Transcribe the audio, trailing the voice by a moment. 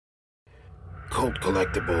Cult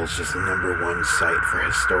Collectibles is the #1 site for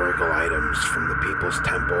historical items from the People's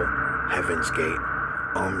Temple, Heaven's Gate,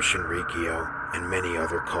 Om Shinrikyo, and many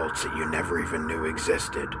other cults that you never even knew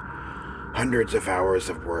existed. Hundreds of hours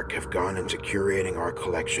of work have gone into curating our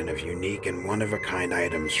collection of unique and one-of-a-kind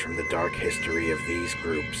items from the dark history of these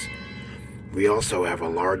groups. We also have a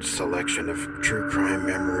large selection of true crime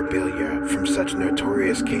memorabilia from such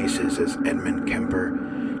notorious cases as Edmund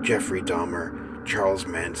Kemper, Jeffrey Dahmer, Charles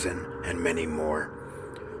Manson, and many more.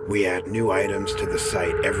 We add new items to the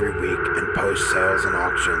site every week and post sales and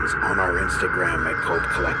auctions on our Instagram at Cult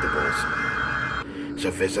Collectibles. So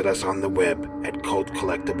visit us on the web at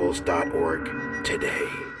cultcollectibles.org today.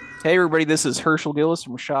 Hey everybody, this is Herschel Gillis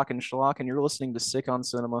from Shock and Schlock, and you're listening to Sick on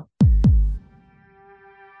Cinema.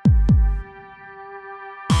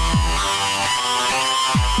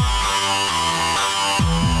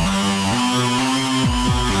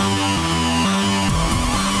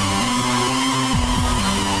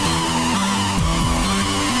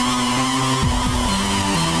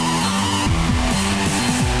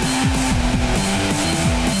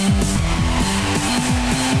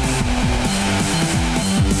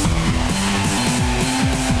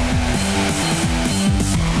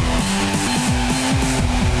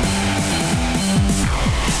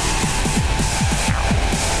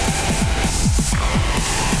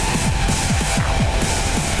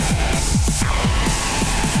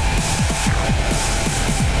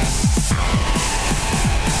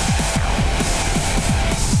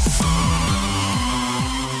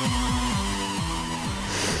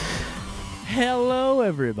 Hello,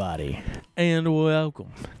 everybody, and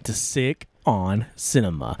welcome to Sick on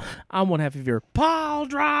Cinema. I'm one half of your pile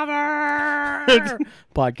driver,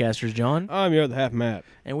 podcasters, John. I'm your other half, Matt.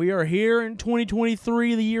 And we are here in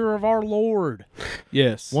 2023, the year of our Lord.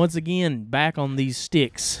 Yes. Once again, back on these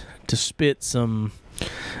sticks to spit some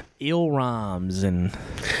ill rhymes and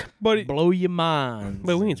blow your minds.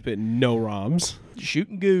 But we ain't spitting no rhymes.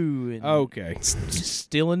 Shooting goo. And Okay.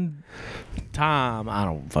 stealing time. I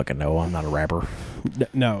don't fucking know. I'm not a rapper.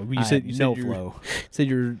 No, you said no flow. Said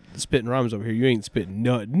you're spitting rhymes over here. You ain't spitting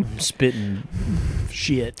nothing. I'm spitting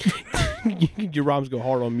shit. Your rhymes go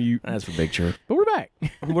hard on mute. That's for big sure. But we're back.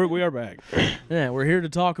 We are back. Yeah, we're here to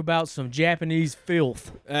talk about some Japanese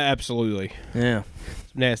filth. Absolutely. Yeah.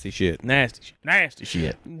 Nasty shit. Nasty shit. Nasty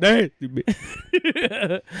shit. Nasty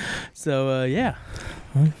bit. So, yeah.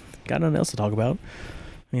 Well, got nothing else to talk about.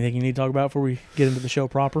 Anything you need to talk about before we get into the show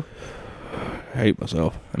proper? I hate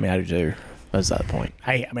myself. I mean, I do too. That's not the point.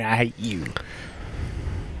 I hate you.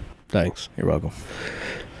 Thanks. You're welcome.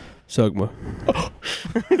 Sugma.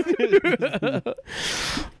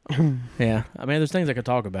 Yeah. I mean, there's things I could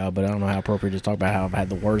talk about, but I don't know how appropriate to talk about how I've had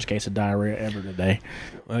the worst case of diarrhea ever today.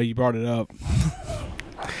 Well, you brought it up.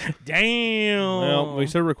 Damn. Well, we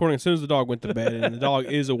started recording as soon as the dog went to bed, and the dog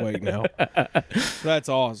is awake now. That's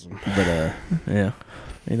awesome. But, yeah.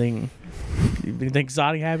 Anything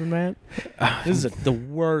exciting happened, man? This is the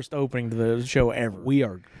worst opening to the show ever. We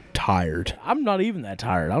are tired. I'm not even that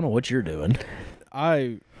tired. I don't know what you're doing.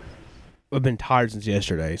 I've been tired since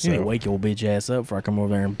yesterday. So You need to wake your bitch ass up before I come over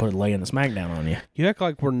there and put a lay in the smackdown on you. You act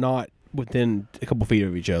like we're not within a couple feet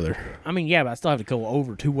of each other. I mean, yeah, but I still have to go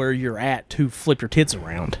over to where you're at to flip your tits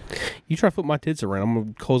around. You try to flip my tits around, I'm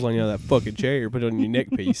going to clothesline you out of that fucking chair, put it on your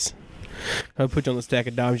neck piece. I'll put you on the stack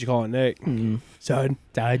of dimes you call a neck. Son.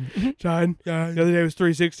 The other day was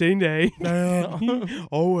 316 day.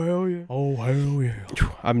 Oh, hell yeah. Oh, hell yeah.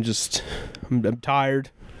 I'm tired.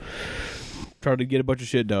 Trying to get a bunch of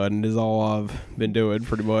shit done is all I've been doing,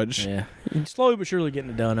 pretty much. Yeah. Slowly but surely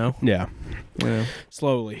getting it done, though. Yeah. Yeah.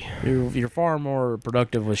 Slowly. You're far more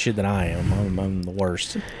productive with shit than I am. I'm the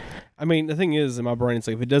worst. I mean, the thing is, in my brain, it's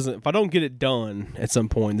like if I don't get it done at some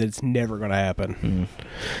point, then it's never going to happen.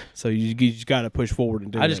 So you just got to push forward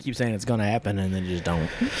and do it. I just keep saying it's going to happen and then just don't.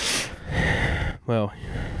 Well,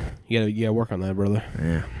 you gotta work on that, brother.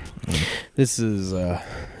 Yeah. This is a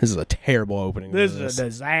terrible opening. This is a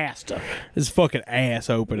disaster. This is fucking ass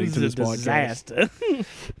opening to this podcast. Disaster.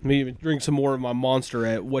 Maybe drink some more of my Monster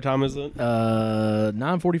at what time is it?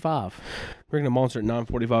 9:45. Drinking a Monster at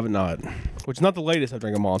 9:45 at night, which is not the latest I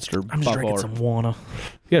drink a Monster. I'm just drinking some water.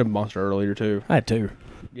 You had a Monster earlier too. I had two.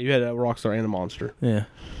 Yeah, you had a Rockstar and a Monster. Yeah.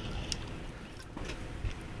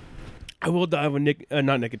 I will die of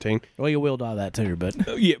not nicotine. Well, you will die of that too, but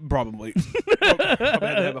Yeah, probably. Probably had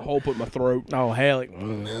to have a hole put in my throat. oh hell,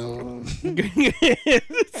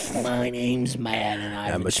 my name's Matt and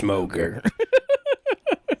I'm a smoker.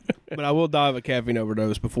 But I will die of a caffeine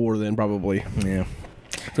overdose before then, probably. Yeah.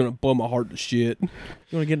 It's gonna blow my heart to shit. You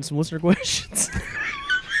want to get into some listener questions?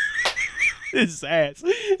 His ass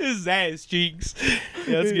cheeks.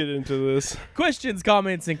 Yeah, let's get into this. Questions,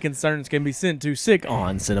 comments, and concerns can be sent to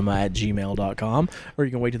sickoncinema@gmail.com, or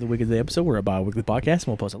you can wait till the week of the episode. We're a bi-weekly podcast, and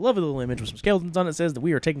we'll post a lovely little image with some skeletons on it that says that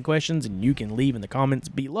we are taking questions, and you can leave in the comments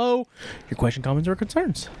below your question, comments, or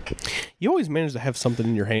concerns. You always manage to have something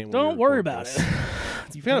in your hand. Don't worry about it.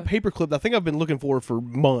 You found a paperclip that I think I've been looking for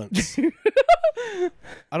months.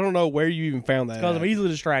 I don't know where you even found that. Because I'm easily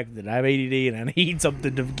distracted. I have ADD, and I need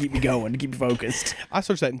something to keep me going, to keep me focused. I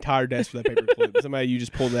searched that entire desk for that paperclip. Somehow you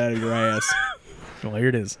just pulled that out of your ass. Well, here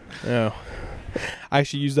it is. Oh. I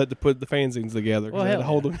actually used that to put the fanzines together. Well, I had to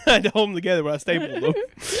hold them. I had to hold them together when I stapled them.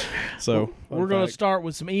 So We're going to start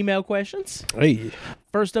with some email questions. Hey,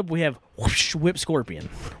 First up, we have Whip Scorpion.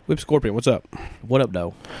 Whip Scorpion, what's up? What up,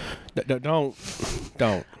 though? Don't.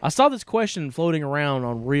 I saw this question floating around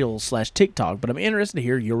on Reels/TikTok, but I'm interested to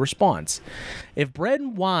hear your response. If bread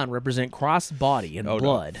and wine represent Christ's body and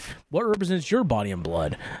blood, what represents your body and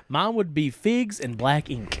blood? Mine would be figs and black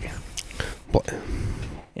ink.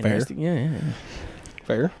 Interesting. Yeah.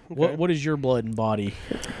 Fair. Okay. What is your blood and body?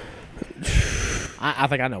 I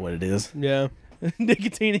think I know what it is. Yeah.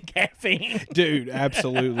 Nicotine and caffeine. Dude,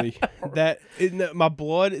 absolutely. My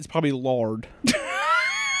blood is probably lard.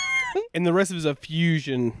 And the rest of it is a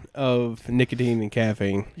fusion of nicotine and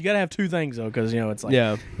caffeine. You gotta have two things though, because it's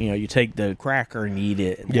like you take the cracker and you eat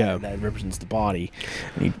it. And that represents the body.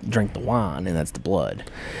 And you drink the wine, and that's the blood.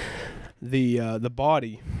 The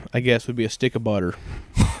body, I guess, would be a stick of butter.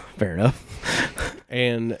 Fair enough.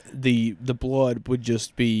 And the blood would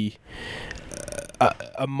just be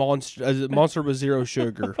a monster with zero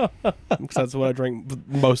sugar. Because that's what I drink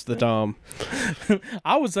most of the time.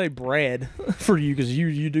 I would say bread for you, because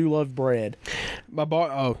you do love bread. My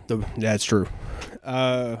body. That's true.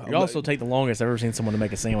 You also take the longest I've ever seen someone to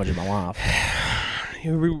make a sandwich in my life.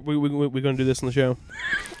 We're gonna do this on the show.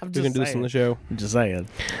 I'm We're gonna do this on the show. I'm just saying.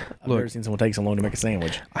 I've never seen someone take so long to make a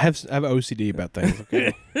sandwich. I have OCD about things,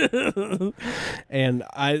 okay? And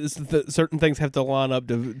certain things have to line up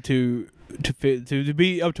to fit to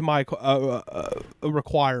be up to my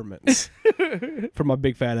requirements for my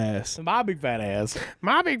big fat ass. My big fat ass.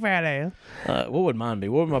 My big fat ass. What would mine be?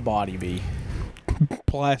 What would my body be?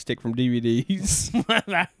 Plastic from DVDs.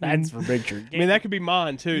 That's for picture. I mean, that could be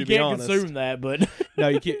mine too. To be honest, you can't consume that, but no,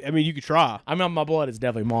 you can't. I mean, you could try. I mean, my blood is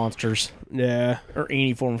definitely monsters. Yeah, or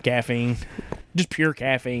any form of caffeine, just pure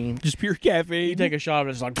caffeine. Just pure caffeine. You take a shot of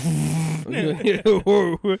it, it's like.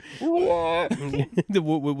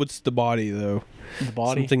 What's the body though? The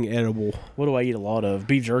body. Something edible. What do I eat a lot of?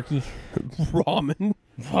 Beef jerky. Ramen.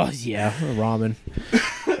 Oh yeah, ramen.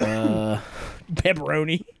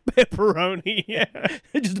 Pepperoni. Yeah.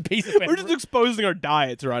 Just a piece of pepperoni. We're just exposing our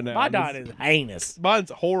diets right now. My diet is heinous. Mine's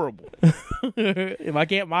horrible. If I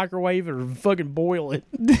can't microwave it or fucking boil it,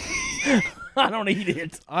 I don't eat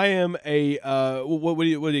it. I am a what do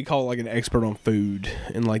you call it? Like an expert on food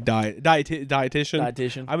and like dietitian.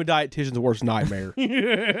 Dietitian. I'm a dietitian's worst nightmare.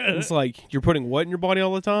 It's like you're putting what in your body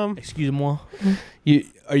all the time? Excuse-moi.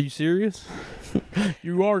 Are you serious?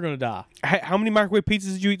 You are gonna die. How many microwave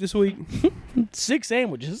pizzas did you eat this week? 6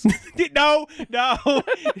 sandwiches. No,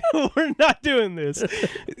 we're not doing this.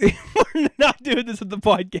 We're not doing this with the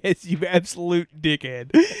podcast, you absolute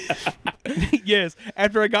dickhead. Yes,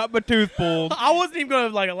 after I got my tooth pulled. I wasn't even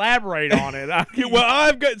gonna elaborate on it.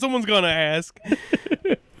 Well, someone's gonna ask.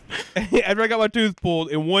 After I got my tooth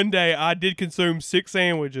pulled, and one day I did consume 6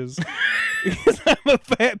 sandwiches. Because I'm a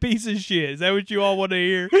fat piece of shit. Is that what you all want to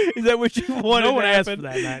hear? Is that what you wanted No one to asked happen?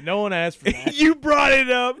 for that, Matt. No one asked for that. You brought it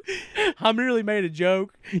up. I merely made a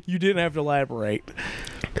joke. You didn't have to elaborate.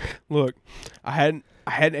 Look, I hadn't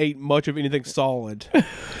ate much of anything solid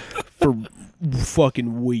for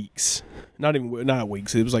fucking weeks. Not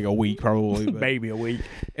weeks. It was like a week probably. But. Maybe a week.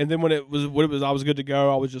 And then when it was I was good to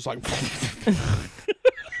go, I was just like it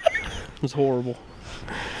was horrible.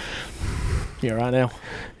 Yeah, right now.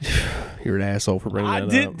 You're an asshole for bringing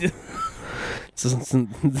that up.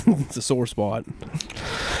 It's a sore spot.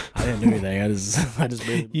 I didn't do anything. I just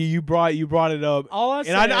really... You brought it up. All I and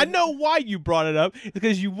said, I know why you brought it up,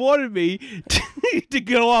 because you wanted me to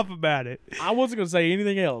go off about it. I wasn't going to say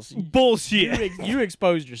anything else. Bullshit. You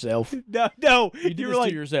exposed yourself. No. You did this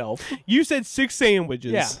to yourself. You said 6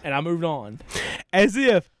 sandwiches. Yeah, and I moved on. As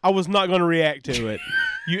if I was not going to react to it.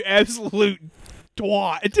 You absolute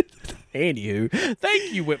twat. Anywho,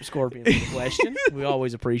 thank you, Whip Scorpion, for the question. We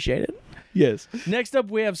always appreciate it. Yes. Next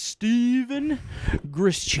up, we have Steven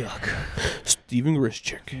Grischuk. Steven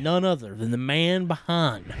Grischuk. None other than the man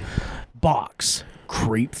behind Box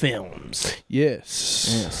Creep Films.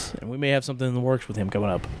 Yes. And we may have something in the works with him coming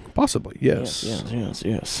up. Possibly, yes.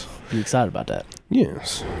 Yes. Be excited about that.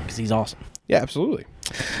 Yes. Because he's awesome. Yeah, absolutely.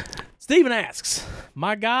 Steven asks,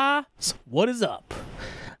 my guys, what is up?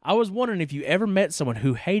 I was wondering if you ever met someone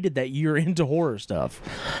who hated that you're into horror stuff.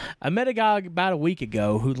 I met a guy about a week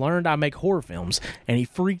ago who learned I make horror films, and he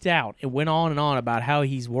freaked out and went on and on about how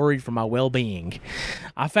he's worried for my well-being.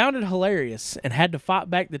 I found it hilarious and had to fight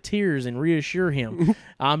back the tears and reassure him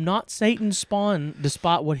I'm not Satan's spawn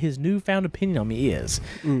despite what his newfound opinion on me is.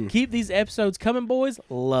 Keep these episodes coming, boys.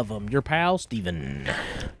 Love them. Your pal, Steven.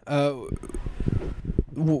 For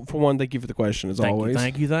one, thank you for the question, as always.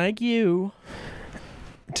 Thank you.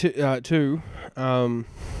 Two,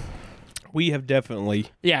 we have definitely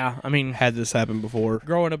had this happen before.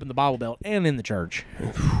 Growing up in the Bible Belt and in the church,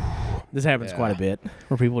 this happens quite a bit,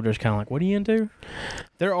 where people are just kind of like, what are you into?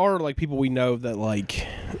 There are, like, people we know that, like,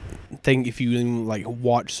 think if you, like,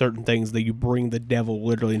 watch certain things that you bring the devil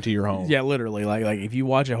literally into your home. Yeah, literally. Like if you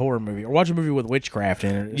watch a horror movie, or watch a movie with witchcraft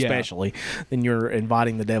in it, especially, then you're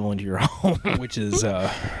inviting the devil into your home. Which is, I'd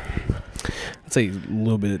say a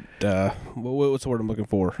little bit, what's the word I'm looking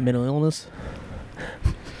for? Mental illness?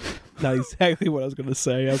 Not exactly what I was going to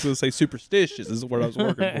say. I was going to say superstitious is what I was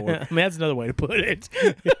working for. I mean, that's another way to put it.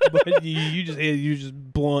 But you just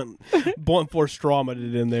blunt force trauma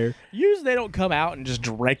it in there. Usually they don't come out and just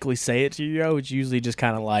directly say it to you. It's usually just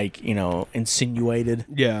kind of like, insinuated.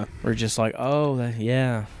 Yeah. Or just like, oh,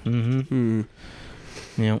 yeah. Mm-hmm.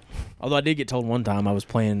 Yeah. Although I did get told one time I was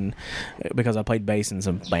playing, because I played bass in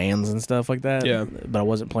some bands and stuff like that. Yeah. But I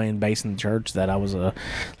wasn't playing bass in the church, that I was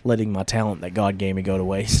letting my talent that God gave me go to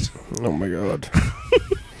waste. Oh my God.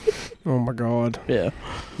 Oh my God. Yeah.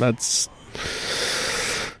 That's.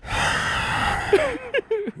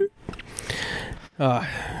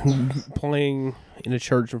 Playing in a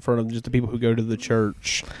church in front of just the people who go to the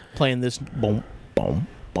church. Playing this boom, boom,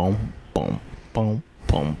 boom, boom, boom.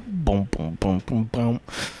 Boom, boom, boom, boom, boom, boom.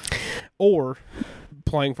 Or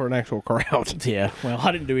playing for an actual crowd. Yeah, well,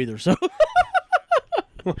 I didn't do either, so.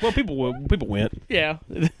 Well, people went. Yeah,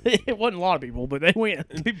 it wasn't a lot of people, but they went.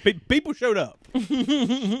 People showed up.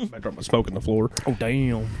 I dropped my smoke on the floor. Oh,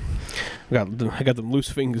 damn. I got them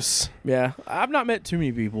loose fingers. Yeah, I've not met too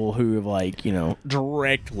many people who have, like,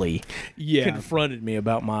 directly confronted me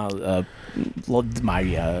about my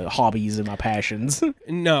hobbies and my passions.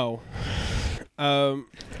 No.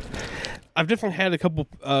 I've definitely had a couple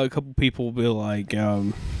people be like,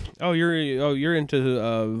 you're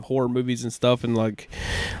into horror movies and stuff, and like,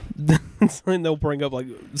 and they'll bring up like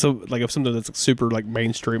if something that's super like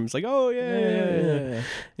mainstream, it's like, oh yeah, and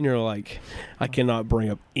you're like, I cannot bring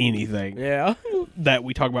up anything that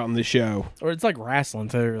we talk about in this show. Or it's like wrestling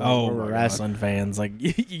too. Like, we're wrestling fans, like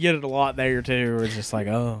you get it a lot there too. Where it's just like,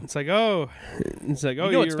 it's like oh, it's fake,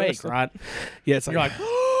 wrestling. right? Yeah, it's like, you're like.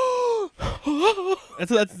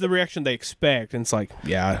 That's the reaction they expect, and it's like,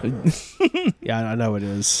 yeah, I know it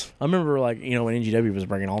is. I remember, like, when NGW was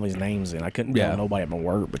bringing all these names in, I couldn't tell nobody at my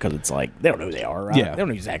work, because it's like, they don't know who they are, right? Yeah. They don't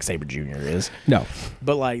know who Zack Sabre Jr. is. No.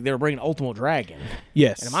 But, like, they were bringing Ultimo Dragon.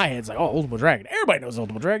 Yes. And in my head, it's like, oh, Ultimo Dragon. Everybody knows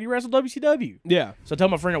Ultimo Dragon. You wrestled WCW. Yeah. So I tell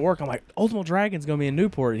my friend at work, I'm like, Ultimo Dragon's going to be in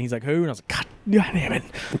Newport. And he's like, who? And I was like, God damn it.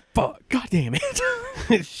 Fuck. God damn it.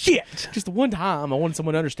 Shit. Just the one time I wanted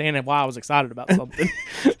someone to understand why I was excited about something.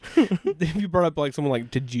 If you brought up like someone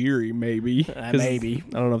like Tajiri, maybe. Maybe.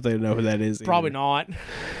 I don't know if they know who that is. Probably not.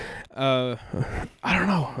 I don't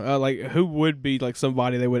know. Like, who would be like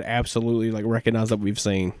somebody they would absolutely like recognize that we've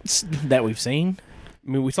seen? That we've seen?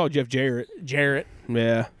 I mean, we saw Jeff Jarrett.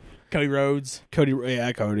 Yeah. Cody Rhodes. Cody.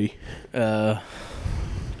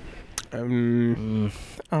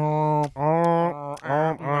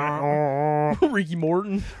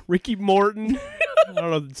 Ricky Morton. I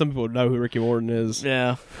don't know if some people know who Ricky Morton is.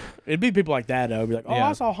 Yeah. It'd be people like that, though. It'd be like,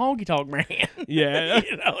 I saw Honky Tonk Man. Yeah.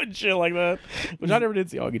 And shit like that. Which I never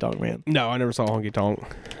did see Honky Tonk Man. No, I never saw Honky Tonk.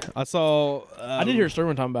 I saw... I did hear a story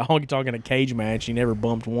one time about Honky Tonk in a cage match. He never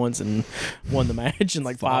bumped once and won the match in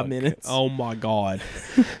like 5 minutes. Oh, my God.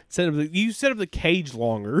 You set up the cage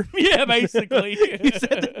longer. Yeah, basically. You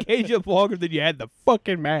set the cage up longer than you had the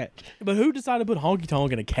fucking match. But who decided to put Honky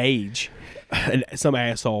Tonk in a cage? Some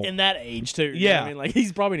asshole. In that age, too. Yeah. I mean, like,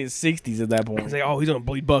 he's probably in his 60s at that point. He's like, he's going to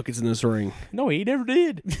bleed buckets in this ring. No, he never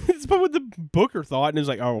did. That's probably what the booker thought, and it was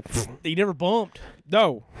like, He never bumped.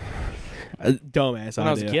 No. Dumbass When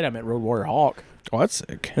I was a kid, I met Road Warrior Hawk. Oh, that's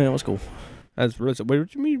sick. Yeah, that was cool. That's really sick. Wait,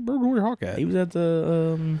 what you mean Road Warrior Hawk at? He was at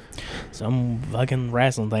the, some fucking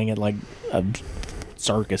wrestling thing at, like, a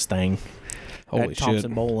circus thing. Holy at Thompson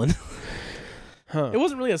shit. Bowling. It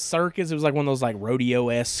wasn't really a circus. It was like one of those like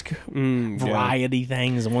rodeo-esque variety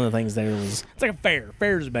things. And one of the things there was, it's like a fair.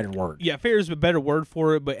 Fair is a better word. Yeah, fair is a better word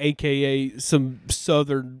for it, but AKA some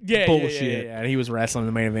southern bullshit. Yeah. And he was wrestling in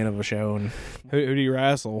the main event of a show. And Who do you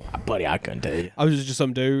wrestle? buddy, I couldn't tell you. I was just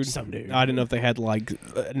some dude. Some dude. I didn't know if they had like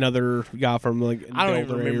another guy from like I don't even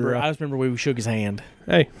Delta remember. era. I just remember we shook his hand.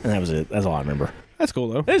 Hey, And that was it. That's all I remember. that's cool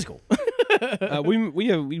though. It is cool.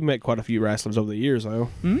 We met quite a few wrestlers over the years though.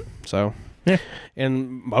 Mm-hmm. So, Yeah.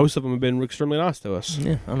 and most of them have been extremely nice to us.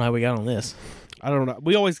 Yeah, I don't know how we got on this. I don't know.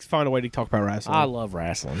 We always find a way to talk about wrestling. I love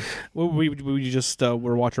wrestling. We just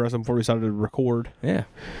were watching wrestling before we decided to record. Yeah.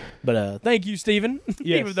 But thank you, Steven.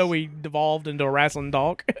 Yes. Even though we devolved into a wrestling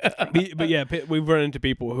talk. But yeah, we've run into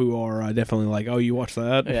people who are definitely like, "Oh, you watch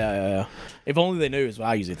that?" Yeah. If only they knew is what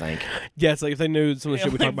I usually think. Yeah, it's like if they knew some of the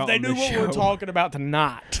shit we talk about They on knew this what show. we were talking about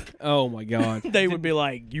tonight. Oh my god! They would be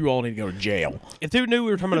like, you all need to go to jail. If they knew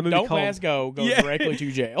we were talking about a movie Don't called pass go. Go Yeah. directly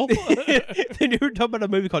to jail. if they knew we were talking about a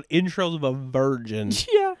movie called Entrails of a Virgin,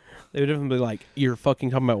 Yeah. they would definitely be like, "You're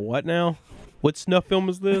fucking talking about what now? What snuff film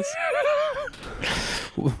is this?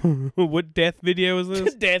 What death video is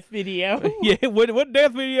this?" Death video. Yeah, what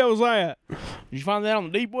death video is that? Did you find that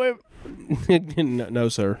on the deep web? No,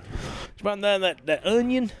 sir. Did you find that that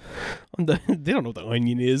onion? They don't know what the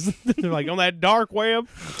onion is. They're like on that dark web.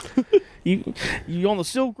 You on the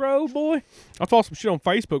Silk Road, boy? I saw some shit on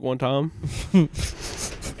Facebook one time.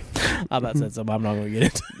 I about said something. I'm not going to get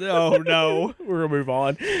it. Oh no, We're going to move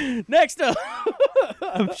on. Next up.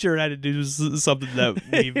 I'm sure it had to do with something that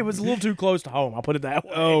It was a little too close to home. I'll put it that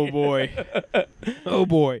way. Oh boy. Oh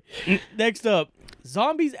boy. Next up,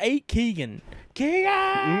 Zombies ate Keegan.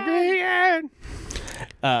 Keegan!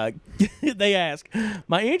 They ask,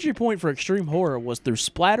 my entry point for extreme horror was through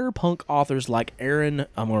splatter punk authors like Aaron,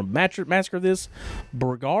 I'm going to massacre this,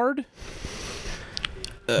 Beauregard?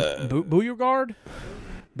 Beauregard?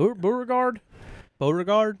 Beauregard?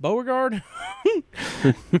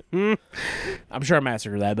 I'm sure I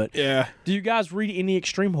massacred that, but Yeah. do you guys read any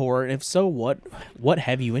extreme horror? And if so, what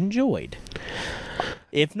have you enjoyed?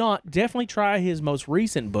 If not, definitely try his most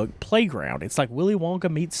recent book, Playground. It's like Willy Wonka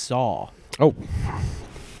meets Saw. Oh.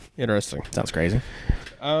 Interesting. Sounds crazy.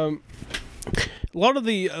 A lot of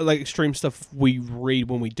the like extreme stuff we read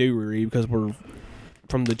when we do read because we're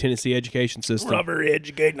from the Tennessee education system. Not very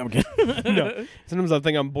educating. I'm kidding. No. Sometimes I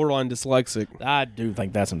think I'm borderline dyslexic I do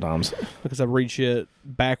think that sometimes. because I read shit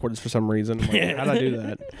backwards for some reason. I'm like, how'd I do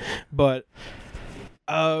that? But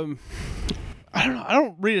I don't know. I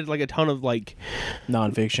don't read like a ton of like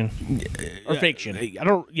Nonfiction. Or fiction. I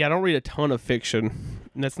don't read a ton of fiction.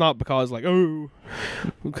 And that's not because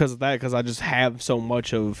because of that, because I just have so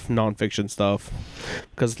much of nonfiction stuff.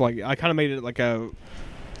 Because like I kind of made it like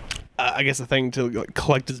I guess a thing to like,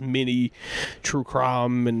 collect as many true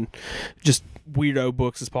crime and just weirdo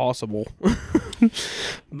books as possible.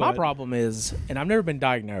 My problem is, and I've never been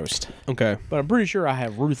diagnosed, Okay. but I'm pretty sure I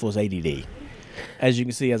have ruthless ADD. As you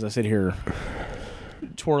can see, as I sit here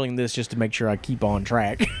twirling this just to make sure I keep on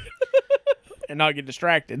track and not get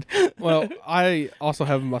distracted. Well, I also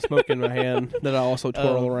have my smoke in my hand that I also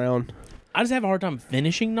twirl around. I just have a hard time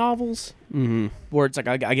finishing novels. Mm-hmm. Where it's like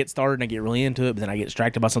I get started and I get really into it, but then I get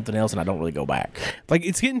distracted by something else and I don't really go back. Like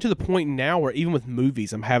it's getting to the point now where even with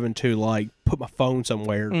movies, I'm having to like put my phone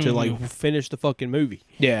somewhere to like finish the fucking movie.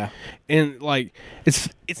 Yeah. And like it's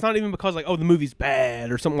not even because like, oh, the movie's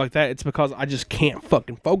bad or something like that. It's because I just can't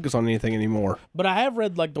fucking focus on anything anymore. But I have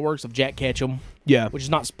read like the works of Jack Ketchum. Yeah. Which is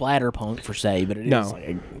not splatterpunk per se, but it No. is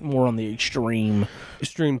like more on the extreme.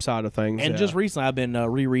 Extreme side of things. And yeah. just recently I've been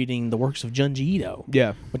rereading the works of Junji Ito.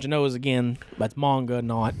 Yeah. Which I know is, again, that's manga,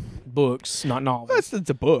 not books, not novels. It's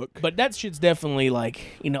a book. But that shit's definitely like,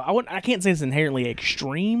 I can't say it's inherently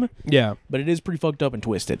extreme, Yeah. but it is pretty fucked up and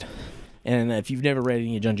twisted. And if you've never read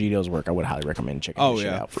any of Junji Ito's work, I would highly recommend checking this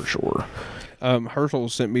shit out for sure. Herschel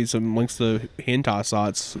sent me some links to hentai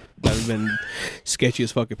sites that have been sketchy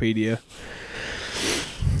as Fuckopedia.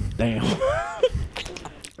 Damn.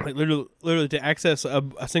 Like literally to access a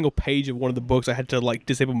single page of one of the books, I had to like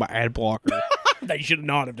disable my ad blocker. They should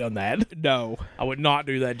not have done that. No. I would not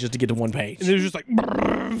do that just to get to one page. And it was just like,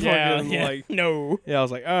 Yeah. No. Yeah, I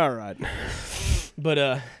was like, all right.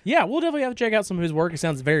 But, yeah, we'll definitely have to check out some of his work. It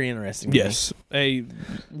sounds very interesting to me. Yes. A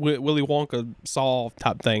Willy Wonka Saw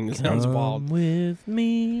type thing. It sounds wild. With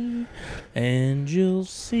me, and you'll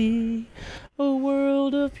see a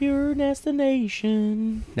world of pure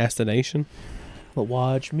destination. Destination? But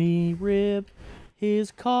watch me rip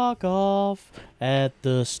his cock off at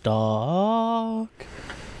the stalk.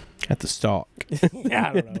 At the stalk. Yeah,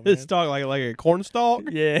 I don't know, The man. stalk, like a corn stalk?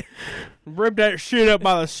 Yeah. Rip that shit up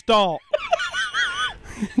by the stalk.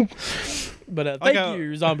 But thank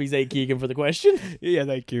you, Zombies A. Keegan, for the question. Yeah,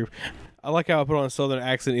 thank you. I like how I put on a southern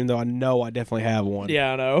accent, even though I know I definitely have one.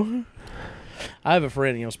 Yeah, I know. I have a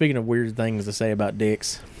friend, speaking of weird things to say about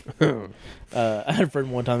dicks. I had a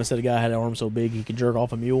friend one time that said a guy had an arm so big he could jerk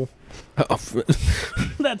off a mule.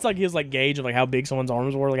 That's like his gauge of how big someone's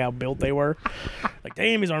arms were, how built they were.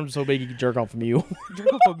 Damn, his arms are so big he could jerk off a mule.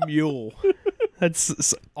 Jerk off a mule.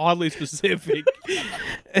 That's oddly specific.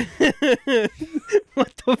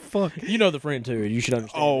 What the fuck? You know the friend too. You should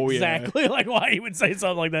understand exactly why he would say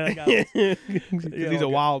something like that. He's a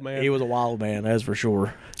wild man. He was a wild man, that's for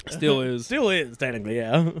sure. Still is. Still is, technically,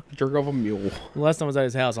 yeah. Jerk off a mule. The last time I was at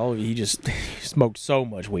his house, he just smoked so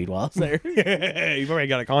much weed while I was there. Yeah, you've already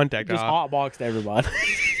got a contact. Just hotboxed everybody.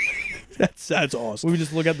 That's awesome. We would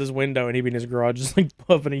just look out this window and he'd be in his garage just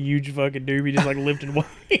puffing a huge fucking doobie, just lifting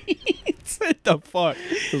weights. What the fuck?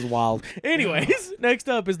 It was wild. Anyways, next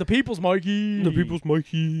up is the People's Mikey. The People's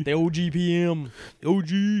Mikey. The OGPM.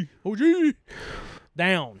 OG.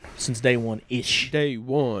 Down since day one-ish. Day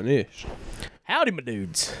one-ish. Howdy, my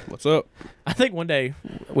dudes. What's up? I think one day,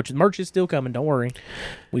 which the merch is still coming, don't worry.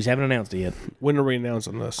 We just haven't announced it yet. When are we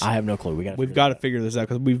announcing this? I have no clue. We've got to figure this out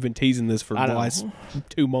because we've been teasing this for the last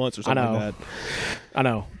 2 months or something like that. I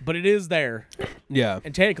know. But it is there. Yeah.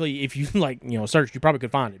 And technically, if you search, you probably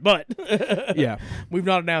could find it. But yeah, we've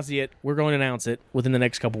not announced it yet. We're going to announce it within the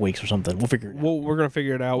next couple weeks or something. We'll figure it out. We're going to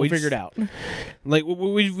figure it out. We'll figure it out.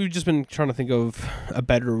 We've just been trying to think of a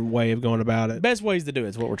better way of going about it. Best ways to do it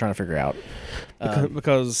is what we're trying to figure out.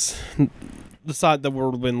 Because the side that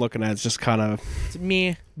we've been looking at is just kind of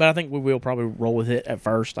meh, but I think we will probably roll with it at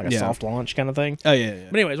first, a soft launch kind of thing. Oh yeah.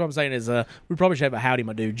 But anyways, what I'm saying is, we probably should have a "Howdy,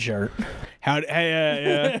 my dude" shirt. Howdy,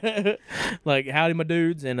 yeah. "Howdy, my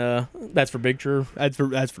dudes," and that's for Big True. That's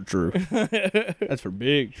for True. That's for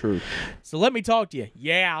Big True. So let me talk to you.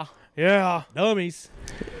 Yeah, dummies.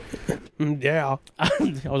 Yeah, I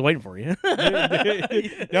was waiting for you.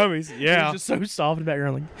 Dummies. Yeah, it was just so soft in the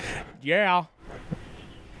background. Yeah.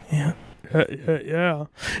 Yeah.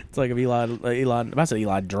 It's like if If I said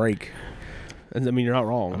Eli Drake. I mean, you're not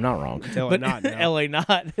wrong. I'm not wrong. It's LA Knot now. LA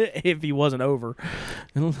Knot, if he wasn't over.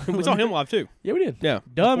 We saw him live too. Yeah, we did. Yeah.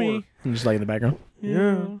 Dummy. And just like in the background.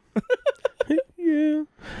 Yeah. Yeah.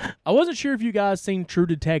 I wasn't sure if you guys seen True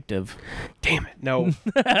Detective. Damn it. No.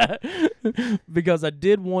 Because I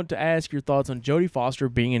did want to ask your thoughts on Jodie Foster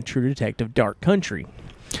being in True Detective Dark Country.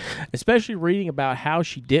 Especially reading about how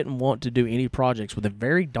she didn't want to do any projects with a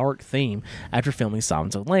very dark theme after filming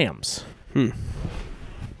Silence of the Lambs.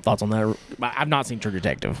 Thoughts on that? I've not seen True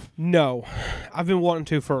Detective. No. I've been wanting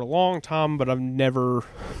to for a long time, but I've never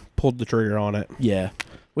pulled the trigger on it. Yeah.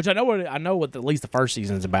 Which I know what at least the first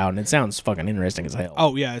season is about, and it sounds fucking interesting as hell.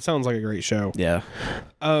 Oh yeah, it sounds like a great show. Yeah.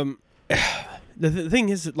 The thing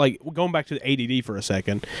is, going back to the ADD for a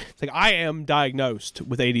second, it's I am diagnosed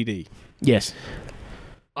with ADD. Yes.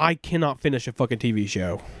 I cannot finish a fucking TV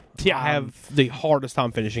show. Yeah, I have the hardest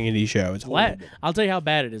time finishing any show. It's horrible. I'll tell you how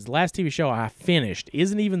bad it is. The last TV show I finished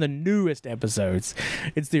isn't even the newest episodes.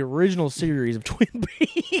 It's the original series of Twin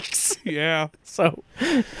Peaks. Yeah. So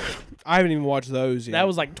I haven't even watched those yet. That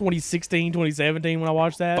was 2016, 2017 when I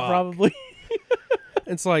watched that, probably.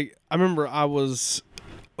 It's I remember I was...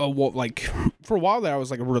 for a while there, I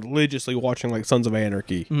was religiously watching Sons of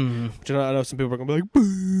Anarchy. Which I know some people are gonna be like,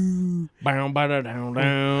 boo, down. not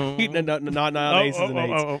aces and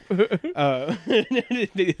eights.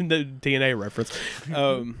 The TNA reference.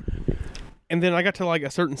 And then I got to a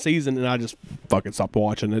certain season, and I just fucking stopped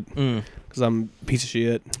watching it because I'm a piece of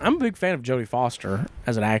shit. I'm a big fan of Jodie Foster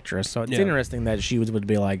as an actress, so it's interesting that she would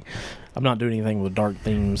be I'm not doing anything with dark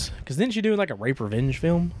themes. Because didn't she do a rape revenge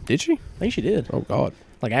film? Did she? I think she did. Oh God.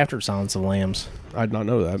 After Silence of the Lambs. I did not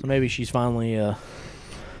know that. So maybe she's finally,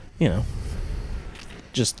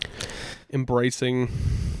 just embracing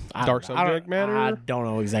dark subject matter. I don't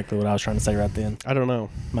know exactly what I was trying to say right then. I don't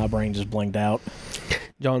know. My brain just blinked out.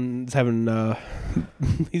 John's having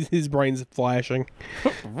his brain's flashing.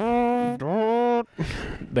 But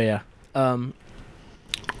yeah.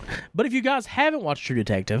 But if you guys haven't watched True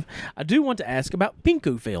Detective, I do want to ask about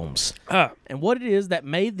Pinku films and what it is that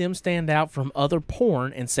made them stand out from other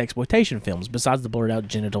porn and sexploitation films besides the blurred out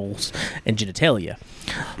genitals and genitalia.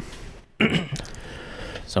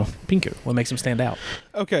 So, Pinku, what makes them stand out?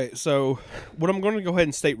 Okay, so what I'm going to go ahead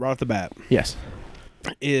and state right off the bat, yes,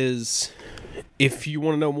 is if you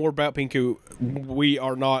want to know more about Pinku, we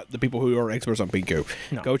are not the people who are experts on Pinku.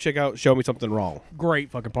 No. Go check out Show Me Something Wrong. Great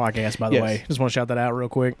fucking podcast, by the Yes. way. Just want to shout that out real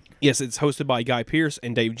quick. Yes, it's hosted by Guy Pearce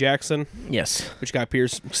and Dave Jackson, Yes. which Guy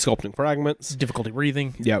Pearce, Sculpting Fragments. Difficulty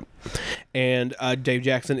breathing. Yep. And Dave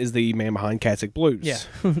Jackson is the man behind Catholic Blues. Yeah.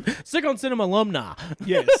 Sick on Cinema alumni.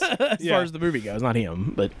 Yes. As far as the movie goes, not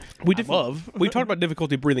him, but we we talked about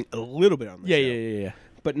difficulty breathing a little bit on the show. Yeah.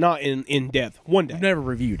 But not in depth. One day. We've never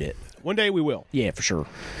reviewed it. One day we will. Yeah, for sure.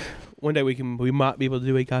 One day we might be able to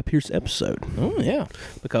do a Guy Pearce episode. Oh yeah.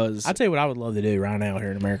 Because I'll tell you what I would love to do right now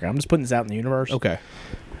here in America. I'm just putting this out in the universe. okay.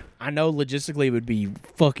 I know logistically it would be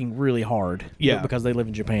fucking really hard. Yeah. Because they live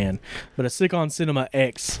in Japan. But a Sick on Cinema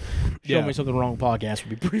X Show Yeah. Me Something Wrong podcast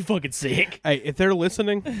would be pretty fucking sick. Hey, if they're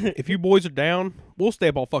listening, if you boys are down, we'll stay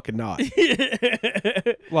up all fucking night.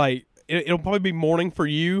 Like, it'll probably be morning for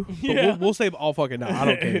you, but Yeah. we'll stay up all fucking night. I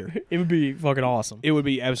don't care. It would be fucking awesome. It would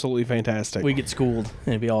be absolutely fantastic. We get schooled and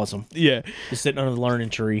it'd be awesome. yeah. Just sitting under the learning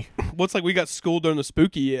tree. What's like we got schooled during the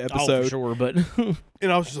spooky episode, Oh, for sure, but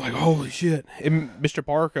and I was just like, holy shit. And Mr.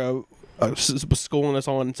 Park was schooling us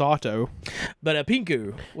on Sato. But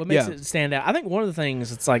Pinku, what makes Yeah. it stand out? I think one of the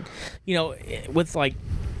things it's like, with like,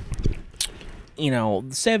 the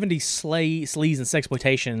 70s sleaze and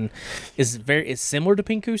sexploitation is similar to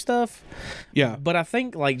Pinku stuff. Yeah. But I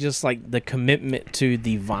think like just like the commitment to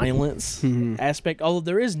the violence Mm-hmm. aspect, although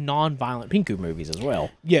there is non-violent Pinku movies as well.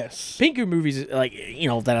 Yes. Pinku movies, like,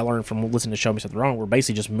 that I learned from listening to Show Me Something Wrong, were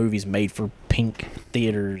basically just movies made for pink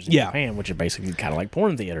theaters in Yeah. Japan, which are basically kind of like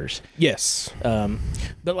porn theaters. Yes.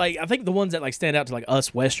 But like, I think the ones that like stand out to like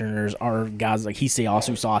us Westerners are guys like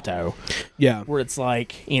Hisayasu Sato, Yeah. where it's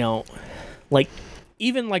like, like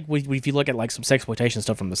even like if you look at like some sexploitation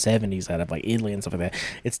stuff from the 70s out of like Italy and stuff like that,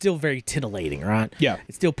 it's still very titillating, right? Yeah.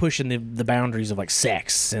 It's still pushing the boundaries of like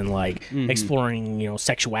sex and like exploring,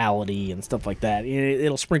 sexuality and stuff like that.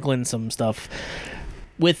 It'll sprinkle in some stuff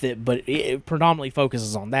with it, but it predominantly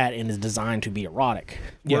focuses on that and is designed to be erotic.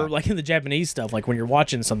 Where Yeah. like in the Japanese stuff, like when you're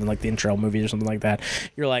watching something like the Entrails movies or something like that,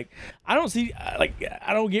 you're like, I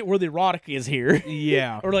don't get where the erotic is here.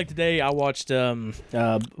 Yeah. Or like today I watched Ready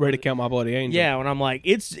to Count My Bloody Angel. yeah, and I'm like,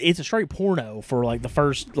 it's a straight porno for like the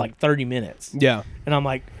first like 30 minutes. Yeah. And I'm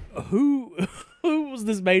like, who was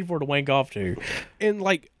this made for to wank off to? And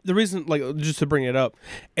like the reason, like, just to bring it up,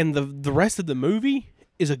 and the rest of the movie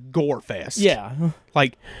is a gore fest. Yeah.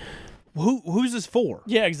 Like, who's this for?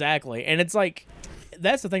 Yeah, exactly. And it's like,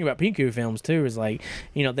 that's the thing about Pinku films too, is like,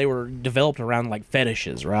 they were developed around like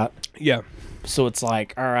fetishes, right? Yeah. So it's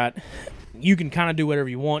like, all right, you can kind of do whatever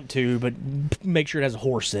you want to, but make sure it has a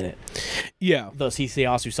horse in it. Yeah. Thus,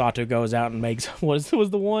 Hisayasu Sato goes out and makes, what was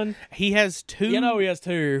the one? He has two. He has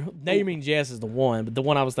two. Naming Jess is the one, but the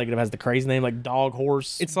one I was thinking of has the crazy name, like dog,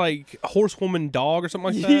 horse. It's like horsewoman dog or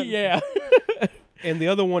something like that. Yeah. And the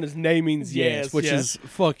other one is Naming's Yes, which is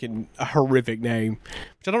fucking a horrific name.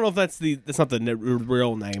 Which I don't know if that's not the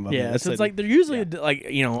real name of it. Yeah, That's so it's like they're usually like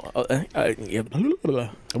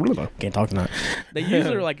can't talk tonight. They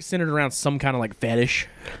usually are like centered around some kind of like fetish,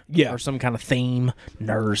 Yeah. or some kind of theme,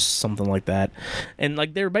 nurse, something like that, and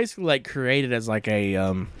like they're basically like created as like a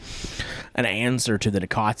an answer to the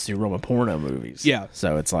Nikatsu Roman porno movies. Yeah.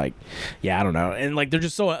 So it's like, yeah, I don't know, and like they're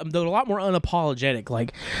a lot more unapologetic.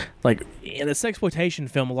 Like in a sexploitation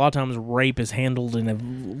film, a lot of times rape is handled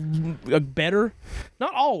in a better,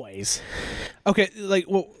 not always. Okay, like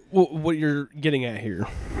what you're getting at here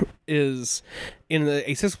is in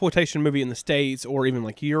a sexploitation movie in the States or even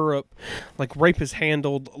like Europe, like rape is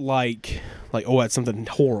handled like that's something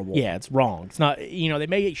horrible. Yeah, it's wrong. It's not, they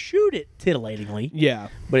may shoot it titillatingly, Yeah.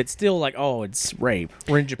 but it's still like, oh, it's rape.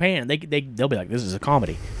 We're in Japan, they'll be like, this is a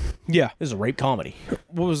comedy. Yeah. This is a rape comedy.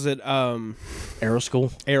 What was it? Arrow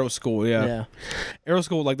School. Arrow School, yeah. Yeah. Arrow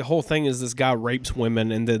School, like the whole thing is this guy rapes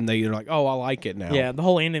women and then they're like, oh, I like it now. Yeah, the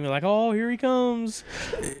whole ending, they're like, oh, here he comes.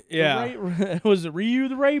 Yeah. Was it Ryu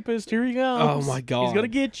the rapist? Here he comes. Oh, my God. He's going to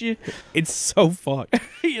get you. It's so fucked.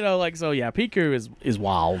 So yeah, Piku is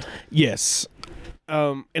wild. Yes.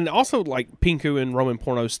 And also like Pinku and Roman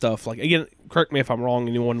porno stuff, like again, correct me if I'm wrong,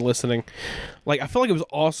 anyone listening, like I feel like it was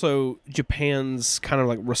also Japan's kind of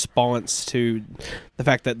like response to the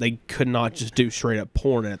fact that they could not just do straight up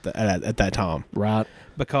porn at that time. Right.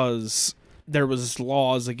 Because there was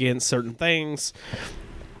laws against certain things.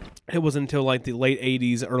 It was until like the late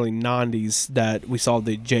 80s, early 90s that we saw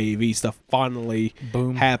the JAV stuff finally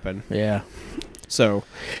happen. Yeah. So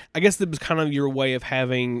I guess that was kind of your way of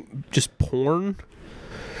having just porn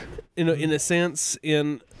in a sense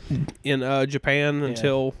in Japan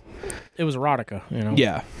until It was erotica,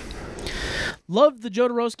 Yeah. Loved the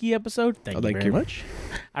Jodorowsky episode. Thank you very you. much.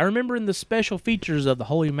 I remember in the special features of The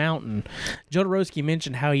Holy Mountain, Jodorowsky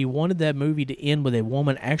mentioned how he wanted that movie to end with a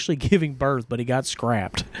woman actually giving birth, but he got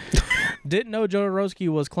scrapped. Didn't know Jodorowsky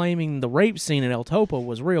was claiming the rape scene in El Topo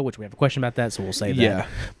was real, which we have a question about that, so we'll say that. Yeah.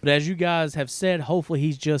 But as you guys have said, hopefully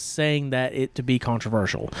he's just saying that it to be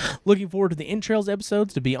controversial. Looking forward to the Entrails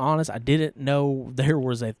episodes. To be honest, I didn't know there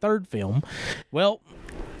was a third film. Well,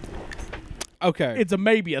 Okay. it's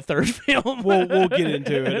maybe a third film. We'll get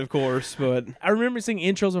into it, of course, but I remember seeing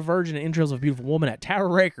Entrails of Virgin and Entrails of Beautiful Woman at Tower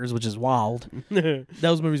Records, which is wild.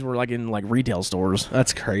 Those movies were like in like retail stores.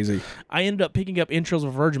 that's crazy. I ended up picking up Entrails of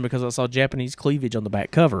a Virgin because I saw Japanese cleavage on the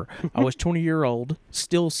back cover. I was 20-year-old,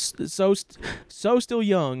 still still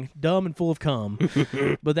young, dumb, and full of cum.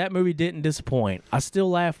 But that movie didn't disappoint. I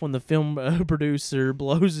still laugh when the film producer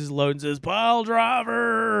blows his load and says, "Pile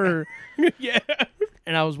driver!" Yeah.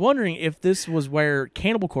 And I was wondering if this was where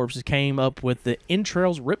Cannibal Corpses came up with the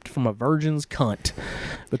entrails ripped from a virgin's cunt,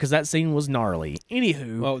 because that scene was gnarly.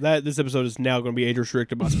 Anywho, Well, this episode is now going to be age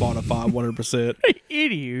restricted by Spotify 100%.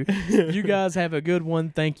 Anywho, you guys have a good one.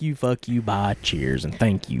 Thank you, fuck you, bye, cheers, and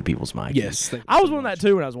thank you, People's Mike. Yes, thank you I was so one of that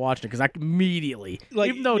too when I was watching it, because I immediately,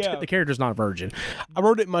 even though yeah. the character's not a virgin, I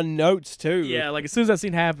wrote it in my notes, too. yeah, like as soon as that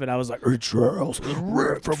scene happened, I was like, entrails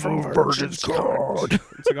ripped from a virgin's cunt.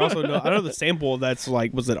 It's like also, I know the sample of that's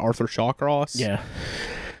like, was it Arthur Shawcross? Yeah,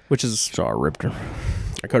 Which is, so I ripped her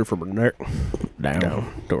I cut it from her neck. down.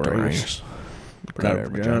 Don't to her worry. anus. Cut out her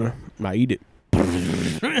vagina. I eat it.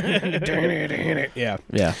 Yeah.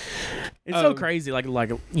 Yeah. It's so crazy, like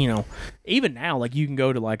you know, even now, like you can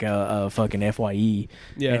go to like a fucking FYE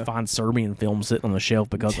Yeah. and find Serbian films sitting on the shelf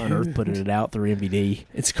because Unearthed put it out through MVD.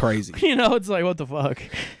 It's crazy. You know, it's like, what the fuck?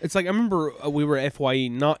 It's like, I remember we were at FYE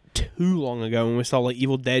not too long ago when we saw like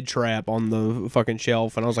Evil Dead Trap on the fucking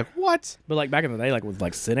shelf, and I was like, what? But like back in the day, like with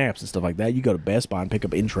like Synapse and stuff like that, you go to Best Buy and pick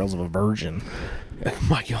up Entrails of a Virgin. Oh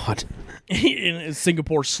my God. In a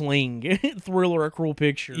Singapore Sling, Thriller, A Cruel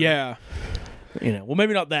Picture. Yeah. You know, well,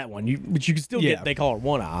 maybe not that one, but you can still Yeah. get They Call Her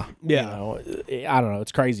One Eye. Yeah. You know, I don't know.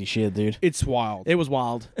 It's crazy shit, dude. It's wild. It was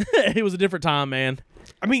wild. It was a different time, man.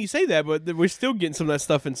 I mean, you say that, but we're still getting some of that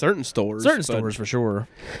stuff in certain stores. Certain but stores for sure.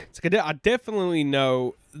 It's like I definitely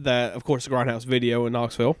know that, of course, the Grindhouse Video in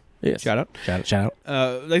Knoxville. Yes. Shout out. Shout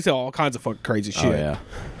out. They sell all kinds of fucking crazy shit. Oh, yeah.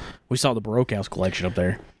 We saw the Baroque House collection up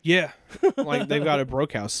there. Yeah. Like, they've got a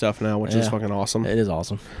Broke House stuff now, which is Yeah. fucking awesome. It is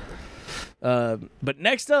awesome. But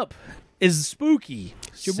next up is Spooky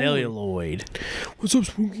your boy. Celluloid. What's up,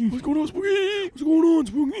 Spooky? What's going on, Spooky? What's going on,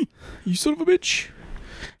 Spooky? You son of a bitch.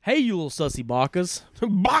 Hey, you little sussy bacas.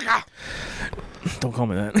 Baka! Don't call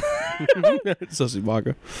me that. Sussy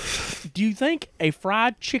Baka. Do you think a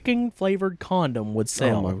fried chicken flavored condom would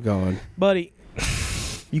sell? Oh, my God. Buddy,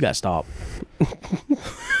 you got to stop.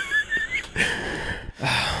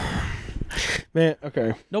 Man,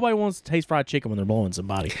 okay. Nobody wants to taste fried chicken when they're blowing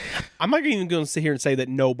somebody. I'm not even going to sit here and say that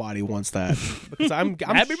nobody wants that. Because I'm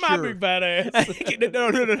That'd be my big fat ass.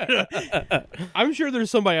 No. I'm sure there's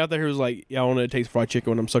somebody out there who's like, yeah, I want to taste fried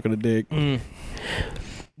chicken when I'm sucking a dick.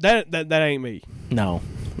 That ain't me. No.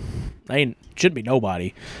 Shouldn't be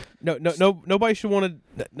nobody. No, nobody should want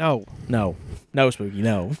to. No. No, Spooky,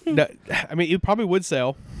 no. No. I mean, it probably would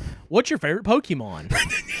sell. What's your favorite Pokemon?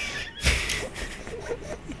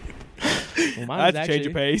 Well, That's a change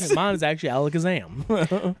of pace. Mine is actually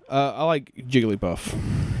Alakazam. I like Jigglypuff.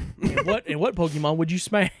 And what Pokemon would you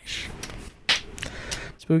smash?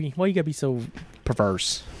 Spooky, why you gotta be so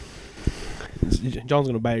perverse? John's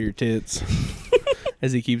gonna batter your tits,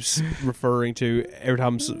 as he keeps referring to every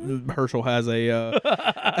time Herschel has a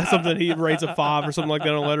something he rates a 5 or something like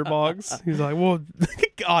that on Letterboxd. He's like, well,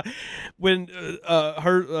 God, when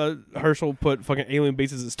Herschel put fucking Alien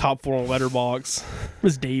Beasts as his top 4 on Letterboxd,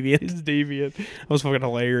 It's deviant. it's deviant. That was fucking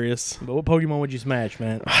hilarious. But what Pokemon would you smash,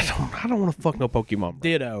 man? I don't want to fuck no Pokemon.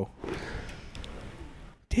 Bro.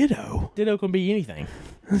 Ditto. Ditto can be anything.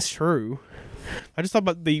 That's true. I just thought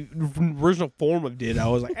about the original form of Ditto. I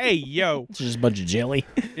was like, hey, yo. It's just a bunch of jelly.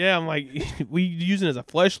 Yeah, I'm like, we use it as a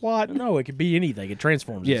fleshlight? No, it could be anything. It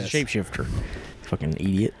transforms. Yes. It's a shapeshifter. Fucking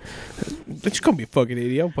idiot. It's gonna be a fucking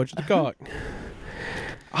idiot. I'll punch the cock.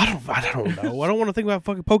 I don't know. I don't want to think about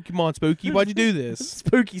fucking Pokemon, Spooky. Why'd you do this?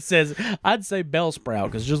 Spooky says, I'd say Bellsprout,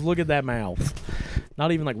 because just look at that mouth.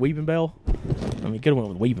 Not even like Weeping Bell. I mean, you could have went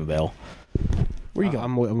with Weeping Bell. Where you going?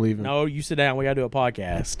 I'm leaving. No, you sit down. We got to do a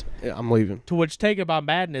podcast. Yeah, I'm leaving. To which Taken by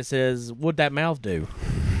Madness says, what'd that mouth do?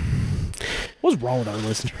 What's wrong with our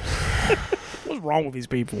listeners? What's wrong with these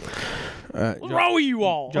people? What's wrong with you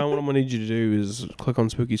all? John, what I'm gonna need you to do is click on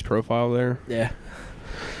Spooky's profile there. Yeah.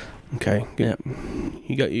 Okay. Good.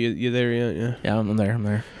 You there yet? Yeah. Yeah, I'm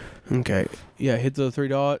there. Okay. Yeah, hit the 3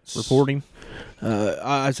 dots. Report him.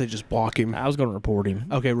 I'd say just block him. I was going to report him.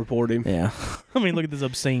 Okay, report him. Yeah. I mean, look at this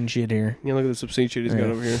obscene shit here. Yeah, look at this obscene shit he's got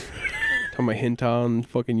over here. Talking about hentai on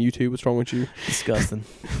fucking YouTube. What's wrong with you? Disgusting.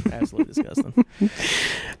 Absolutely disgusting.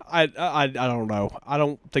 I don't know. I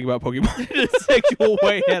don't think about Pokemon in a sexual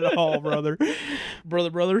way at all, brother.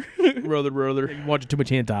 Brother. Brother. Watching too much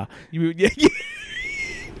hentai.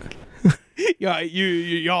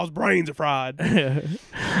 Y'all's brains are fried.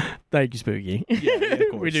 Thank you, Spooky. Yeah, of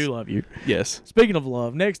course. We do love you. Yes. Speaking of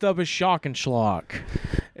love, next up is Shock and Schlock.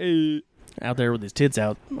 Out there with his tits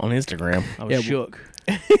out on Instagram. I was shook.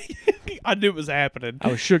 I knew it was happening. I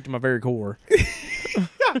was shook to my very core.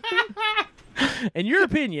 In your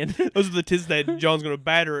opinion, those are the tits that John's going to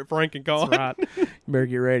batter at Frank and Con. That's right. You better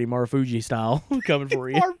get ready, Marufuji style, coming for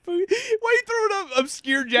you. Why are you throwing up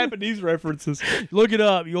obscure Japanese references? Look it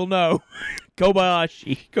up, you'll know.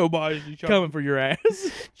 Kobayashi, coming for your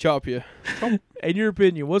ass. Chop you. In your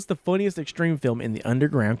opinion, what's the funniest extreme film in the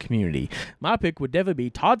underground community? My pick would definitely be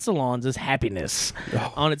Todd Solondz's Happiness.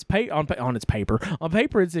 Oh. On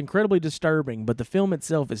paper, it's incredibly disturbing, but the film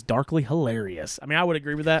itself is darkly hilarious. I mean, I would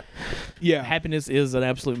agree with that. Yeah, Happiness is an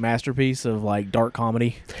absolute masterpiece of like dark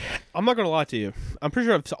comedy. I'm not gonna lie to you. I'm pretty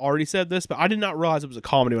sure I've already said this, but I did not realize it was a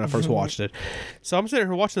comedy when I first watched it. So I'm sitting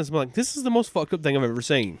here watching this, and I'm like, this is the most fucked up thing I've ever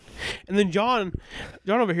seen. And then John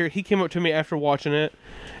over here, he came up to me after watching it,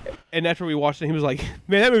 and after we watched it, he was like,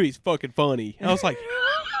 "Man, that movie's fucking funny." And I was like,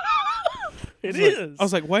 "It is." I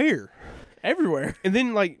was like, "Where?" Everywhere. And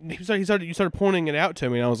then like you started pointing it out to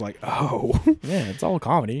me, and I was like, "Oh, yeah, it's all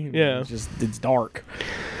comedy." Yeah, it's dark.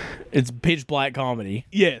 It's pitch black comedy.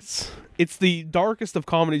 Yes. It's the darkest of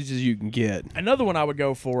comedies as you can get. Another one I would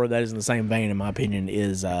go for that is in the same vein, in my opinion,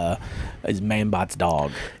 is Man Bites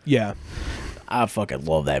Dog. Yeah. I fucking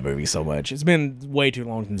love that movie so much. It's been way too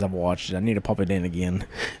long since I've watched it. I need to pop it in again.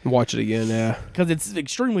 Watch it again, yeah. Because it's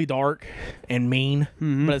extremely dark and mean,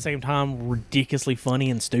 but at the same time, ridiculously funny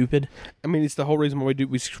and stupid. I mean, it's the whole reason why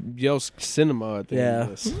we yell cinema at the end of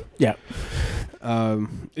this. Yeah.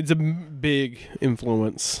 It's a big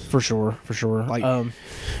influence. For sure. Like,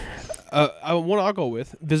 one I'll go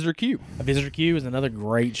with, Visitor Q. Visitor Q is another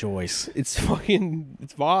great choice. It's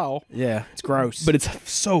vile. Yeah, it's gross. But it's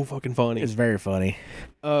so fucking funny. It's very funny.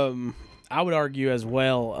 I would argue as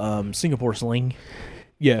well, Singapore Sling.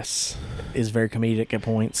 Yes. Is very comedic at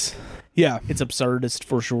points. Yeah. It's absurdist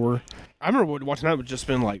for sure. I remember watching that, but just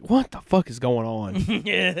been like, what the fuck is going on?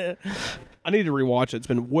 Yeah. I need to rewatch it. It's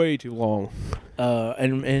been way too long.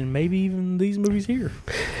 And maybe even these movies here.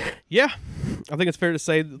 Yeah. I think it's fair to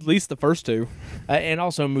say at least the first two. And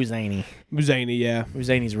also Muzani. Yeah.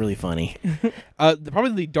 Muzani's really funny.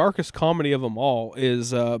 Probably the darkest comedy of them all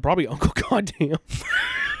is probably Uncle Goddamn.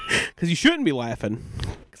 Because you shouldn't be laughing.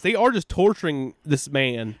 Because they are just torturing this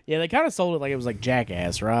man. Yeah, they kind of sold it like it was like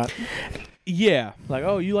Jackass, right? Yeah. Like,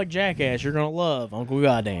 oh, you like Jackass, you're going to love Uncle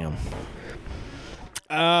Goddamn.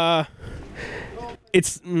 But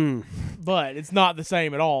it's not the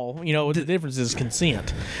same at all. You know, the difference is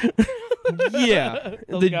consent. Yeah.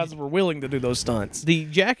 Those guys were willing to do those stunts. The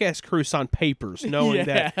Jackass crew signed papers knowing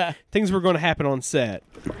that things were going to happen on set.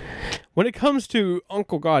 When it comes to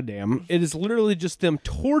Uncle Goddamn, it is literally just them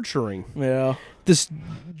torturing this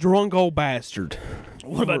drunk old bastard.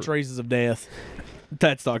 What about Traces of Death?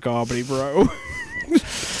 That's not comedy, bro.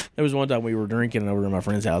 There was one time we were drinking over at my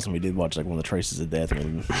friend's house, and we did watch like one of the Traces of Death,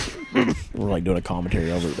 and we were like doing a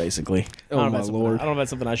commentary over it, basically. Oh my lord! I don't know if that's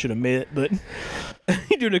something I should admit, but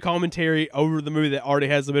you doing a commentary over the movie that already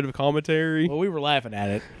has a bit of a commentary. Well, we were laughing at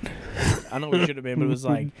it. I know we should have been, but it was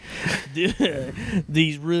like,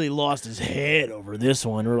 these really lost his head over this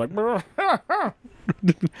one. We were like,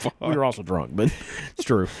 we were also drunk, but it's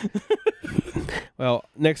true. Well,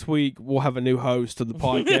 next week we'll have a new host of the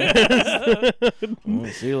podcast.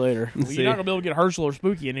 Well, see you later. Well, you're not gonna be able to get Herschel or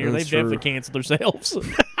Spooky in here. They've definitely canceled themselves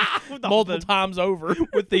multiple times over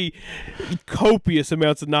with the copious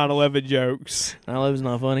amounts of 9/11 jokes. 9/11's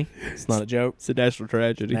not funny. It's not a joke. It's a national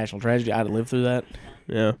tragedy. National tragedy. I had to live through that.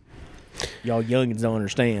 Yeah. Y'all youngins don't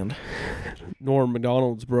understand. Norm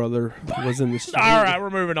Macdonald's brother was in the studio. All right,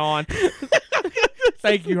 we're moving on.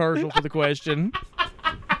 Thank you, Herschel, for the question.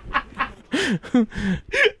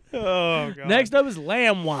 Oh, God. Next up is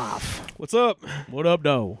Lamb Wife. What's up? What up,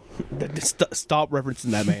 though? Stop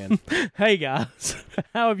referencing that man. Hey, guys.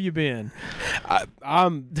 How have you been?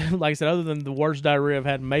 I'm like I said, other than the worst diarrhea I've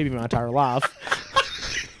had in maybe my entire life.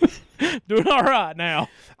 Doing all right now.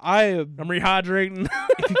 I'm rehydrating.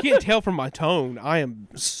 If you can't tell from my tone, I am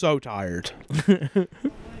so tired.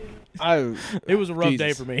 It was a rough day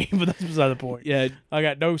Jesus. for me, but that's beside the point. Yeah, I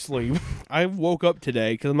got no sleep. I woke up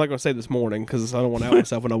today because I'm not going to say this morning because I don't want to out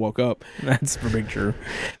myself when I woke up. That's for big true.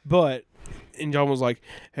 But and John was like,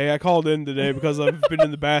 "Hey, I called in today because I've been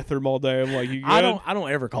in the bathroom all day." I'm like, "You good?" I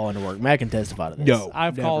don't ever call into work. Matt can testify to this. No,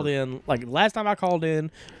 I've never. called in, like, last time I called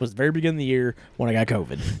in was the very beginning of the year when I got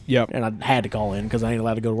COVID. Yep. And I had to call in because I ain't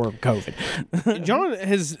allowed to go to work with COVID. John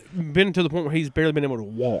has been to the point where he's barely been able to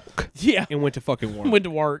walk Yeah. and went to fucking work. Went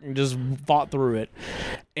to work and just fought through it.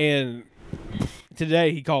 And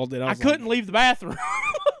today he called in. I couldn't leave the bathroom.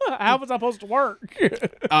 How was I supposed to work?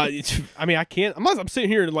 I mean, I can't. I'm sitting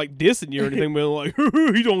here like dissing you or anything, but like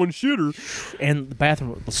he's on shitter. And the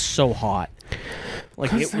bathroom was so hot.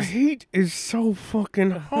 Like, it The was heat is so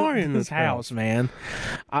fucking high in this house, man.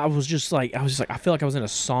 I was just like, I feel like I was in a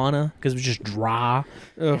sauna because it was just dry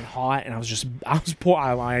and hot, and I was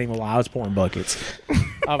pouring. I ain't gonna lie, I was pouring buckets.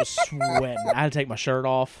 I was sweating. I had to take my shirt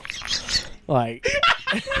off. Like,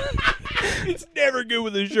 It's never good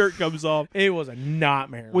when the shirt comes off. it was a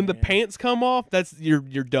nightmare. When the man. pants come off, that's you're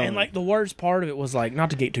done. And like the worst part of it was like, not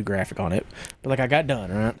to get too graphic on it, but like I got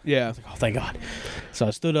done, right? yeah, Oh, thank God. So I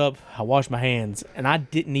stood up, I washed my hands, and I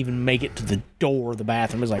didn't even make it to the door of the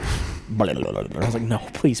bathroom. It was like, blah, blah, blah, blah. I was like, no,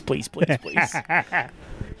 please, please, please, please. I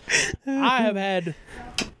have had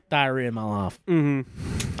diarrhea in my life.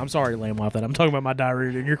 I'm sorry, Lamb Wife, that I'm talking about my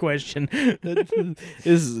diarrhea in your question. this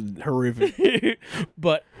is horrific.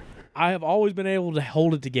 But I have always been able to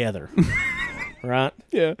hold it together. Right?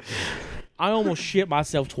 Yeah, I almost shit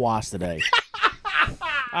myself twice today.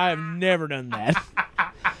 I have never done that.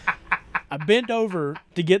 I bent over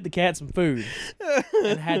to get the cat some food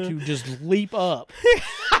and had to just leap up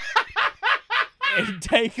and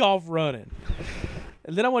take off running.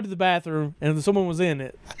 And then I went to the bathroom and someone was in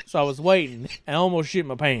it, so I was waiting and I almost shit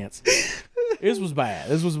my pants. This was bad.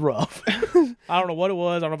 This was rough. I don't know what it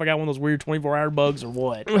was. I don't know if I got one of those weird 24-hour bugs or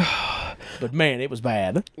what. But man, it was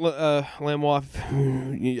bad. Lamb Wife,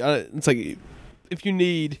 it's like if you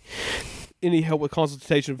need any help with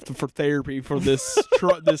consultation for therapy for this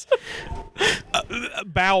this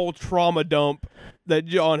bowel trauma dump that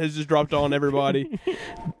John has just dropped on everybody,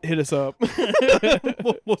 hit us up.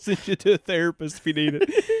 We'll send you to a therapist if you need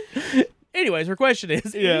it. Anyways, her question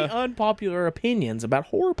is, Yeah. any unpopular opinions about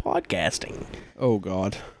horror podcasting? Oh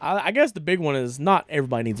God. I guess the big one is not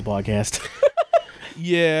everybody needs a podcast.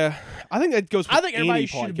 Yeah, I think that goes. With I think everybody any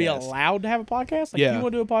should be podcast. allowed to have a podcast. Like, Yeah. you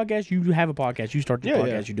want to do a podcast, you have a podcast. You start the Yeah, podcast,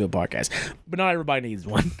 yeah. you do a podcast. But not everybody needs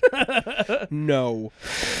one. No.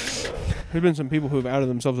 There's been some people who've outed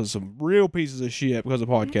themselves as some real pieces of shit because of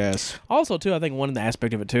podcasts. Also, too, I think one of the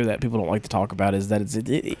aspect of it, too, that people don't like to talk about is that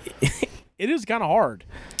it is kind of hard.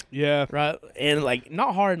 Yeah. Right? And, like,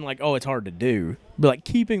 not hard and like, oh, it's hard to do. But, like,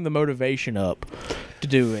 keeping the motivation up to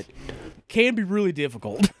do it can be really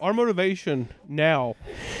difficult. Our motivation now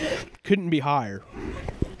couldn't be higher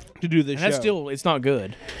to do this And that's show. still, it's not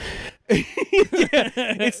good.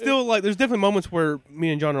 It's still like there's definitely moments where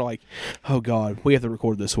me and John are like, oh God, we have to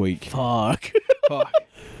record this week. Fuck. Fuck.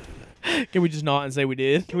 Can we just not and say we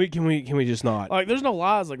did? Can we just not? Like, there's no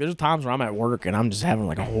lies. Like, there's times where I'm at work and I'm just having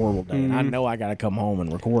like a horrible day, and I know I gotta come home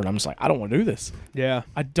and record. I'm just like, I don't want to do this. Yeah.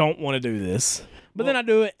 I don't want to do this. But then I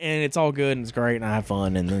do it, and it's all good, and it's great, and I have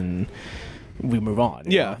fun, and then we move on.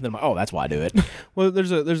 you Yeah. know? Then I'm like, oh, that's why I do it. Well,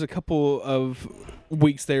 there's a couple of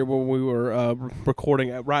weeks there where we were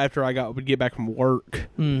recording right after would get back from work,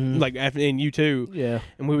 like after, and you too. Yeah.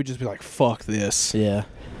 And we would just be like, fuck this. Yeah.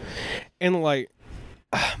 And like,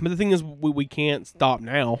 but the thing is, we can't stop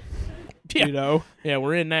now. Yeah. You know, Yeah,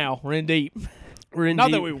 we're in now. We're in deep. we're in Not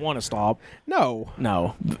deep. that we want to stop. No,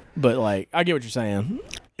 No. But, like, I get what you're saying.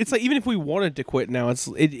 it's like even if we wanted to quit now,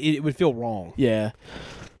 it would feel wrong. Yeah.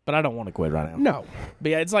 But I don't want to quit right now. No. But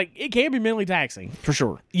yeah, it's like, it can be mentally taxing, for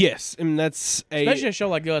sure. Yes, I mean that's Especially a show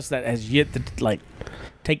like us that has yet to, like,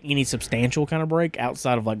 take any substantial kind of break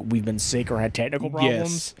outside of, like, we've been sick or had technical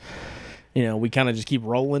problems. You know, we kind of just keep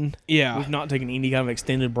rolling. Yeah. We've not taken any kind of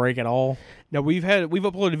extended break at all. Now we've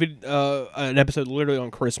uploaded an episode literally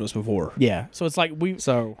on Christmas before. Yeah. So it's like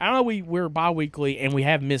So I don't know, we're bi-weekly and we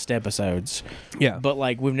have missed episodes. yeah, But,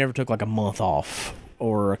 like, we've never took, like, a month off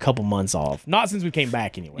or a couple months off. Not since we came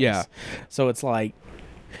back anyways. Yeah. So it's like,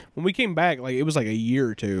 when we came back, like it was like a year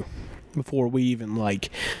or two before we even like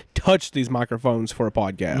touched these microphones for a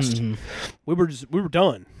podcast. We were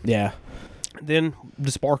done. yeah. Then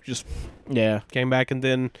the spark just Yeah. came back, and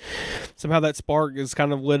then somehow that spark has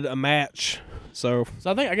kind of lit a match. So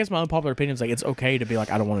So I guess my unpopular opinion is, like, it's okay to be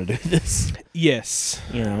like, I don't want to do this. yes,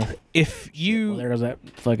 You know? if you Well, there goes that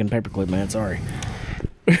fucking paperclip, man. Sorry.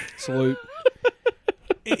 salute.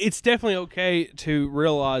 It's definitely okay to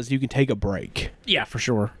realize you can take a break. Yeah, for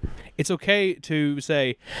sure. It's okay to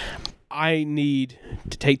say, I need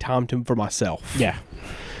to take time for myself. Yeah.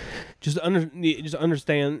 Just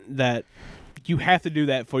understand that you have to do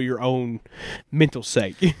that for your own mental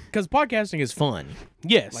sake. Because podcasting is fun.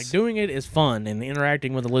 Yes. Like, doing it is fun, and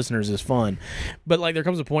interacting with the listeners is fun. But, like, there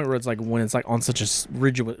comes a point where it's like, when it's like on such a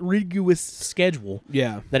rigorous schedule,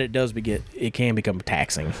 yeah, that it can become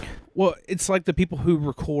taxing. Well, it's like the people who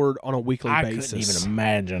record on a weekly I basis. couldn't even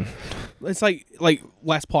imagine. It's like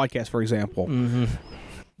last podcast, for example. Mm-hmm.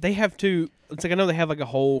 They have to. It's like, I know they have like a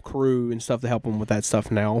whole crew and stuff to help them with that stuff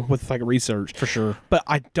now, with like research. For sure. But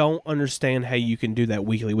I don't understand how you can do that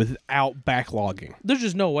weekly without backlogging. There's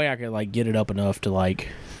just no way I could, like, get it up enough to, like,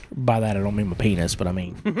 by that I don't mean my penis, but I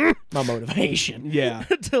mean my motivation. Yeah.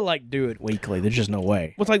 To, like, do it weekly. There's just no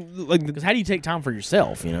way. Well, it's like Because how do you take time for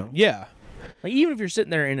yourself, you know? yeah. Like, even if you're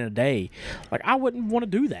sitting there in a day, like, I wouldn't want to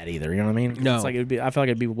do that either, you know what I mean? No. It's like, I feel like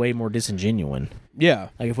it'd be way more disingenuine. Yeah.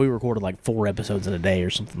 Like, if we recorded, like, 4 episodes in a day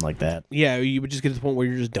or something like that. Yeah, you would just get to the point where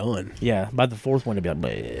you're just done. Yeah, by the 4th one, it'd be like,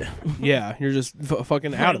 bleh. Yeah, you're just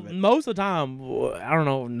fucking out of it. Most of the time, I don't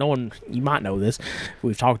know, no one, you might know this,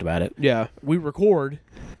 we've talked about it. Yeah. We record,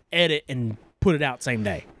 edit, and put it out same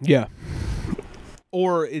day. Yeah.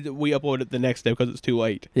 Or we upload it the next day because it's too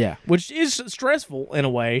late. Yeah, which is stressful in a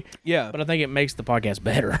way. Yeah. But I think it makes the podcast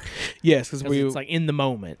better. Yes, because It's like in the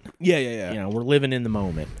moment. Yeah, yeah, yeah. You know, we're living in the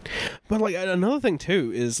moment. But like another thing too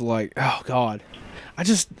is like, oh god, I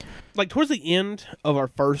just like towards the end of our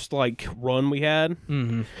first like run we had,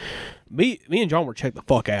 me and John were checked the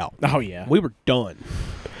fuck out. Oh yeah, We were done.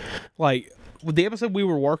 Like with the episode we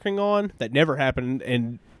were working on that never happened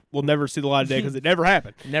and we'll never see the light of day because it never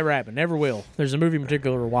happened. never happened, never will. There's a movie in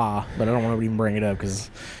particular why, but I don't want to even bring it up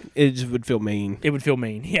because It just would feel mean. it would feel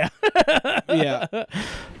mean. Yeah. Yeah.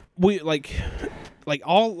 We like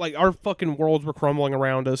all like our fucking worlds were crumbling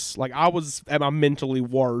around us. Like I was at my mentally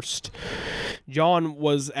worst. John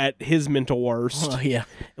was at his mental worst. Oh yeah.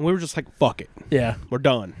 And we were just like, fuck it. Yeah. We're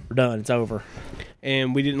done. We're done. It's over.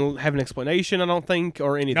 And we didn't have an explanation, I don't think,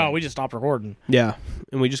 or anything. No, we just stopped recording. Yeah.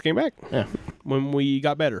 And we just came back. Yeah. When we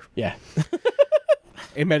got better. Yeah.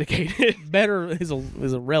 And medicated. Better is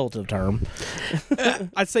a relative term.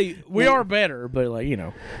 I'd say We are better, but like, you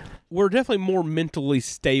know, we're definitely more mentally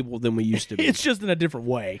stable than we used to be. it's just in a different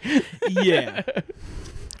way. Yeah.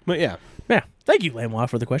 But yeah. Yeah. Thank you, Lanois,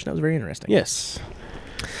 for the question. That was very interesting. Yes.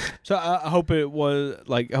 So I hope it was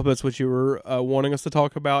like I hope that's what you were wanting us to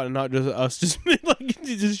talk about, and not just us just like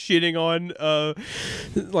just shitting on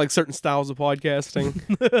like certain styles of podcasting.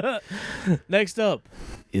 Next up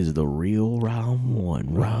is the real round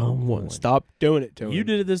one. Round one. Stop doing it to him. You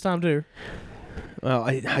did it this time too.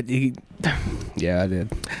 Well, yeah, I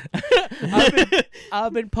did.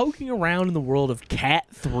 I've been poking around in the world of Cat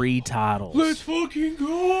 3 titles. Let's fucking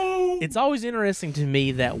go. It's always interesting to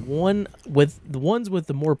me that the ones with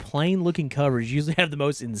the more plain looking covers usually have the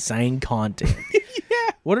most insane content.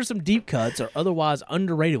 Yeah. What are some deep cuts or otherwise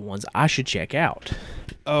underrated ones I should check out?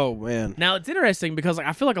 Oh man. Now it's interesting because like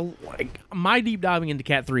I feel like my deep diving into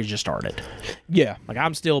Cat 3 has just started. Yeah. Like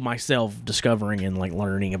I'm still myself discovering and like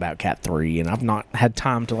learning about Cat 3, and I've not had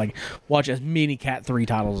time to like watch as many Cat 3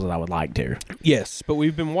 titles as I would like to. Yes, but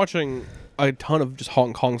we've been watching a ton of just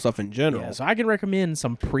Hong Kong stuff in general. Yeah, so I can recommend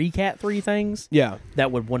some pre-Cat 3 things. Yeah.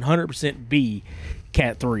 That would 100% be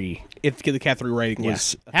Cat 3. If the Cat 3 rating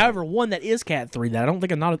was... However, one that is Cat 3 that I don't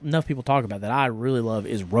think not enough people talk about that I really love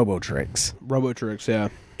is Robotrix. Robotrix, yeah.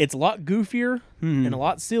 It's a lot goofier and a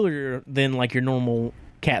lot sillier than like your normal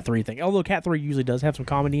Cat 3 thing. Although Cat 3 usually does have some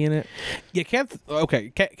comedy in it. Yeah,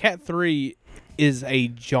 Cat 3 is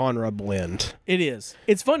a genre blend. It is.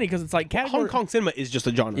 It's funny because it's like category... Hong Kong cinema is just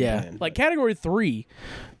a genre blend. Like category 3,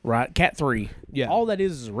 right? Cat 3. Yeah. All that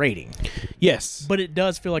is a rating. Yes. But it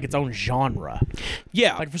does feel like its own genre.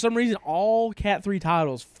 Yeah. Like for some reason, all Cat 3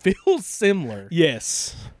 titles feel similar.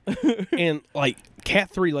 Yes. And like Cat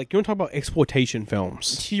 3, like you want to talk about exploitation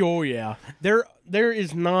films. Oh yeah. There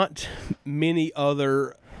is not many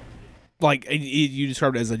other... Like, you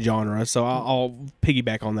described it as a genre, so I'll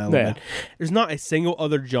piggyback on that a little bit. There's not a single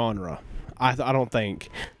other genre, I don't think,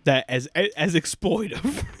 that as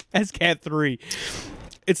exploitive as Cat 3.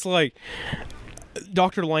 It's like,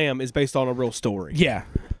 Dr. Lamb is based on a real story. Yeah.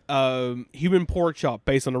 Human Pork Chop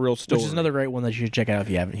based on a real story. Which is another great one that you should check out if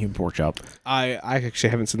you haven't. Human Pork Chop. I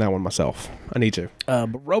actually haven't seen that one myself. I need to.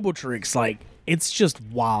 But Robotrix, like, it's just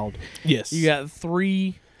wild. Yes. You got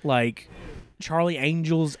 3, like... Charlie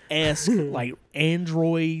Angels-esque, like,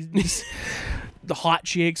 androids, the hot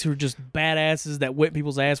chicks who are just badasses that whip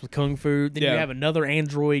people's ass with kung fu. Then you have another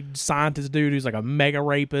android scientist dude who's like a mega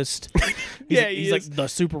rapist. He's like the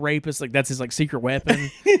super rapist, like that's his like secret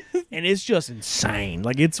weapon. And it's just insane.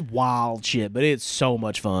 Like, it's wild shit, but it's so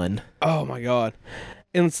much fun. Oh my god.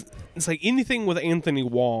 And it's like anything with Anthony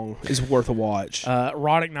Wong is worth a watch.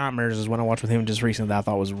 Erotic Nightmares is one I watched with him just recently that I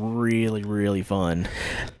thought was really, really fun.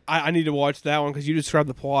 I need to watch that one because you described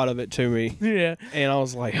the plot of it to me. Yeah. And I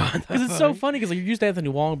was like, because it's so funny because like, you're used to Anthony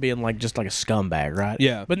Wong being like just like a scumbag, right?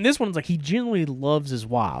 Yeah. But in this one, it's like he genuinely loves his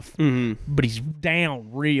wife, but he's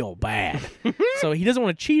down real bad. So he doesn't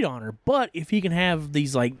want to cheat on her. But if he can have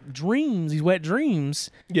these like dreams, these wet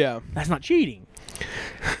dreams, yeah, that's not cheating.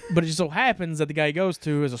 But it just so happens that the guy he goes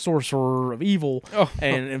to is a sorcerer of evil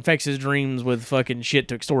and infects his dreams with fucking shit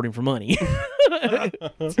to extort him for money.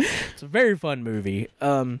 It's a very fun movie.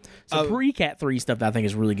 Pre-Cat 3 stuff that I think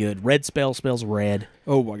is really good. Red Spell Spells Red.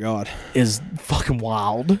 Oh my god. Is fucking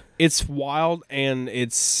wild. It's wild and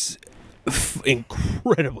it's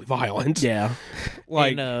incredibly violent. Yeah.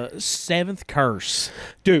 Like and, Seventh Curse.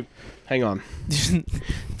 Dude, hang on.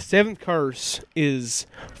 Seventh Curse is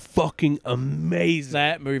fucking amazing.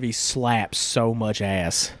 That movie slaps so much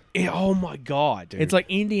ass. Oh my god, dude. It's like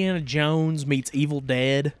Indiana Jones meets Evil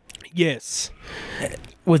Dead. Yes.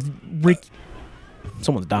 With Rick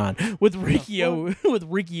someone's dying. With Ricky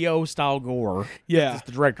O style gore. Yeah. That's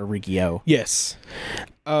the director, Ricky O. Yes.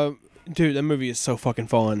 Dude, that movie is so fucking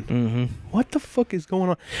fun. Mm-hmm. What the fuck is going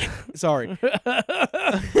on? Sorry.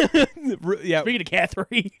 Yeah. Speaking of Cat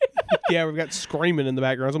 3. Yeah, we've got screaming in the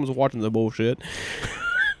background. Someone's watching the bullshit.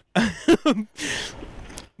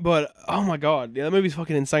 But, oh my god. Yeah, that movie's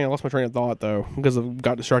fucking insane. I lost my train of thought, though, because I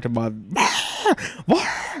got distracted by...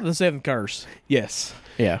 The Seventh Curse. Yes.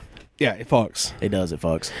 Yeah. Yeah, it fucks. It does. It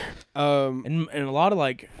fucks. And a lot of,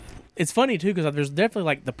 like... It's funny, too, because there's definitely,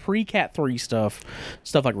 like, the pre-Cat 3 stuff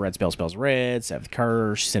like Red Spell Spells Red, Seventh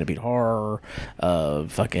Curse, Centipede Horror,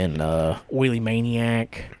 fucking Oily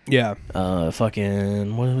Maniac. Yeah.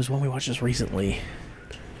 Fucking... What was one we watched just recently?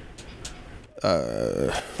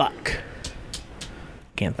 Fuck.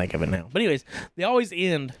 Can't think of it now. But anyways, they always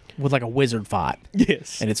end with, like, a wizard fight.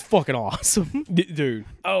 Yes. And it's fucking awesome. Dude.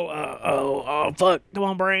 Oh, fuck. Come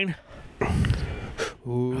on, brain.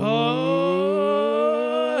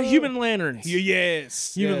 Human Lanterns.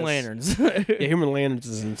 Yes. Human Lanterns. Yeah, Human Lanterns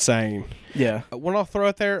is insane. Yeah. One I'll throw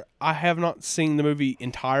out there, I have not seen the movie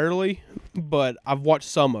entirely, but I've watched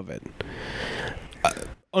some of it.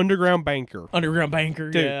 Underground Banker.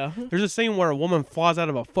 Dude, yeah. There's a scene where a woman flies out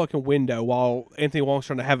of a fucking window while Anthony Wong's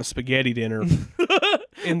trying to have a spaghetti dinner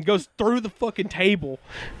and goes through the fucking table.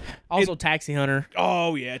 Also, Taxi Hunter.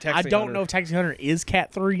 Oh, yeah, Taxi Hunter. I don't know if Taxi Hunter is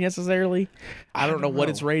Cat 3 necessarily. I don't know what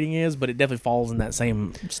its rating is, but it definitely falls in that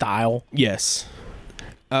same style. Yes.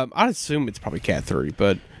 I'd assume it's probably Cat 3,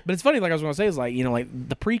 but it's funny, like I was going to say, is like, you know, like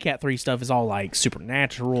the pre-Cat 3 stuff is all like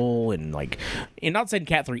supernatural and like, and not saying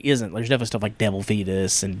Cat 3 isn't. There's definitely stuff like Devil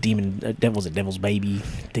Fetus and Devil's Baby,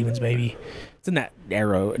 Demon's Baby. It's in that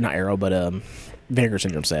Vinegar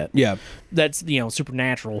Syndrome set. yeah. That's, you know,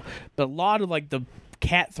 supernatural. But a lot of like the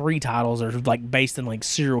Cat 3 titles are like based in like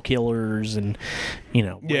serial killers and, you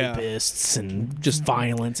know, rapists and just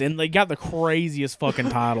violence. And they got the craziest fucking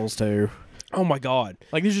titles too. Oh my god.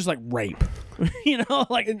 Like there's just like rape. You know,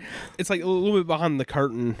 like it's like a little bit behind the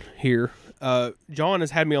curtain here. John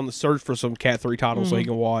has had me on the search for some Cat 3 titles so he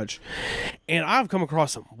can watch. And I've come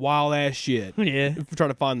across some wild ass shit. Yeah. Trying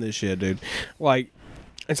to find this shit, dude. Like,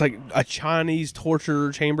 it's like a Chinese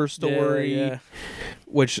torture chamber story. Yeah.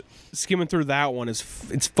 Which, skimming through that one, it's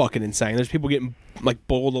fucking insane. There's people getting, like,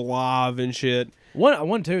 boiled alive and shit.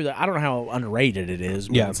 One too, that I don't know how underrated it is,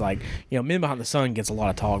 but it's like, you know, Men Behind the Sun gets a lot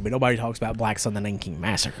of talk, but nobody talks about Black Sun, the Nanking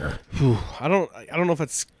Massacre. I don't know if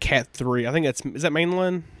it's Cat 3. I think is that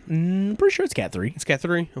mainland? Pretty sure it's Cat 3. It's Cat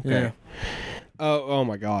 3? Okay. Yeah. Oh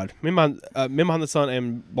my god. Men Behind the Sun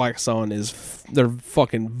and Black Sun they're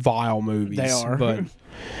fucking vile movies. They are. But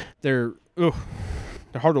they're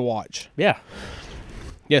hard to watch. Yeah.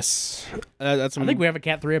 Yes. I think we have a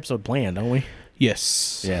Cat 3 episode planned, don't we?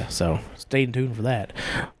 Yes. Yeah, so stay tuned for that.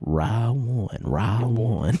 Round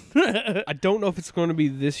one. I don't know if it's going to be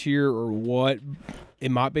this year or what. It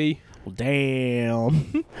might be. Well,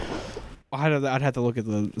 damn. I'd have to look at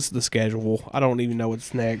the schedule. I don't even know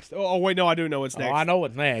what's next. Oh wait, no, I do know what's next. Oh, I know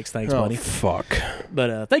what's next. Thanks, buddy. Fuck.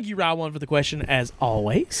 But thank you, Round One, for the question, as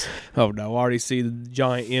always. Oh no, I already see the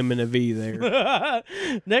giant M and a V there.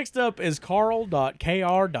 Next up is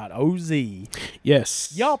Carl.kr.oz.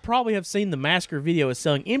 Yes. Y'all probably have seen the Massacre video is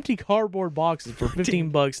selling empty cardboard boxes for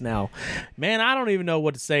 $15 now. Man, I don't even know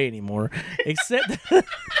what to say anymore. Except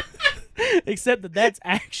Except that's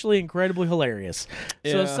actually incredibly hilarious.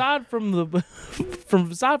 So Yeah. aside from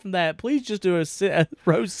that, please just do a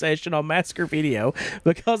roast session on Massacre Video,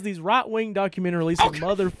 because these right-wing documentary releasing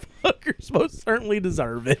motherfuckers most certainly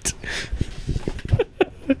deserve it.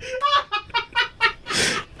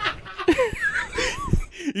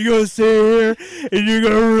 You're gonna sit here and you're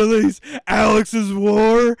gonna release Alex's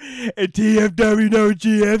War and TFW No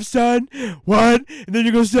GF, son? What? And then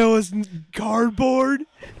you're gonna sell us cardboard?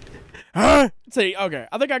 Huh? See, okay,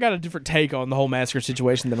 I think I got a different take on the whole massacre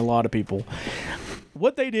situation than a lot of people.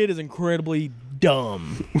 What they did is incredibly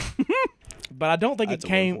dumb. But I don't think That's it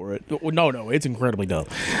a word came. for it. Well, no, it's incredibly dumb.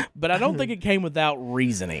 But I don't think it came without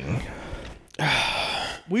reasoning.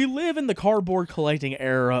 We live in the cardboard collecting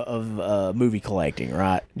era of movie collecting,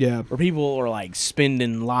 right? Yeah. Where people are like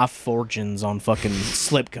spending life fortunes on fucking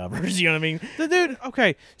slipcovers. You know what I mean? The dude,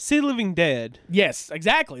 okay, See Living Dead. Yes,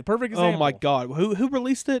 exactly. Perfect example. Oh my god. Who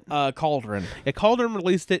released it? Cauldron. Yeah, Calderon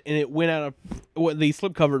released it and it went out of the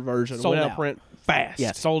slipcovered version. Sold went out of out. print fast.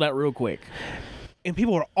 Yeah, sold out real quick. And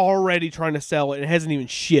people are already trying to sell it and it hasn't even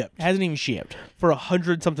shipped It hasn't even shipped. for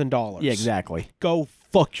 $100-something. Yeah, exactly. Go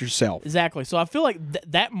fuck yourself. Exactly. So I feel like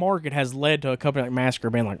that market has led to a company like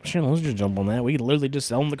Massacre being like, shit, let's just jump on that. We could literally just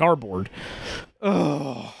sell them the cardboard.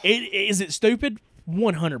 Ugh. Is it stupid?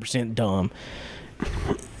 100% dumb.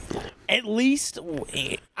 At least,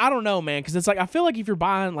 I don't know, man, because it's like, I feel like if you're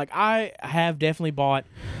buying, like, I have definitely bought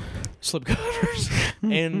slipcovers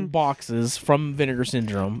and boxes from Vinegar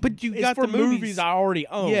Syndrome. But you It's got for the movies I already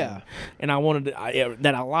own. Yeah. And I wanted to,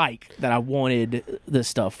 that I like, that I wanted this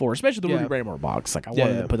stuff for, especially the Rudy Yeah. Raymore box. Like, I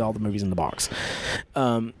wanted Yeah. to put all the movies in the box.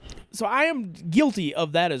 So I am guilty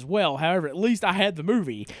of that as well. However, at least I had the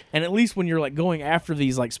movie, and at least when you're like going after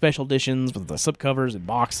these like special editions with the slipcovers and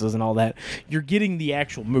boxes and all that, you're getting the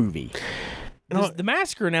actual movie. The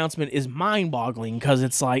Massacre announcement is mind-boggling because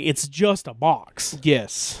it's like it's just a box.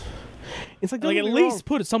 Yes. It's like, Like at least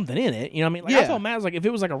put something in it. You know what I mean? Like I Yeah. told Matt, I was like, if it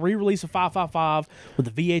was like a re-release of 555 with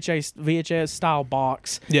the VHS style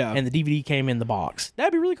box, Yeah. and the DVD came in the box,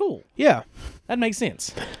 that'd be really cool. Yeah. That makes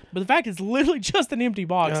sense. But the fact it's literally just an empty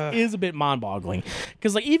box is a bit mind-boggling.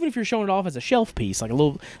 Because like even if you're showing it off as a shelf piece, like a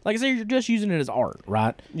little, like I say, you're just using it as art,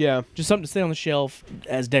 right? Yeah. Just something to stay on the shelf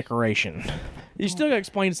as decoration. You still gotta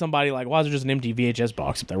explain to somebody like, why is there just an empty VHS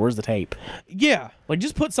box up there? Where's the tape? Yeah. Like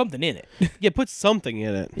just put something in it. Yeah, put something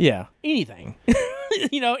in it. Yeah, anything.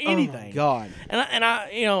 Anything. Oh my God. And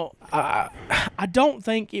I don't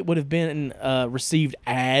think it would have been received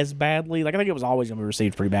as badly. Like I think it was always gonna be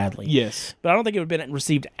received pretty badly. Yes. But I don't think it would have been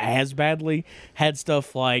received as badly had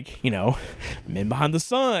stuff like, Men Behind the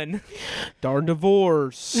Sun, Darn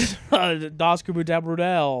Divorce. Das Kubu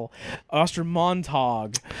Brudel,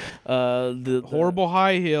 Ostermontag, the Horrible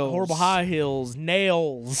High Heels. Horrible High Heels,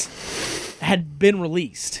 Nails had been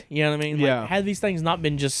released. You know what I mean? Like, Yeah. had these things not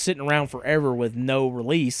been just sitting around forever with no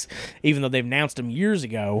release, even though they've announced them years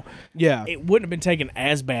ago, Yeah. it wouldn't have been taken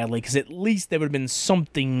as badly because at least there would have been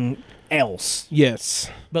something else. Yes.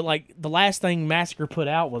 But like the last thing Massacre put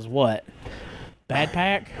out was what? Bad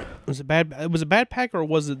Pack? Was it Bad Pack or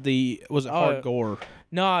was it Hard Gore?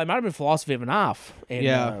 No, it might have been Philosophy of a Knife and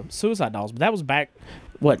Yeah. Suicide Dolls, but that was back,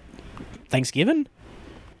 what, Thanksgiving?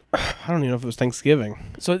 I don't even know if it was Thanksgiving.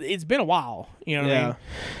 So it's been a while, you know what I Yeah. mean?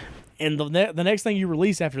 And the next thing you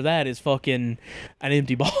release after that is fucking an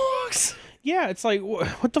empty box. Yeah, it's like,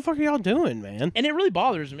 what the fuck are y'all doing, man? And it really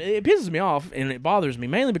bothers me. It pisses me off, and it bothers me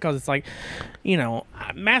mainly because it's like,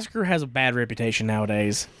 Massacre has a bad reputation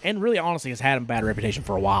nowadays, and really, honestly, has had a bad reputation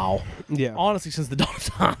for a while. Yeah. Honestly, since the dawn of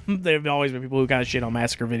time, there have always been people who kind of shit on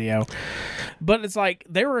Massacre Video. But it's like,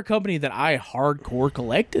 they were a company that I hardcore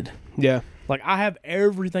collected. Yeah. Like, I have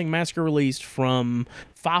everything Massacre released from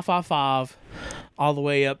 555 all the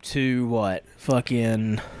way up to, what,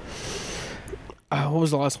 fucking... What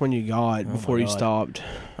was the last one you got before you God. stopped?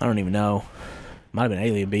 I don't even know. Might have been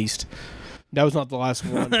Alien Beast. That was not the last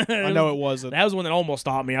one. I know it wasn't. That was one that almost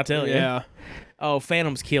stopped me, I tell you. Yeah. Oh,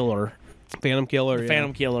 Phantom's Killer. Phantom Killer. Yeah.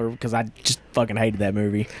 Phantom Killer, because I just fucking hated that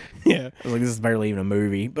movie. Yeah. I was like, this is barely even a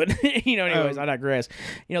movie. But, anyways, I digress.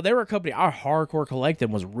 They were a company our hardcore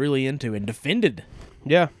collective was really into and defended.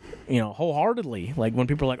 Yeah. Wholeheartedly. Like, when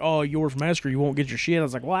people are like, oh, yours Massacre, you won't get your shit. I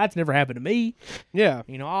was like, well, that's never happened to me. Yeah.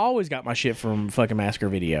 I always got my shit from fucking Massacre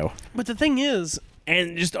Video. But the thing is,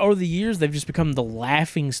 And just over the years, they've just become the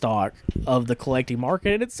laughing stock of the collecting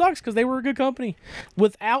market. And it sucks because they were a good company.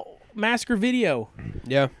 Without Massacre Video,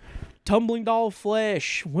 yeah. Tumbling Doll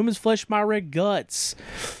Flesh, Women's Flesh, My Red Guts,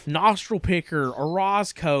 Nostril Picker,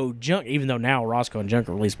 Orozco, Junk. Even though now Orozco and Junk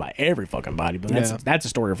are released by every fucking body, but that's a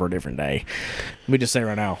story for a different day. Let me just say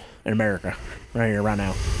right now, in America, right here, right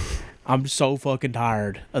now. I'm so fucking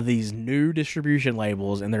tired of these new distribution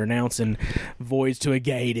labels, and they're announcing Voyage to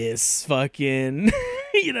Agatis, fucking,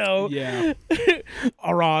 Yeah.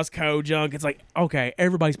 Orozco junk. It's like, okay,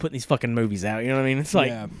 everybody's putting these fucking movies out. You know what I mean? It's like,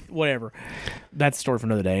 Yeah. whatever. That's a story for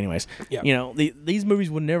another day, anyways. Yeah. These movies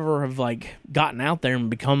would never have like gotten out there and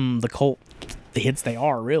become the hits they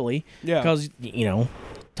are, really. Yeah. Because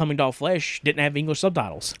Tummy Dog Flesh didn't have English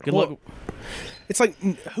subtitles. Good luck. It's like,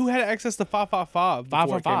 who had access to 555?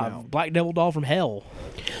 before it came 555, out? Black Devil Doll from Hell,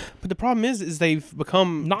 But the problem is they've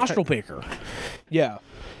become Nostril Picker. Yeah.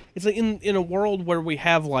 It's like in a world where we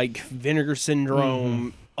have like Vinegar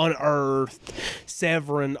Syndrome, Unearthed,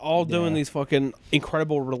 Severin, all doing these fucking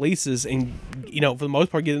incredible releases, and for the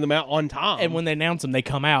most part getting them out on time. And when they announce them, they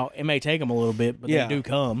come out. It may take them a little bit, but Yeah. they do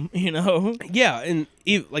come. Yeah, and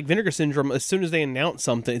like Vinegar Syndrome, as soon as they announce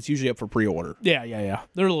something, it's usually up for pre-order. Yeah.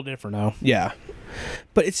 They're a little different though. Yeah.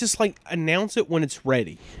 But it's just like, announce it when it's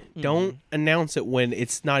ready. Don't announce it when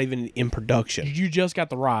it's not even in production. You just got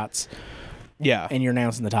the rights, Yeah. and you're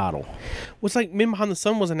announcing the title. What's like Men Behind the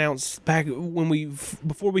Sun was announced back when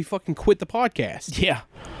before we fucking quit the podcast. Yeah.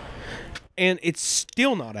 And it's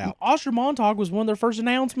still not out. Oscar Montauk was one of their first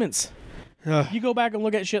announcements. You go back and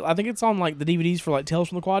look at shit. I think it's on like the DVDs for like Tales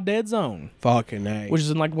from the Quad Dead Zone, Fucking A. which is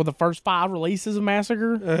in like one of the first 5 releases of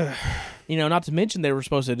Massacre. Not to mention they were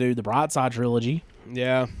supposed to do the Brightside trilogy.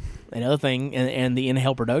 Yeah. Another thing, and the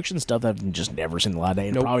in-hell production stuff that I've just never seen the light of day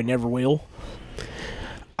and Nope. probably never will.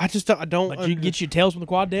 I don't. But you get your Tales from the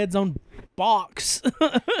Quad Dead Zone box.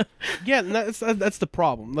 Yeah, and that's the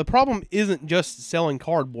problem. The problem isn't just selling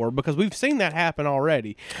cardboard, because we've seen that happen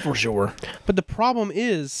already. For sure. But the problem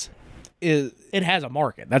is It has a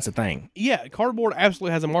market. That's the thing. yeah, cardboard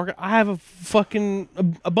absolutely has a market. I have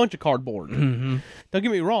a bunch of cardboard. Mm-hmm. Don't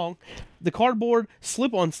get me wrong, the cardboard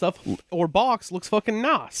slip-on stuff or box looks fucking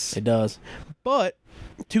nice. It does. But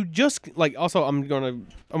to just like, also I'm gonna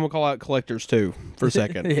call out collectors too for a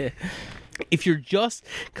second. Yeah. If you're just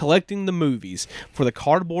collecting the movies for the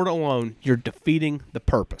cardboard alone, you're defeating the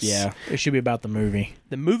purpose. Yeah. It should be about the movie.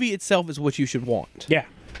 The movie itself is what you should want. Yeah.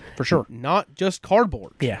 For sure. Not just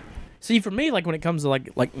cardboard. Yeah. See, for me, like when it comes to like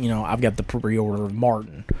I've got the pre-order of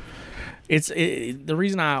Martin. The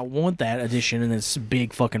reason I want that edition in this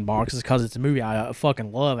big fucking box is because it's a movie I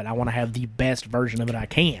fucking love, and I want to have the best version of it I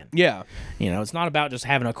can. Yeah. It's not about just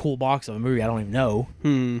having a cool box of a movie I don't even know.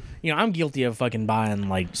 I'm guilty of fucking buying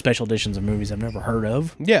like special editions of movies I've never heard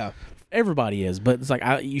of. Yeah. Everybody is, but it's like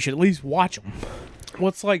you should at least watch them.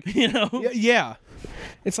 What's like, yeah.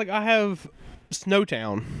 It's like I have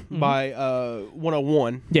Snowtown by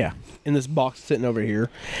 101 Yeah. in this box sitting over here.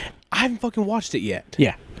 I haven't fucking watched it yet.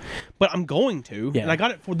 Yeah. But I'm going to, Yeah. and I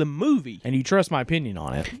got it for the movie. And you trust my opinion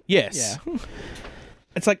on it. Yes. Yeah.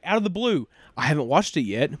 It's like out of the blue. I haven't watched it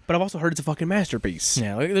yet, but I've also heard it's a fucking masterpiece.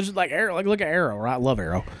 Yeah, there's like Arrow. Like look at Arrow, right? I love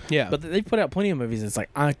Arrow. Yeah. But they put out plenty of movies. It's like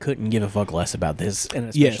I couldn't give a fuck less about this in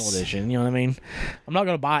a special Yes. edition. You know what I mean? I'm not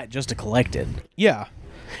gonna buy it just to collect it. Yeah.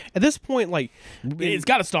 At this point, like, It's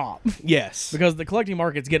got to stop yes. because the collecting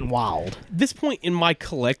market's getting wild. This point in my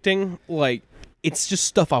collecting, like, it's just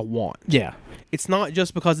stuff I want. Yeah. It's not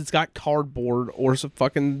just because it's got cardboard or some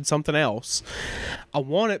fucking something else. I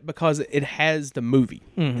want it because it has the movie.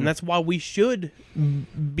 And that's why we should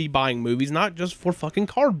be buying movies, not just for fucking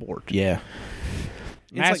cardboard. Yeah.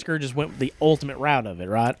 like- Massacre just went the ultimate route of it,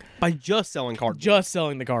 right? By just selling cardboard. Just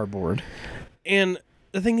selling the cardboard. And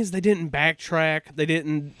the thing is, they didn't backtrack. They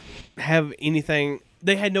didn't have anything.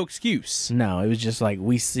 They had no excuse. No, it was just like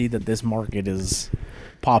we see that this market is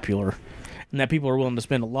popular. And that people are willing to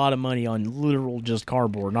spend a lot of money on literal just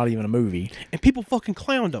cardboard, not even a movie. And people fucking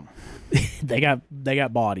clowned them. They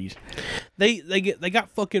got bodies. They got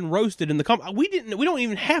fucking roasted in the comment. We don't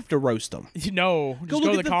even have to roast them. No, Go just look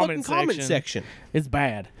go to at the the fucking comment comment section. It's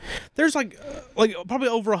bad. There's like probably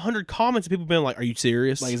over 100 comments of people being like, "Are you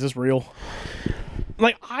serious?" Like, is this real?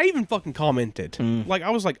 Like, I even fucking commented. Like, I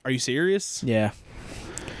was like, "Are you serious? Yeah.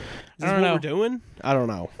 Is this what we're doing?" I don't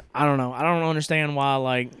know. I don't know. I don't understand why,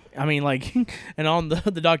 like, I mean, like, and on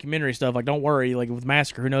the documentary stuff, like, don't worry, like, with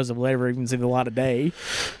Massacre, who knows if we'll ever even see the light of day.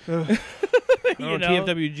 You know,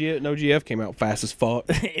 TFW No GF came out fast as fuck.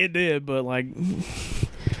 It did, but, like,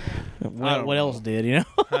 what else did, you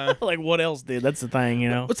know? Like, what else did? That's the thing, you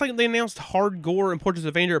know? It's like they announced Hard Gore and Portraits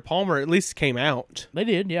of Andrea Palmer at least came out. They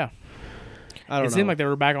did, yeah. I don't know. It seemed like they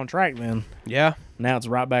were back on track then. Yeah. Now it's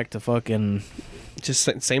right back to fucking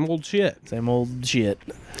Just same old shit. same old shit.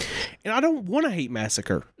 And I don't want to hate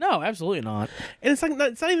Massacre. No, absolutely not. And it's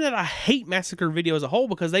not even that I hate Massacre video as a whole,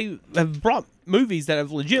 because they have brought movies that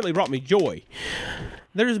have legitimately brought me joy.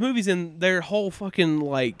 There's movies in their whole fucking,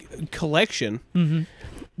 like, collection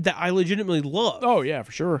that I legitimately love. Oh, yeah,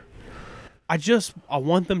 for sure. I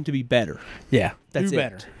want them to be better. Yeah, That's do it.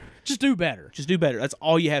 better. Just do better. Just do better. That's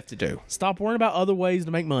all you have to do. Stop worrying about other ways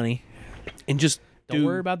to make money. And just Don't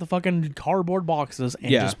worry about the fucking cardboard boxes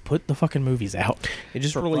and Yeah. just put the fucking movies out. And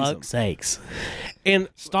just for release fuck's them. sakes. And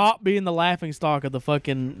Stop being the laughing stock of the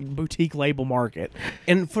fucking boutique label market.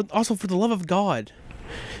 for the love of God,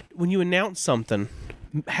 when you announce something,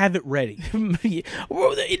 have it ready.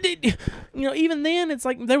 Well, even then, it's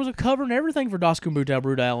like there was a cover and everything for Das Kumbuta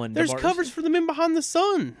Brudel and There's DeMartis. covers for the Men Behind the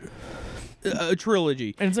Sun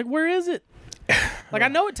trilogy. And it's like, where is it? Like, I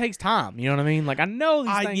know it takes time. You know what I mean? Like, I know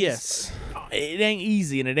these things. Yes. It ain't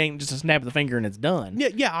easy, and it ain't just a snap of the finger and it's done.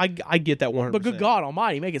 Yeah, I get that 100%. But good God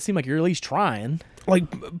Almighty, make it seem like you're at least trying.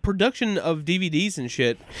 Like, production of DVDs and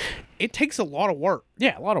shit, it takes a lot of work.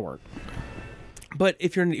 Yeah, a lot of work. But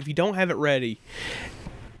if you don't have it ready,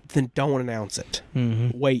 then don't announce it.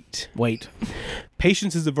 Mm-hmm. Wait.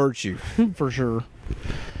 Patience is a virtue. For sure.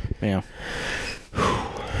 Yeah.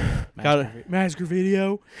 Got it. Massacre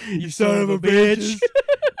video. You son of a bitch.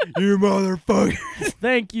 You motherfucker.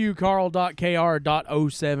 Thank you,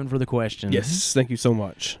 Carl.kr.07 for the question. Yes, thank you so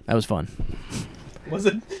much. That was fun. Was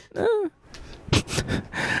it?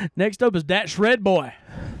 Next up is Dat Shred Boy.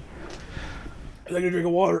 I need a drink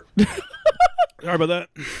of water. Sorry about that.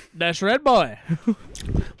 Dat Shred Boy.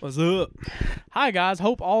 What's up? Hi, guys.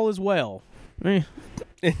 Hope all is well.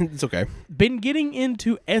 It's okay. Been getting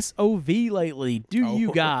into SOV lately. Do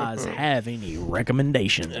you guys have any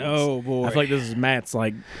recommendations? Oh, boy. I feel like this is Matt's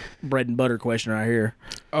like bread and butter question right here.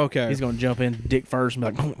 Okay. He's gonna jump in dick first and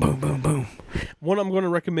be like boom, boom, boom, boom. One I'm going to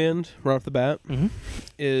recommend right off the bat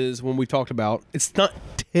is one we talked about. It's not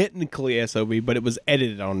technically SOV, but it was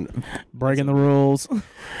edited on. Breaking the rules.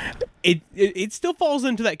 It still falls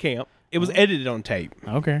into that camp. It was edited on tape,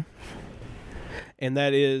 Okay. and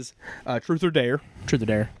that is Truth or Dare. Truth or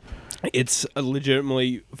Dare. It's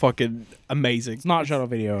legitimately fucking amazing. It's not shot on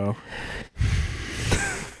video.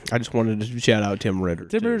 I just wanted to shout out Tim Ritter.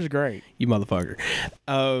 Tim too. Ritter's great. You motherfucker.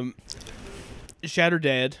 Shatter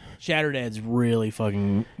Dad. Shatter Dad's really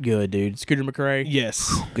fucking good, dude. Scooter McRae.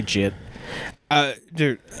 Yes. Good shit.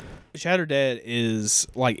 Dude, Shatter Dad is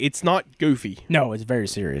like, it's not goofy. No, it's very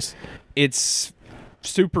serious. It's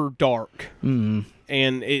super dark. Mm.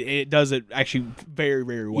 And it does it actually very,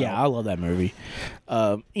 very well. Yeah, I love that movie.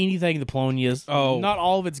 Anything the Polonias. Oh. Not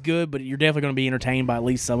all of it's good, but you're definitely going to be entertained by at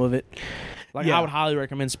least some of it. Like, Yeah. I would highly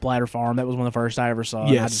recommend Splatter Farm. That was one of the first I ever saw. And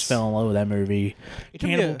I Yes. just fell in love with that movie. took me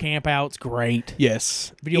Cannibal a- Campout's great.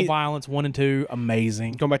 Yes. Video Violence 1 and 2,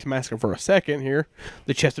 amazing. Going back to Massacre for a second here,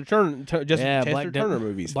 the Chester Turner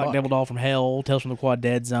movies. Black Fuck. Devil Doll from Hell, Tales from the Quad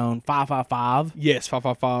Dead Zone, 555, Yes,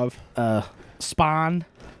 555. Spine,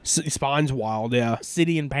 Spine's wild, yeah.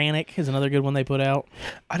 City in Panic is another good one they put out.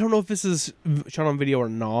 I don't know if this is shot on video or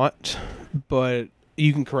not, but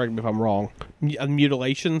you can correct me if I'm wrong.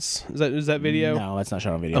 Mutilations? Is that video? No, that's not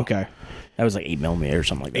shot on video. Okay. That was like 8mm or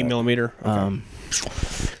something like that. 8mm.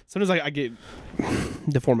 Okay. Sometimes I get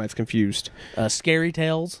the formats confused. Scary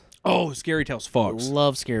Tales. Oh, Scary Tales fucks.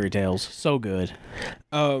 Love Scary Tales. So good.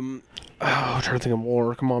 I'm trying to think of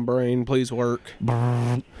more. Come on, brain, please work.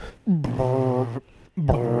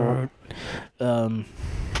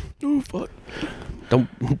 Oh fuck!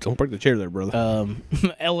 Don't break the chair there, brother.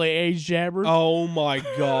 LAH Jabber. Oh my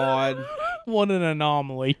god! What an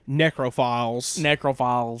anomaly. Necrophiles.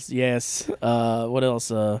 Necrophiles. Yes. What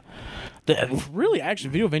else? Really,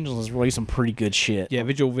 actually, Video Vengeance has released some pretty good shit. Yeah,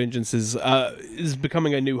 Vigil Vengeance is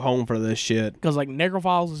becoming a new home for this shit. Because like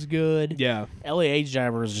Necrophiles is good. Yeah. LAH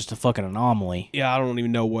Jabber is just a fucking anomaly. Yeah, I don't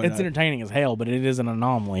even know what. It's entertaining as hell, but it is an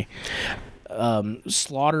anomaly.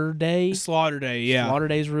 Slaughter Day. Slaughter Day. Yeah. Slaughter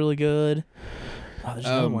Day is really good. Oh, there's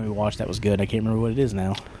another one we watched that was good. I can't remember what it is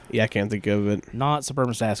now. Yeah, I can't think of it. Not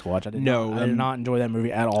Suburban Sasquatch. I did No, not enjoy that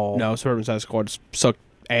movie at all. No, Suburban Sasquatch sucked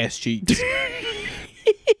ass cheeks.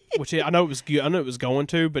 Which I know it was good. I know it was going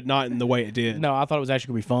to, but not in the way it did. No, I thought it was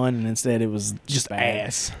actually going to be fun, and instead it was just bad.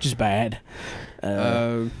 ass. Just bad.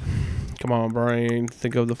 Come on, brain.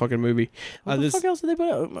 Think of the fucking movie. What the fuck else did they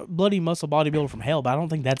put out? Bloody Muscle Bodybuilder from Hell, but I don't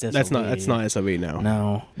think that's SOV. That's not SOV now.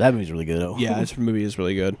 No, that movie's really good, though. Yeah, this movie is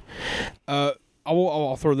really good.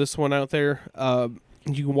 I'll throw this one out there.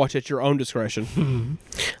 You can watch at your own discretion.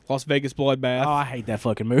 Las Vegas Bloodbath. Oh, I hate that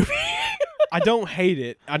fucking movie. I don't hate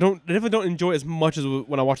it. I definitely don't enjoy it as much as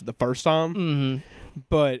when I watched it the first time. Mm-hmm.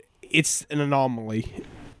 But it's an anomaly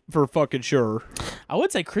for fucking sure. I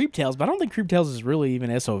would say Creep Tales, but I don't think Creep Tales is really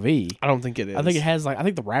even SOV. I don't think it is. I think it has I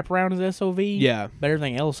think the wraparound is SOV. Yeah, but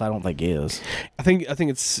everything else I don't think is. I think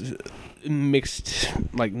it's mixed.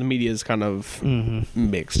 Like the media is kind of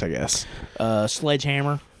mixed, I guess.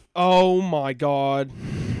 Sledgehammer. Oh my god,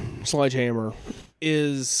 Sledgehammer.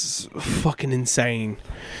 is fucking insane.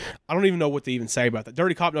 I don't even know what to even say about that.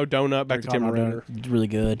 Dirty Cop No Donut, back to Tim Renner. Really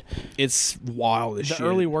good. It's wild as shit. The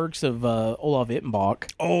early works of Olaf Ittenbach.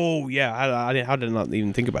 Oh, yeah. I did not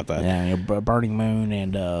even think about that. Yeah, Burning Moon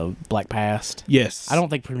and Black Past. Yes. I don't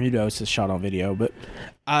think Bermudos is shot on video, but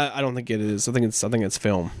I don't think it is. I think it's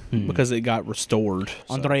film because it got restored.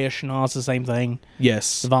 So. Andreas Schnoz, the same thing.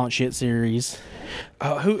 Yes. The Violent Shit series.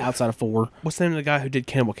 Who outside of 4? What's the name of the guy who did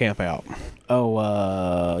Cannibal Camp Out?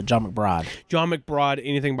 Oh, John McBride. John McBride.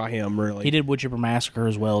 Anything by him, really. He did Wood Chipper Massacre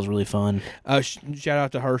as well. Is really fun. Shout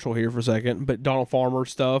out to Herschel here for a second, but Donald Farmer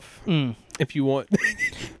stuff. If you want.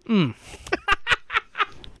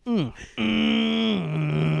 I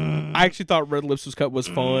actually thought Red Lips was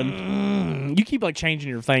fun. You keep like changing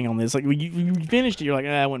your thing on this. Like when you finished it, you're like,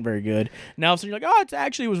 that wasn't very good. Now so you're like, oh,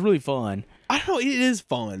 it was really fun. I don't know. It is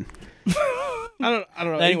fun. I don't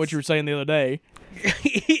know. That ain't what you were saying the other day.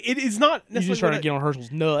 It is not. You're just trying to get on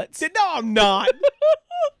Herschel's nuts. No, I'm not.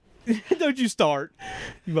 Don't you start,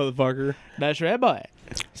 you motherfucker. That's right, boy.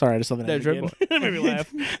 Sorry, I just something That's right, boy. That made me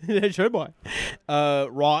laugh. That's right, boy.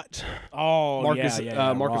 Rot. Oh, Marcus,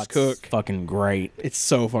 yeah. Marcus Rot's Cook. Fucking great. It's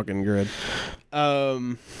so fucking good.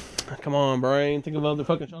 Come on, brain. Think of other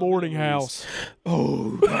fucking Boarding House.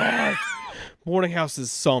 Oh, God. Boarding House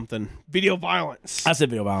is something. Video violence. I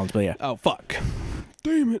said video violence, but yeah. Oh, fuck.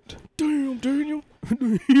 Damn it. Damn, Daniel.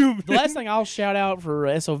 The last thing I'll shout out for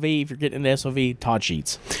SOV, if you're getting into SOV, Todd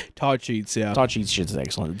Sheets. Todd Sheets, yeah. Todd Sheets shit is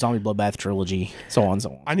excellent. Zombie Bloodbath Trilogy, so on and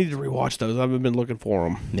so on. I need to rewatch those. I've been looking for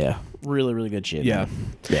them. Yeah. Really, really good shit. Yeah.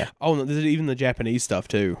 Man. Yeah. Oh, no, there's even the Japanese stuff,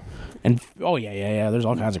 too. And, yeah. There's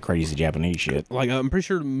all kinds of crazy Japanese shit. Like, I'm pretty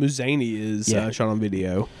sure Muzani is shot on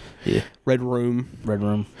video. Yeah. Red Room.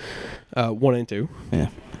 1 and 2. Yeah.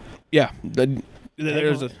 Yeah.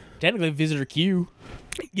 There's a... Technically, Visitor Q.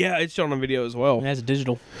 Yeah, it's shot on video as well. It has a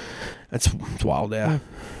digital. That's wild, yeah.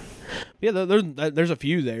 Yeah, there's a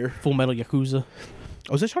few there. Full Metal Yakuza.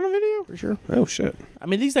 Oh, is that shot on video? For sure. Oh, shit. I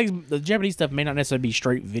mean, these things, the Japanese stuff may not necessarily be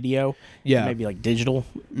straight video. Yeah. It may be like digital,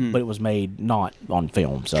 but it was made not on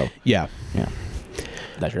film, so. Yeah. Yeah.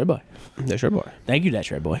 That's Red Boy. That's Red Boy. Thank you,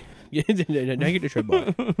 That's Red Boy. Yeah, thank you, That's Red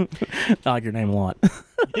Boy. I like your name a lot.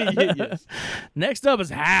 Yes. Next up is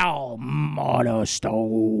Hal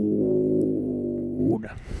Monostone.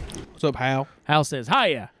 What's up, Hal? Hal says,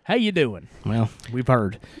 hiya, how you doing? Well, we've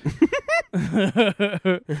heard. Top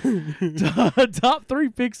 3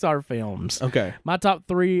 Pixar films. Okay. My top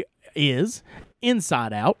 3 is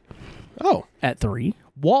Inside Out at 3,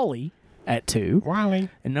 WALL-E at 2, Wally.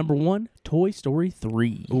 and number 1, Toy Story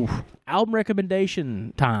 3. Oof. Album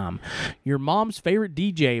recommendation time. Your Mom's Favorite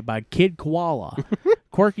DJ by Kid Koala.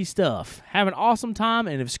 Quirky stuff. Have an awesome time,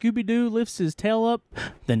 and if Scooby-Doo lifts his tail up,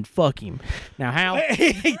 then fuck him. Now, Hal...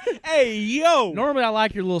 Hey, yo! Normally, I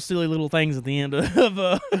like your little silly little things at the end of...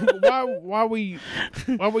 why we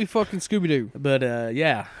fucking Scooby-Doo? But,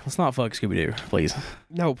 yeah, let's not fuck Scooby-Doo, please.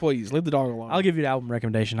 No, please, leave the dog alone. I'll give you an album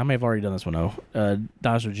recommendation. I may have already done this one, though.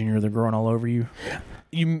 Dinosaur Jr., They're Growing All Over You.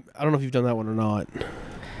 I don't know if you've done that one or not.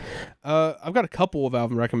 I've got a couple of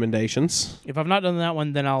album recommendations. If I've not done that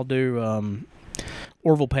one, then I'll do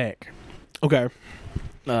Orville Peck. Okay.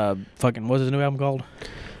 Fucking, what's his new album called?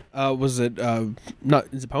 Was it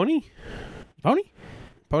is it Pony? Pony?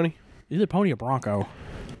 Pony? Either Pony or Bronco.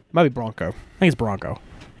 Might be Bronco. I think it's Bronco.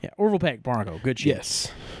 Yeah, Orville Peck, Bronco. Good shit.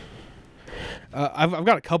 Yes. I've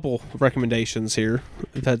got a couple recommendations here,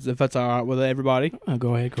 if that's all right with everybody.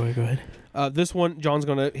 Go ahead. This one, John's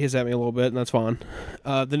going to hiss at me a little bit, and that's fine.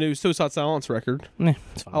 The new Suicide Silence record.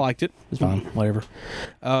 It's fine. I liked it. It's fine. Whatever.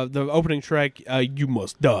 The opening track, You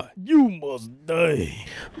Must Die. You must die.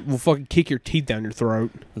 Will fucking kick your teeth down your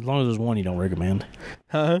throat. As long as there's one you don't recommend.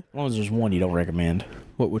 Huh? As long as there's one you don't recommend.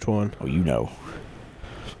 Which one? Oh, you know.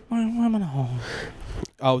 Oh,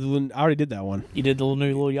 I already did that one. You did the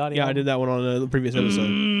new Lil Yachty Yeah, album? I did that one on the previous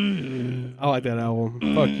episode. I like that album.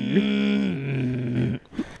 Fuck you.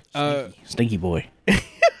 Stinky boy.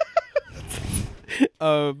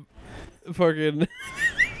 Fucking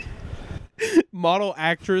model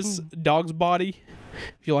actress, Dog's Body.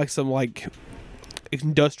 If you like some like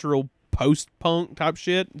industrial post-punk type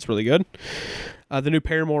shit, it's really good. The new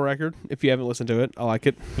Paramore record, if you haven't listened to it, I like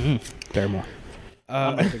it. Paramore.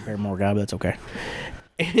 I'm not a big Paramore guy, but that's okay.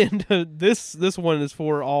 And this one is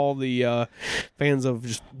for all the fans of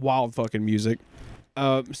just wild fucking music.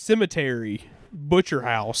 Cemetery, Butcher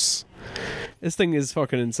House. This thing is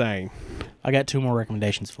fucking insane. I got 2 more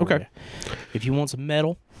recommendations for you. If you want some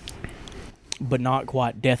metal, but not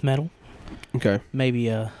quite death metal, maybe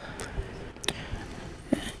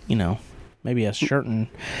maybe a certain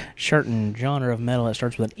genre of metal that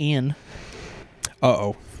starts with an N.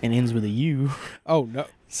 Uh-oh. and ends with a U. Oh no.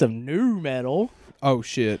 Some new metal. Oh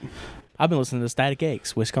shit. I've been listening to Static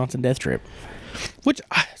X, Wisconsin Death Trip. Which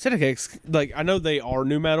Static X, like I know they are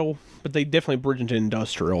new metal, but they definitely bridge into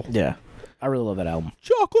industrial. Yeah. I really love that album.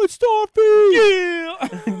 Chocolate Starfish.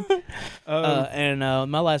 Yeah. And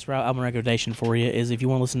my last album recommendation for you is if you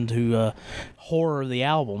want to listen to Horror the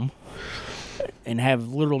Album and have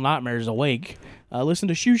literal nightmares awake, listen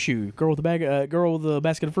to Shoo Shoo, Girl with a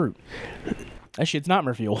Basket of Fruit. That shit's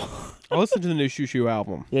nightmare fuel. I listened to the new Shoo Shoo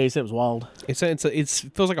album. Yeah, he said it was wild. It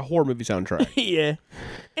feels like a horror movie soundtrack. Yeah.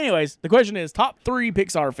 Anyways, the question is top 3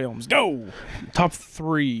 Pixar films. Go. Top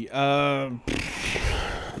 3. Oh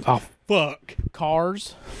fuck.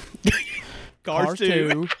 Cars. Cars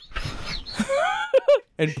 2.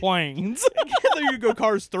 And Planes. I thought you could go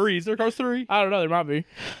Cars 3. Is there Cars 3? I don't know. There might be.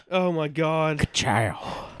 Oh my god.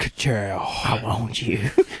 Ciao. Ka-chow. I want you.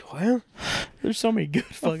 Well, There's so many good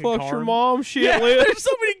fucking fuck cars. your mom shit, Yeah, Liz. there's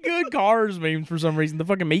so many good Cars memes for some reason. The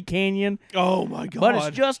fucking Meat Canyon. Oh my god. But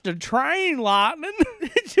it's just a train, Lightning.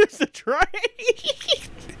 It's just a train.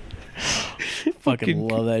 Fucking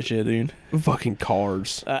love that shit, dude. Fucking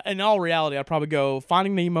Cars. In all reality, I'd probably go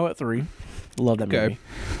Finding Nemo at 3. Love that movie.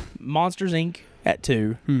 Monsters, Inc. at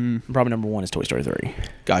 2. Probably number 1 is Toy Story 3.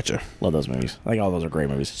 Gotcha. Love those movies. I think all those are great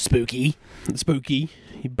movies. Spooky. Spooky.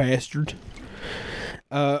 You bastard.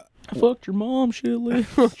 I fucked your mom, shit lips.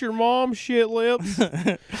 Fuck your mom shit lips.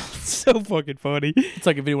 So fucking funny. It's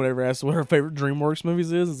like if anyone ever asks what our favorite DreamWorks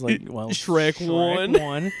movies is, it's like, well, Shrek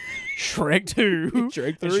 1. Shrek 2,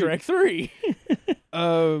 Shrek 3. and Shrek 3.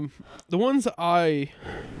 The ones I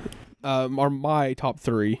are my top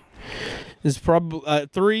 3 is probably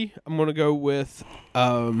 3. I'm gonna go with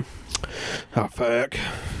oh fuck.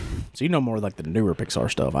 So you know more like the newer Pixar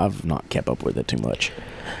stuff. I've not kept up with it too much.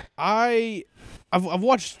 I've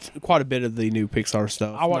watched quite a bit of the new Pixar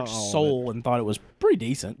stuff. I watched Soul and thought it was pretty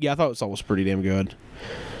decent. Yeah, I thought Soul was pretty damn good.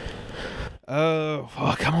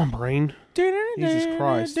 Fuck, come on, brain. Jesus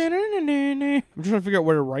Christ. I'm trying to figure out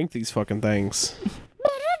where to rank these fucking things.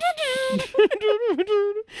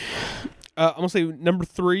 I'm gonna say number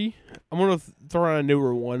 3. I'm gonna throw out a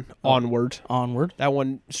newer one. Onward. That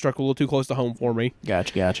one struck a little too close to home for me.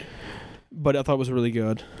 Gotcha. But I thought it was really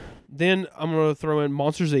good. Then I'm gonna throw in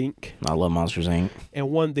Monsters Inc. I love Monsters Inc. And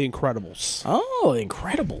one, The Incredibles. Oh, The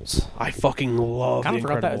Incredibles. I fucking love The Incredibles.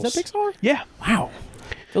 Forgot that. Is that Pixar? Yeah. Wow.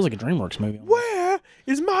 Feels like a DreamWorks movie. Where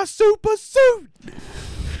is my super suit?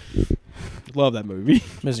 Love that movie.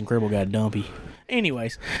 Miss Incredible got dumpy.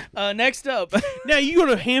 Anyways, next up. Now you're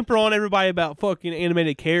gonna hamper on everybody about fucking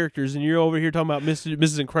animated characters, and you're over here talking about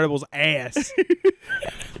Mrs. Incredible's ass,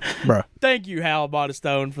 bro. Thank you, Hal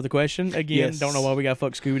Bodestone, for the question. Again, Yes. Don't know why we got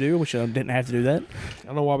fuck Scooby-Doo. Wish I didn't have to do that. I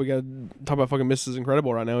don't know why we gotta talk about fucking Mrs.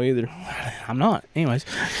 Incredible right now either. I'm not. Anyways,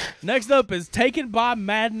 next up is Taken by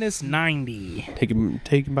Madness 90. Taken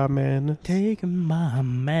by madness. Taken by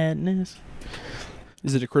Madness.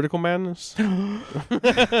 Is it a critical madness?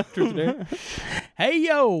 Truth or dare? Hey,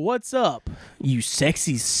 yo, what's up, you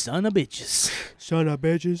sexy son of bitches? Son of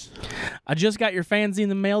bitches. I just got your fanzine in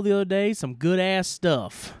the mail the other day. Some good-ass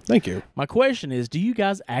stuff. Thank you. My question is, do you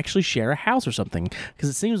guys actually share a house or something? Because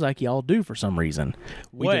it seems like y'all do for some reason.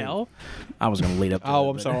 do. I was going to lead up to Oh, that,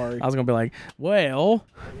 I'm but sorry. I was going to be like, well,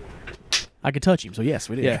 I could touch him. So, yes,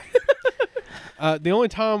 we did. Yeah. The only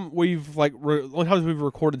time we've only times we've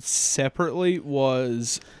recorded separately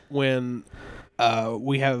was when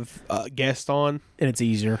we have guests on. And it's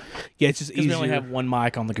easier. Yeah, it's just Because easier. we only have one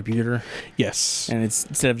mic on the computer. Yes. And it's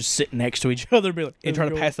instead of just sitting next to each other, be like, And try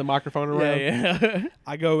to pass the microphone around. Yeah.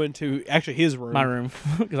 I go into actually his room. My room.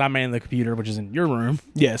 Because I man the computer, which is in your room.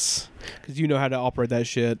 Yes. Because you know how to operate that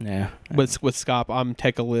shit. Yeah. With Skype, I'm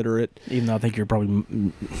tech illiterate. Even though I think you're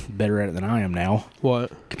probably better at it than I am now.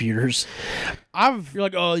 What? Computers. You're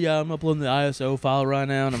like, oh yeah, I'm uploading the ISO file right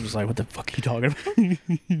now, and I'm just like, what the fuck are you talking about?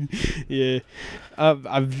 Yeah.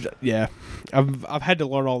 I've had to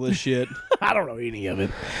learn all this shit. I don't know any of it.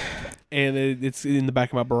 And it's in the back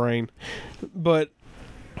of my brain. But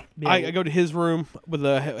Yeah. I go to his room with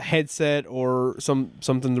a headset or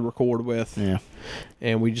something to record with. Yeah.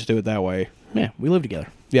 And we just do it that way. Yeah, we live together.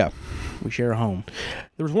 Yeah. We share a home.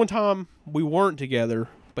 There was one time we weren't together,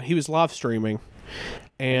 but he was live streaming.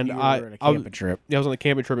 And You were at a camping trip. Yeah, I was on a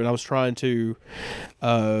camping trip, and I was trying to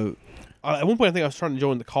at one point I think I was trying to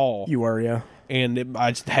join the call. You were, yeah. And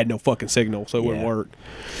I just had no fucking signal, so it wouldn't Yeah. work.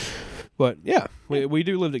 But yeah, we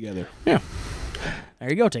do live together. Yeah. There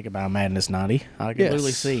you go, Take It by Madness 90. I can Yes.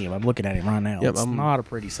 literally see him. I'm looking at him right now. Yep, It's not a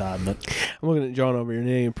pretty sight, but I'm looking at John over here, and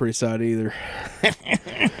he ain't pretty side either.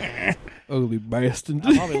 Ugly bastard.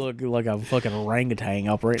 I probably look like a fucking orangutan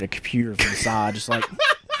operating a computer from the side, just like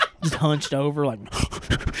just hunched over, like.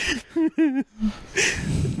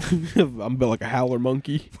 I'm built like a howler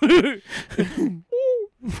monkey.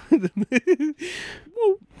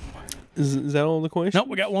 Is that all the question? Nope,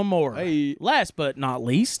 we got one more. Hey. Last but not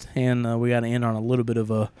least, and we got to end on a little bit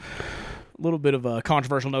of a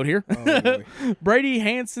controversial note here. Oh, Brady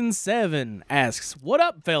Hansen 7 asks, "What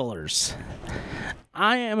up, fellers?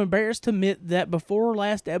 I am embarrassed to admit that before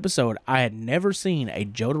last episode, I had never seen a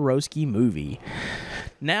Jodorowsky movie.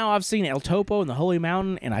 Now I've seen El Topo and the Holy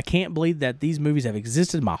Mountain, and I can't believe that these movies have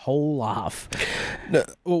existed my whole life." No,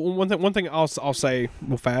 well, one thing I'll say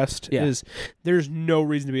real fast is there's no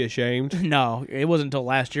reason to be ashamed. No, it wasn't until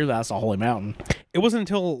last year that I saw Holy Mountain. It wasn't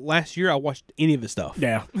until last year I watched any of his stuff.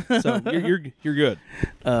 Yeah. So you're good.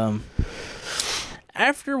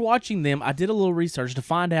 After watching them, I did a little research to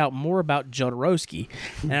find out more about Jodorowsky,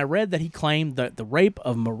 and I read that he claimed that the rape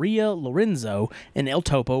of Maria Lorenzo in El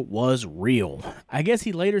Topo was real. I guess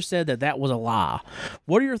he later said that that was a lie.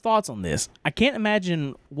 What are your thoughts on this? I can't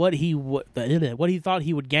imagine what he thought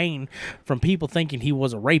he would gain from people thinking he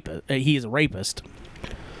was a rapist. He is a rapist.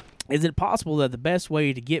 Is it possible that the best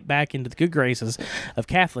way to get back into the good graces of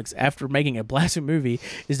Catholics after making a blasphemy movie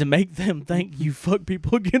is to make them think you fuck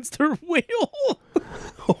people against their will?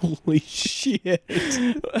 Holy shit.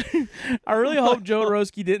 I really hope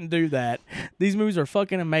Jodorowsky didn't do that. These movies are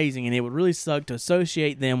fucking amazing, and it would really suck to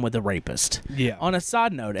associate them with a rapist. Yeah. On a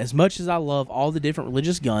side note, as much as I love all the different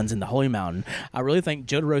religious guns in the Holy Mountain, I really think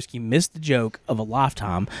Jodorowsky missed the joke of a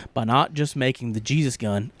lifetime by not just making the Jesus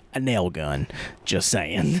gun a nail gun. Just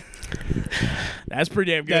saying. That's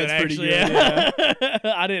pretty damn good, That's actually. pretty good, Yeah.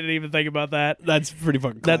 I didn't even think about that. That's pretty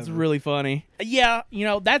fucking clever. That's really funny. Yeah,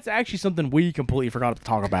 that's actually something we completely forgot to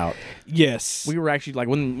talk about. Yes. We were actually, like,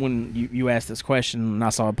 when you asked this question and I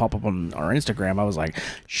saw it pop up on our Instagram, I was like,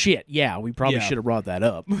 shit, yeah, we probably should have brought that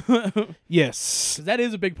up. Yes. That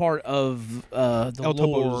is a big part of the El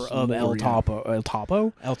lore Topo's of El lore, Topo. El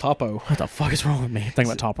Topo? El Topo. What the fuck is wrong with me? Thinking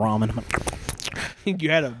about top ramen. I'm like, I think you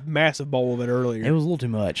had a massive bowl of it earlier. it was a little too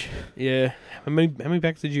much. Yeah. How many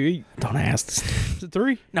packs did you eat? Don't ask. Is it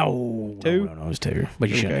 3? No. Two? No, it was 2. But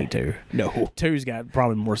you shouldn't eat 2. No. 2's got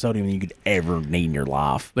probably more sodium than you could ever need in your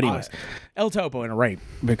life. But anyways, El Topo and a rape,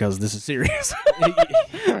 because this is serious.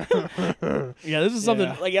 Yeah, this is something,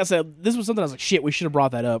 like I said, this was something I was like, shit, we should have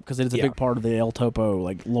brought that up, because it is a big part of the El Topo,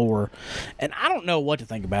 like, lore. And I don't know what to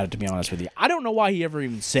think about it, to be honest with you. I don't know why he ever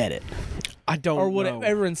even said it. I don't know. Or would it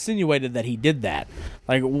ever insinuated that he did that.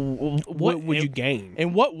 Like, What would you gain?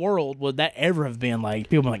 In what world would that ever have been like,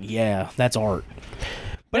 people be like, yeah, that's art.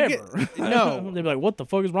 But Ever. no. They'd be like, what the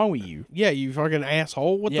fuck is wrong with you? Yeah, you fucking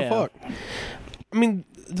asshole. What the fuck? I mean,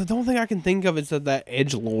 the only thing I can think of is that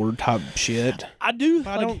edgelord type shit. I do.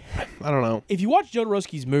 I don't know. If you watch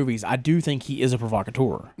Jodorowsky's movies, I do think he is a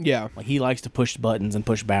provocateur. Yeah. Like, he likes to push buttons and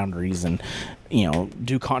push boundaries and,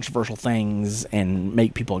 do controversial things and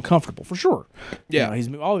make people uncomfortable, for sure. Yeah.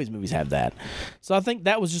 All his movies have that. So I think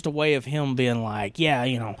that was just a way of him being like,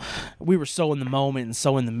 yeah, we were so in the moment and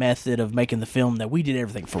so in the method of making the film that we did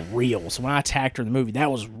everything for real. So when I attacked her in the movie, that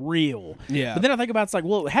was real. Yeah. But then I think about it, it's like,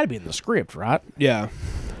 well, it had to be in the script, right? Yeah.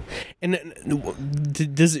 And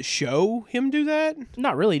does it show him do that?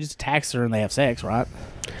 Not really. He just attacks her and they have sex, right?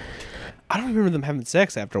 I don't remember them having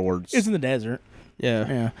sex afterwards. It's in the desert. Yeah.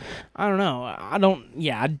 Yeah. I don't know.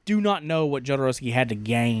 I do not know what Jodorowsky had to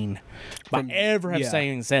gain by ever have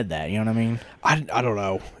said that. You know what I mean? I don't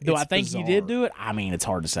know. Do I It's think bizarre. he did do it? I mean, it's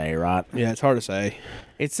hard to say, right? Yeah, it's hard to say.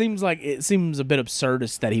 It seems a bit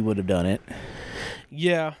absurdist that he would have done it.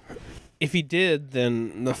 Yeah. If he did,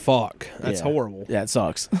 then the fuck. That's horrible. Yeah, it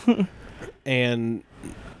sucks. And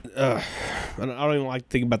I don't even like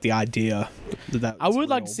thinking about the idea that I would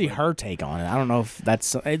like to see her take on it. I don't know if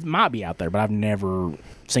it might be out there, but I've never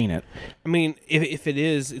seen it. I mean, if it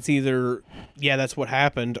is, it's either, that's what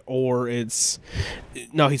happened, or it's,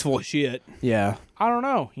 no, he's full of shit. Yeah. I don't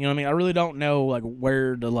know. You know what I mean? I really don't know, like,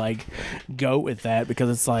 where to, like, go with that,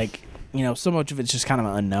 because it's like, so much of it's just kind of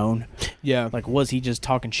unknown. Yeah. Like, was he just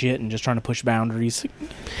talking shit and just trying to push boundaries?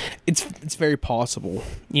 It's very possible.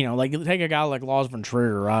 Like, take a guy like Lars von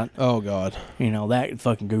Trier, right? Oh, God. That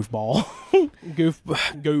fucking goofball.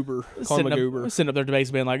 Goober. Call him a goober. Sitting up there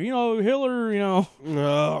debating, being like, Hitler,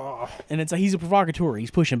 Ugh. And it's like, he's a provocateur.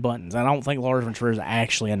 He's pushing buttons. I don't think Lars von Trier is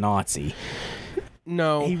actually a Nazi.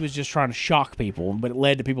 No. He was just trying to shock people, but it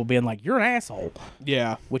led to people being like, you're an asshole.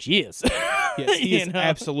 Yeah. Which he is. Yes, he is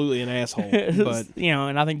absolutely an asshole. But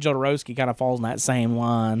and I think Jodorowsky kind of falls in that same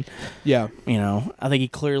line. yeah. I think he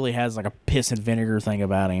clearly has like a piss and vinegar thing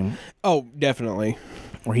about him, Oh, definitely.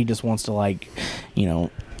 where he just wants to, like,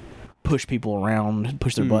 push people around,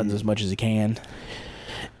 push their buttons as much as he can.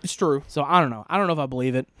 It's true. So I don't know. I don't know if I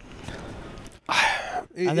believe it.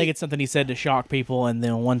 I think it's something he said to shock people, and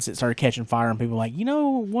then once it started catching fire, and people were like,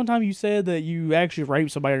 one time you said that you actually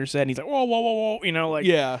raped somebody on your set, and he's like, whoa, like,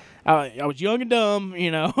 Yeah. I was young and dumb,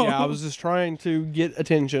 Yeah, I was just trying to get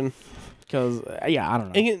attention. Because, I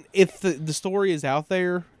don't know. And if the story is out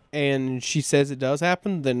there and she says it does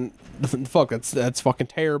happen, then fuck, that's fucking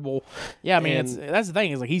terrible. Yeah, I mean, that's the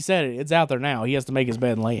thing, is like, he said it, it's out there now. He has to make his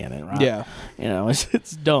bed and lay in it, right? Yeah.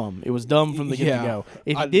 It's dumb. It was dumb from the get-go.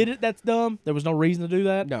 If he did it, that's dumb. There was no reason to do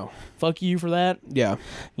that. No. Fuck you for that. Yeah.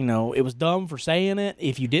 It was dumb for saying it.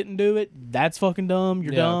 If you didn't do it, that's fucking dumb.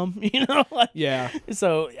 You're dumb. Yeah.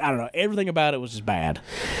 So, I don't know. Everything about it was just bad.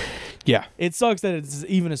 Yeah. It sucks that it's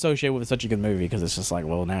even associated with such a good movie, because it's just like,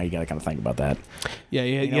 well, now you got to kind of think about that.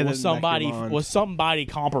 Yeah. Was somebody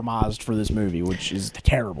compromised for this movie, which is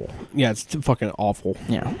terrible. Yeah, it's fucking awful.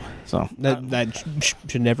 Yeah. So That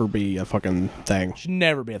should never be a fucking thing. should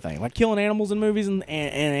never be a thing. Like killing animals in movies,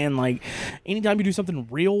 and like anytime you do something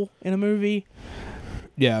real in a movie,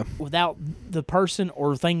 Yeah. without the person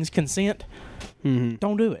or thing's consent,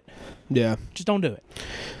 don't do it. Yeah. Just don't do it.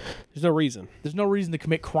 There's no reason There's no reason to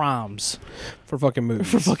commit crimes for fucking movies.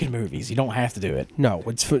 for fucking movies. You don't have to do it. No,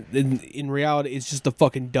 it's in reality, it's just the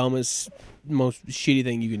fucking dumbest, most shitty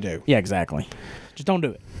thing you can do. Yeah, exactly. Just don't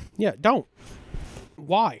do it. Yeah, don't.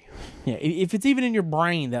 Why? Yeah, if it's even in your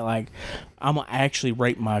brain that, like, I'm gonna actually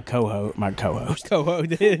rape my co-host,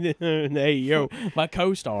 Hey, yo. my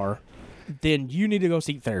co-star, then you need to go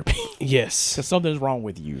seek therapy. Yes. Because something's wrong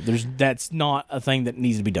with you. That's not a thing that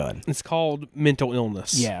needs to be done. It's called mental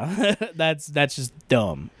illness. Yeah, that's just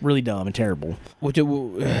dumb, really dumb and terrible. Which it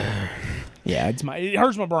will. Yeah, it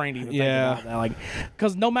hurts my brain to even think about that. Like,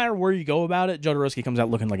 because no matter where you go about it, Jodorowsky comes out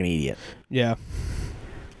looking like an idiot. Yeah.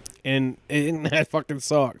 And that fucking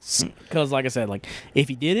sucks. Because, like I said, like, if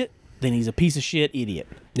he did it, then he's a piece of shit idiot.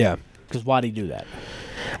 Yeah. Because why'd he do that?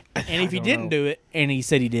 And if he didn't do it, and he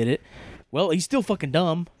said he did it, well, he's still fucking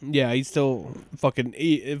dumb. Yeah, he's still fucking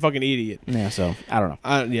idiot. Yeah, so I don't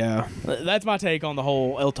know. Yeah. That's my take on the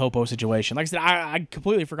whole El Topo situation. Like I said, I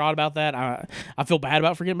completely forgot about that. I feel bad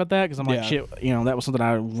about forgetting about that, because I'm like, shit, that was something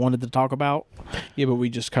I wanted to talk about. Yeah, but we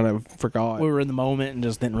just kind of forgot. We were in the moment and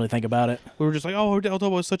just didn't really think about it. We were just like, oh, El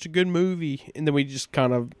Topo is such a good movie. And then we just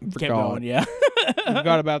kind of forgot. Kept going, yeah.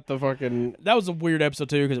 Forgot about the fucking... That was a weird episode,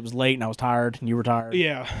 too, because it was late and I was tired and you were tired.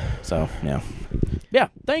 Yeah. So, yeah. Yeah,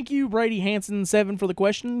 thank you, Brady Hansen7, for the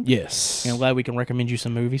question. Yes. And I'm glad we can recommend you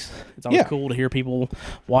some movies. It's always cool to hear people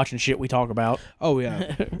watching shit we talk about. Oh,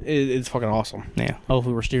 yeah. It's fucking awesome. Yeah.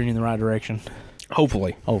 Hopefully we're steering you in the right direction.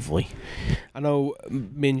 Hopefully. I know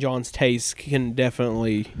me and John's taste can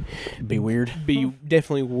definitely... Be weird. Be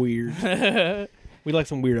definitely weird. We like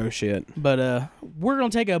some weirdo shit. But we're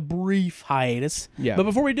going to take a brief hiatus. Yeah. But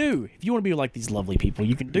before we do, if you want to be like these lovely people,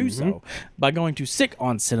 you can do so by going to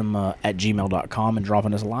sickонcinema@gmail.com and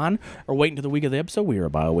dropping us a line, or wait until the week of the episode. We are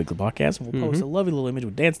a bi-weekly podcast, and we'll post a lovely little image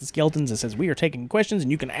with dancing skeletons that says we are taking questions,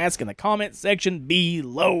 and you can ask in the comment section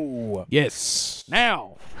below. Yes.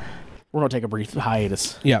 Now, we're going to take a brief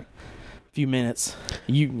hiatus. Yeah. Few minutes.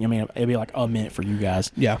 It'd be like a minute for you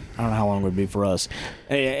guys. Yeah. I don't know how long it would be for us.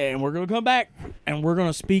 And we're going to come back, and we're going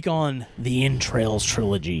to speak on the Entrails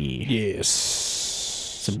Trilogy. Yes.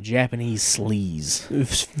 Some Japanese sleaze.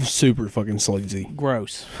 Super fucking sleazy.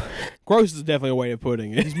 Gross. Gross is definitely a way of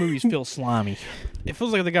putting it. These movies feel slimy. It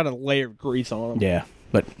feels like they got a layer of grease on them. Yeah.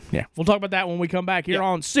 But, yeah. We'll talk about that when we come back here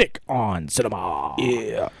on Sick on Cinema.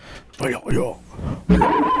 Yeah.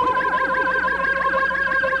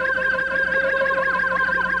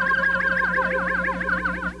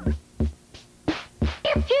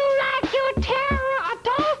 If you like your terror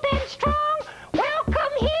adult and strong, well,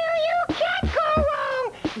 come here, you can't go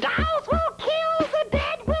wrong. Dolls will kill, the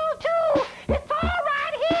dead will too. It's all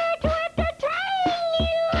right here to entertain you.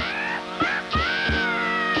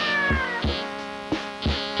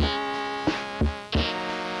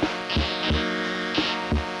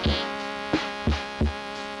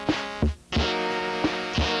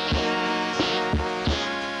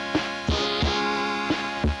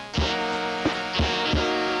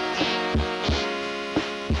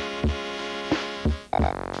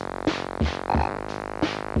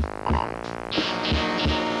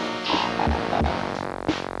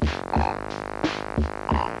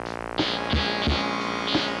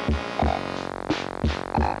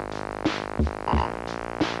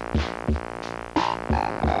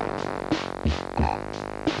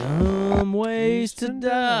 Some ways to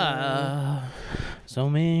die. So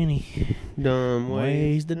many Dumb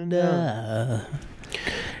ways to die.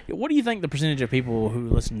 What do you think the percentage of people who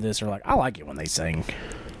listen to this are like, I like it when they sing?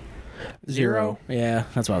 0? Yeah,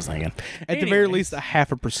 that's what I was thinking. At the very least,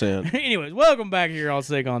 0.5%. Anyways, welcome back here on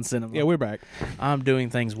Sick on Cinema. Yeah, we're back. I'm doing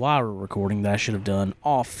things while we're recording that I should have done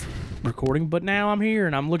off recording, but now I'm here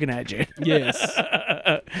and I'm looking at you. Yes.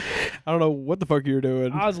 I don't know what the fuck you're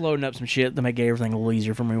doing. I was loading up some shit to make everything a little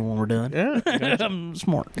easier for me when we're done. Yeah, I'm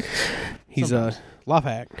smart. he's a life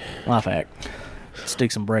hack. Life hack.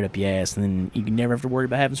 Stick some bread up your ass, and then you can never have to worry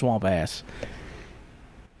about having swamp ass.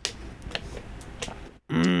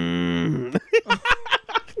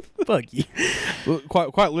 Fuck you. Well,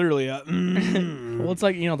 quite literally. Well, it's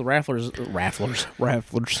like, the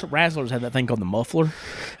Rattlers had that thing called the muffler,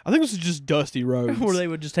 I think this is just Dusty Rhodes. where they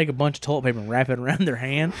would just take a bunch of toilet paper and wrap it around their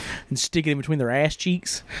hand and stick it in between their ass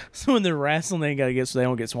cheeks. So when they're wrestling, they don't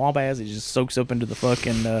get swamp ass. It just soaks up into the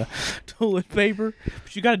fucking toilet paper.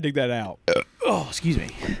 But you got to dig that out. Oh, excuse me.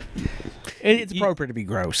 It's appropriate to be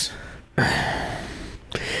gross.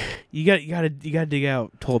 You gotta dig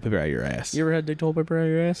out toilet paper out of your ass. You ever had to dig toilet paper out of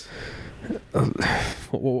your ass?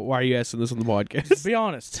 Why are you asking this on the podcast? Be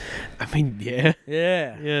honest. I mean, yeah.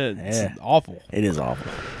 Yeah. It's awful. It is awful.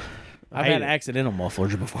 I've hate had it. accidental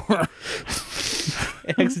mufflers before.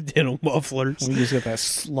 Accidental mufflers. We just got that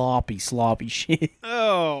sloppy shit.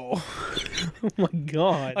 Oh. Oh my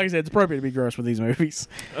god. Like I said, it's appropriate to be gross with these movies.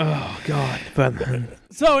 Oh god. But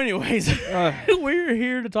So, anyways, we're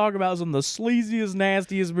here to talk about some of the sleaziest,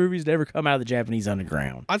 nastiest movies to ever come out of the Japanese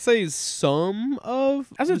underground. I'd say some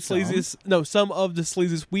of I said the sleaziest. No, some of the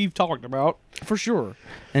sleaziest we've talked about. For sure.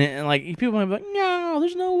 And like, people might be like, no,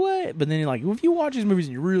 there's no way. But then you're like, if you watch these movies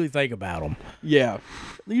and you really think about them, Yeah.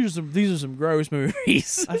 these are some gross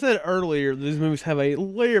movies. I said earlier these movies have a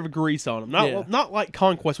layer of grease on them. Not like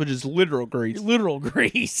Conquest, which is literal grease. Literal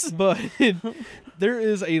grease. But there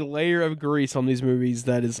is a layer of grease on these movies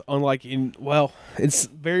that is unlike it's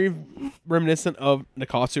very reminiscent of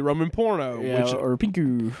Nikatsu Roman porno, which or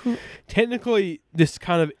Pinku. technically this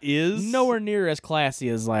kind of is. Nowhere near as classy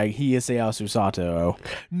as like Hiyaseyasu Sato.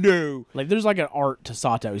 No. Like there's like an art to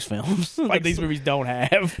Sato's films like these movies don't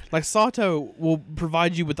have. Like Sato will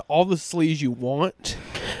provide you with all the sleaze you want,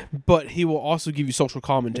 but he will also give you social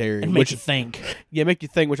commentary. And make you think. Yeah, make you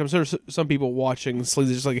think, which I'm sure some people watching sleaze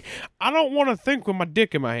is just like, I don't want to think with my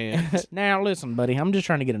dick in my hand. Now listen, buddy, I'm just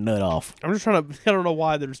trying to get a nut off. I'm just trying to, I don't know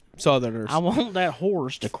why there's Southerners. I want that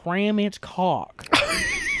horse to cram its cock.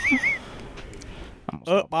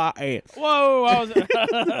 Up my ass. Whoa, I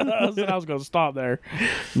was going to stop there.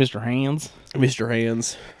 Mr. Hands. Mr.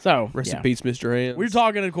 Hands. So, Rest yeah. in peace, Mr. Hands. We're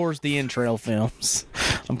talking, of course, the Entrail films.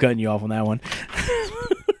 I'm cutting you off on that one.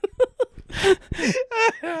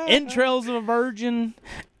 Entrails of a Virgin,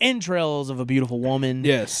 Entrails of a Beautiful Woman,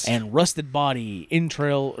 Yes. and Rusted Body,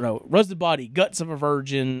 Guts of a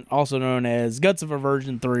Virgin, also known as Guts of a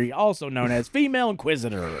Virgin 3, also known as Female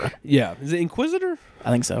Inquisitor. Yeah. Is it Inquisitor?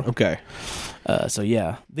 I think so. Okay. So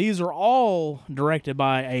yeah, these are all directed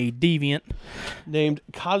by a deviant Named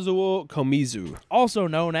Kazuo Komizu. also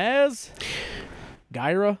known as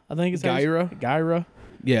Gaira, I think it's Gaira? Gaira.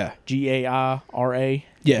 Yeah. Gaira.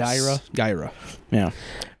 Yes. Gaira. Yeah.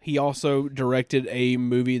 He also directed a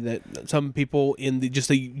movie that some people in the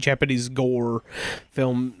Japanese gore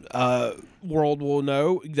film world will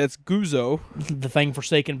know. That's Guzo, The Thing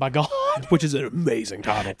Forsaken by God. which is an amazing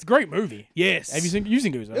title. It's a great movie. Yes. Have you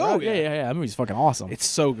seen Guzo? Oh, right? Yeah. That movie's fucking awesome. It's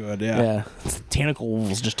so good, yeah. Yeah. It's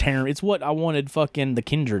tentacles just tearing. It's what I wanted fucking the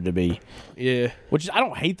Kindred to be. Yeah. Which is, I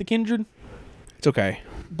don't hate the Kindred, It's okay.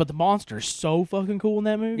 but the monster is so fucking cool in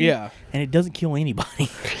that movie. Yeah. And it doesn't kill anybody.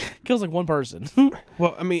 Kills like one person.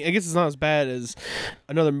 Well, I mean, I guess it's not as bad as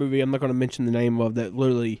another movie I'm not going to mention the name of that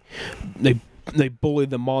literally they bully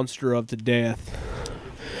the monster of to death.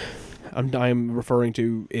 I'm referring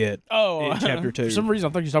to it. Oh, in chapter 2. For some reason,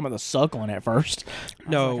 I thought you were talking about the Suckling at first.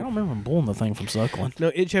 No. I don't remember him bullying the thing from Suckling. No,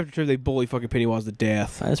 in chapter 2 they bully fucking Pennywise to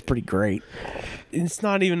death. That's pretty great. It's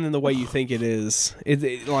not even in the way you think it is.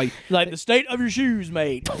 It like Like the state of your shoes,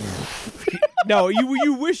 mate. no,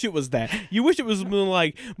 you wish it was that. You wish it was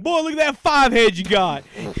like, boy, look at that 5 head you got.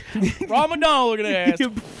 Ramadan looking ass.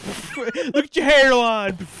 Look at your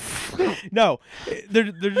hairline. No,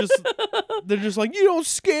 they're just like, you don't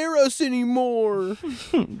scare us anymore.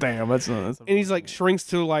 Damn, that's And he's like shrinks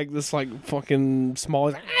to like this like fucking small.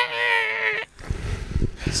 He's like,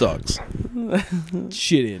 sucks.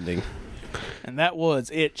 Shit ending. And that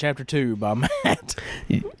was it, chapter 2 by Matt.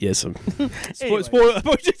 Yes. Anyway. Spoiler.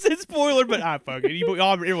 I just said spoiler, but I fucking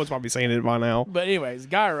everyone's probably saying it by now. But anyways,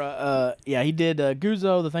 Gaira, he did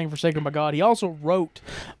Guzo, The Thing Forsaken by God. He also wrote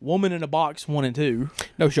Woman in a Box 1 and 2.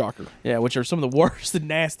 No shocker. Yeah, which are some of the worst and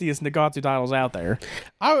nastiest Nikatsu titles out there.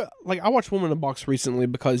 I watched Woman in a Box recently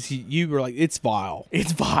because you were like, it's vile.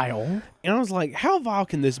 It's vile. And I was like, how vile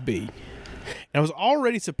can this be? And I was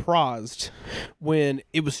already surprised when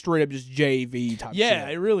it was straight up just JV type Yeah,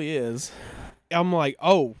 shit. it really is. I'm like,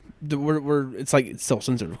 oh, it's like it's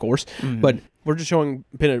self-censored, of course, but we're just showing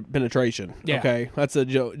penetration. Yeah. Okay, that's a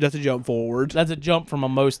jump forward. That's a jump from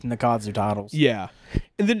most Nikatsu titles. Yeah,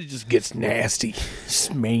 and then it just gets nasty.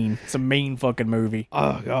 It's mean. It's a mean fucking movie.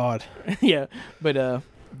 Oh God. Yeah, but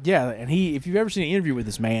yeah, and if you've ever seen an interview with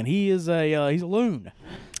this man, he's a loon.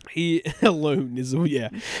 A loon is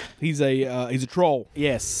he's a troll.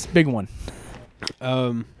 Yes, big one.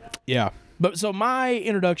 Yeah. But so my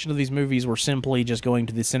introduction to these movies were simply just going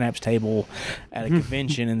to the Synapse table at a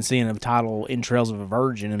convention and seeing the title Entrails of a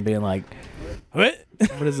Virgin and being like, what?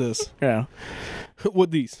 What is this? Yeah. What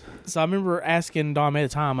these? So I remember asking Dom at the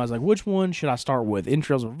time, I was like, which one should I start with?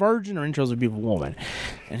 Entrails of a Virgin or Entrails of a Beautiful Woman?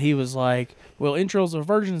 And he was like, well, Entrails of a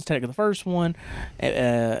Virgin is technically the first one,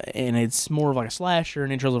 and it's more of like a slasher,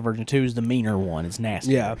 and Entrails of a Virgin 2 is the meaner one. It's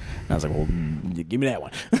nasty. Yeah. And I was like, well, give me that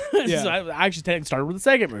one. Yeah. So I actually technically started with the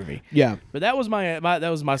second movie. Yeah. But that was my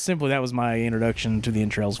introduction to the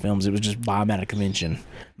Entrails films. It was just buy them at a convention.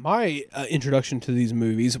 My introduction to these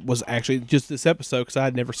movies was actually just this episode because I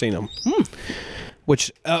had never seen them.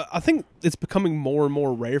 Which I think it's becoming more and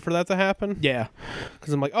more rare for that to happen. Yeah.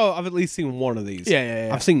 Because I'm like, oh, I've at least seen one of these.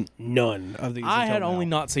 Yeah. I've seen none of these. I until had only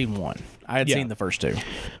now. not seen one. I had seen the first two.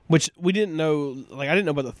 Which we didn't know. Like, I didn't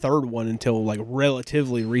know about the third one until like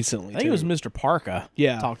relatively recently. I think it was Mr. Parka.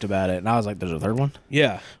 Yeah. Talked about it, and I was like, "There's a third one."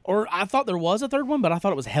 Yeah. Or I thought there was a third one, but I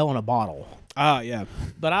thought it was Hell in a Bottle. Ah, yeah.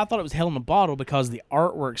 But I thought it was Hell in a Bottle because the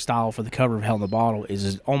artwork style for the cover of Hell in a Bottle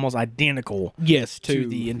is almost identical Yes, to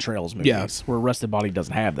the Entrails movies, Yeah. where Rusted Body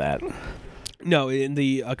doesn't have that. No, in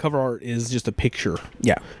the cover art is just a picture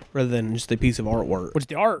Yeah. rather than just a piece of artwork. Which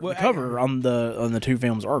the cover on the two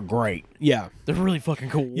films are great. Yeah. They're really fucking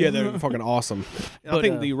cool. Yeah, they're fucking awesome. I But,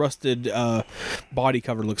 think the Rusted body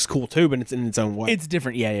cover looks cool too, but it's in its own way. It's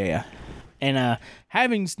different, yeah. And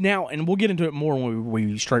having now, and we'll get into it more when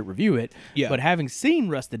we straight review it. Yeah. But having seen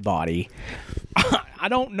Rusted Body, I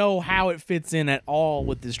don't know how it fits in at all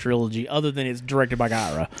with this trilogy, other than it's directed by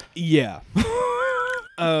Gyra. Yeah.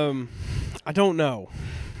 I don't know.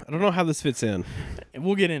 I don't know how this fits in. And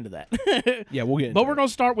we'll get into that. Yeah, we'll get. But we're gonna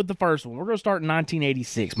start with the first one. We're gonna start in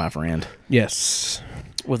 1986, my friend, Yes.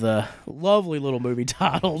 with a lovely little movie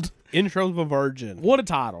titled Entrails of a Virgin. "What a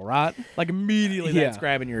Title," right? Like immediately Yeah. that's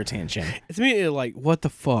grabbing your attention. It's immediately like, what the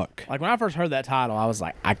fuck? Like when I first heard that title, I was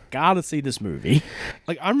like, I gotta see this movie.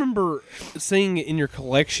 Like, I remember seeing it in your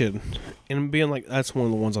collection and being like, that's one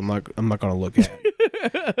of the ones I'm not gonna look at.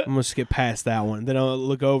 I'm gonna skip past that one. Then I'll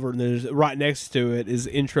look over and there's right next to it is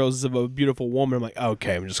Entrails of a Beautiful Woman. I'm like,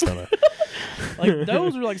 okay, I'm just gonna. Like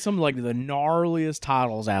those are like some like the gnarliest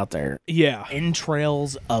titles out there. Yeah.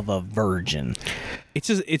 Entrails of a Virgin.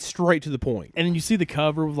 It's straight to the point. And then you see the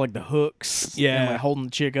cover with like the hooks, Yeah. and like holding the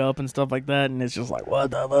chick up and stuff like that, and it's just like,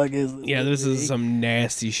 what the fuck is this? Yeah, this is some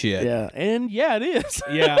nasty shit. Yeah, and yeah, it is.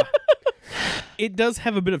 Yeah. It does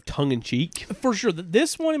have a bit of tongue in cheek. For sure.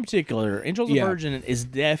 This one in particular, Entrails of a Yeah. Virgin, is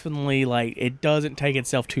definitely like, it doesn't take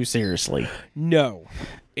itself too seriously. No.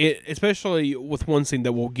 It, especially with one scene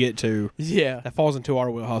that we'll get to, Yeah. that falls into our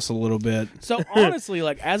wheelhouse a little bit. So honestly,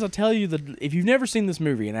 like as I tell you if you've never seen this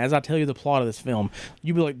movie, and as I tell you the plot of this film,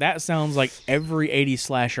 you'll be like, that sounds like every 80s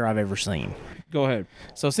slasher I've ever seen. Go ahead.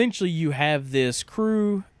 So essentially, you have this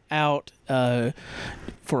crew out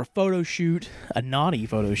for a photo shoot, a naughty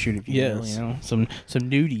photo shoot, if you will. Yes. You know, some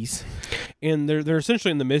nudies. And they're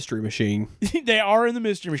essentially in the mystery machine. They are in the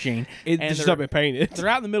mystery machine. It's and just they're- not been painted. They're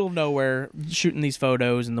out in the middle of nowhere shooting these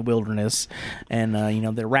photos in the wilderness, and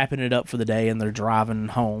they're wrapping it up for the day, and they're driving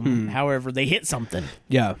home. However, they hit something,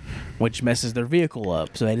 Yeah. which messes their vehicle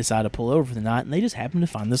up, so they decide to pull over for the night, and they just happen to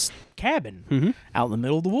find this cabin out in the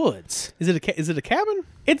middle of the woods. Is it a cabin?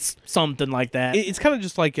 It's something like that. It's kind of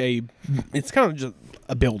just like it's kind of just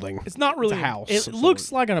a building. It's not really a house It of looks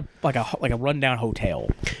sort. like a rundown hotel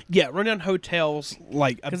Yeah, rundown hotels,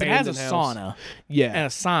 like because it has a abandoned house. sauna Yeah. and a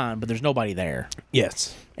sign, but there's nobody there.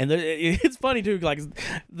 Yes. And it's funny too, like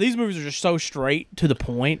these movies are just so straight to the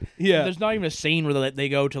point. Yeah. There's not even a scene where they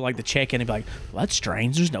go to like the check-in and be like, well, "That's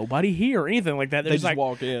strange. There's nobody here," or anything like that. They're They just like,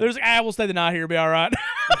 walk in. There's we'll stay the night here. Be all right.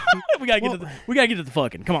 we gotta get to the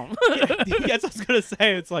fucking. Come on. Yes, I was gonna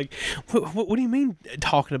say. It's like, what do you mean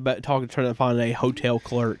trying to find a hotel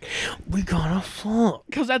clerk? We gonna fuck.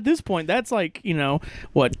 Because at this point, that's like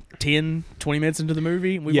what 10, 20 minutes into the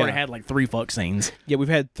movie. We've already had like 3 fuck scenes. Yeah, we've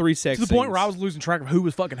had 3 sex To the point where I was losing track of who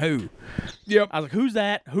was fucking who. Yep. I was like, who's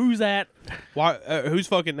that? Who's that? Why? Who's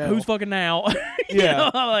fucking now? Who's fucking now?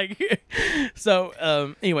 Yeah. Like,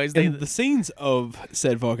 so, anyways. The scenes of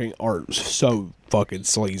said fucking are so fucking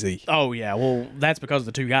sleazy. Oh, yeah. Well, that's because of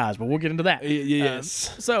the 2 guys, but we'll get into that.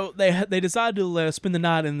 Yes. So they decide to spend the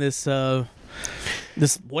night in this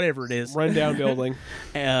whatever it is. Rundown building.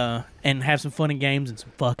 And have some fun and games and some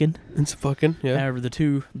fucking. It's fucking, yeah. However,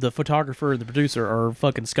 the photographer and the producer are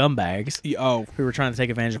fucking scumbags who were trying to take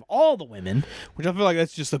advantage of all the women. Which I feel like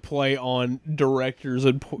that's just a play on directors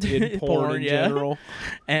in porn in general.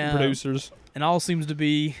 And producers. And all seems to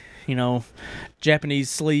be, Japanese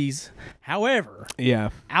sleaze. However,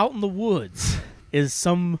 out in the woods is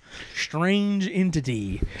some strange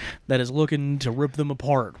entity that is looking to rip them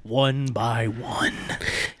apart one by one.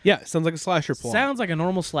 Yeah, sounds like a slasher plot. Sounds like a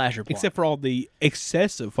normal slasher plot. Except for all the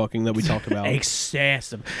excessive fucking that we talked about.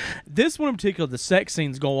 Excessive. This one in particular, the sex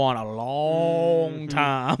scenes go on a long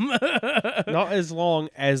time. Not as long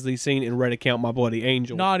as the scene in Red Account My Bloody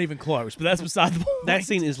Angel. Not even close, but that's beside the point. That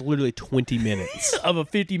scene is literally 20 minutes. Of a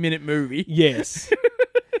 50-minute movie. Yes.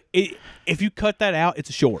 If you cut that out, it's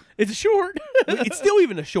a short. It's a short. It's still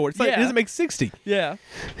even a short. It's like, it doesn't make 60. Yeah.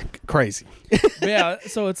 Crazy. Yeah,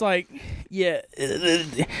 so it's like, this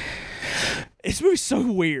movie's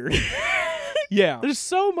so weird. Yeah. There's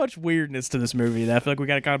so much weirdness to this movie that I feel like we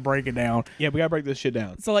got to kind of break it down. Yeah, we got to break this shit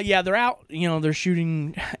down. So, like, they're out, they're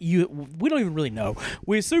shooting. We don't even really know.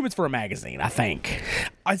 We assume it's for a magazine, I think.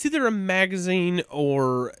 It's either a magazine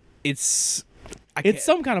or it's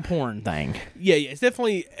some kind of porn thing. Yeah, it's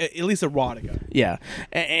definitely at least erotica. Yeah.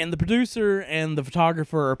 And the producer and the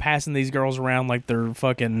photographer are passing these girls around like they're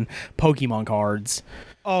fucking Pokemon cards.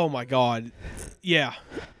 Oh my god. Yeah.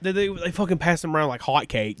 They fucking pass them around like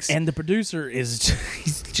hotcakes. And the producer is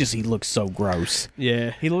he looks so gross.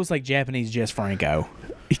 Yeah. He looks like Japanese Jess Franco.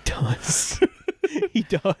 He does. He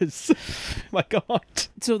does. My god.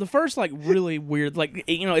 So the first really weird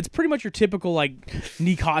it's pretty much your typical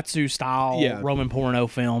Nikatsu style Roman porno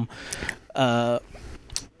film. Not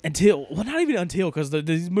even until because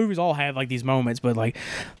these movies all have these moments, but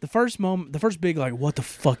the first big what the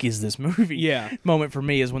fuck is this movie moment for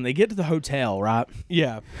me is when they get to the hotel, right?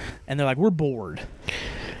 Yeah. And they're like, we're bored.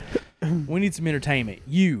 We need some entertainment.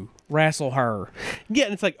 You wrestle her. Yeah,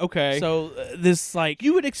 and it's like, okay. So this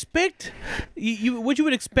you would expect what you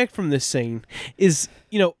would expect from this scene is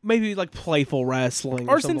maybe playful wrestling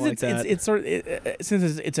or something like that. Since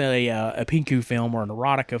it's a pinku film or an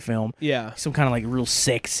erotica film. Yeah. Some kind of real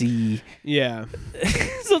sexy. Yeah.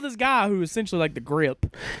 So this guy who essentially the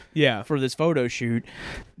grip. Yeah. For this photo shoot.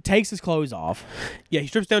 Takes his clothes off. Yeah, he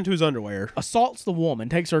strips down to his underwear. Assaults the woman,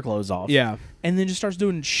 takes her clothes off. Yeah. And then just starts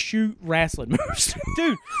doing shoot wrestling moves.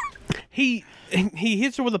 Dude, he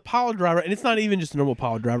hits her with a pile driver, and it's not even just a normal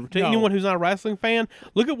pile driver. To anyone who's not a wrestling fan,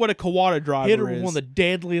 look at what a Kawada driver hit her is. With one of the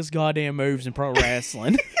deadliest goddamn moves in pro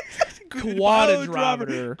wrestling. Kawada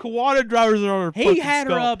driver. Kawada drivers are on her He had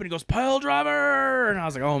her up and he goes, pile driver. And I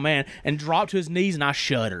was like, oh man. And dropped to his knees and I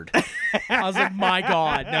shuddered. I was like, my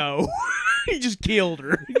God, no. He just killed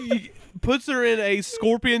her. He puts her in a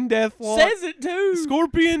scorpion deathlock. Says it too.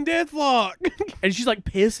 Scorpion deathlock. And she's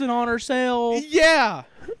pissing on herself. Yeah.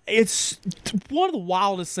 It's one of the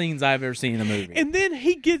wildest scenes I've ever seen in a movie. And then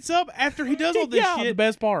he gets up after he does all this shit. The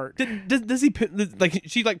best part. Does he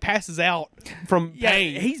she passes out from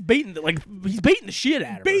pain? He's beating the shit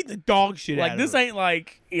out of her. Beating the dog shit out of her. This ain't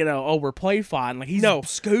we're play fighting. He's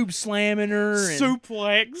scoop slamming her.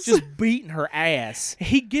 Suplex. Just beating her ass.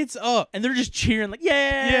 He gets up. And they're just cheering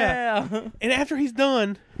yeah. And after he's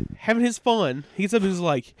done having his fun, he gets up and he's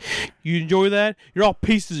like, you enjoy that? You're all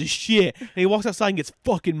pieces of shit. And he walks outside and gets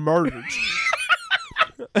fucking murdered.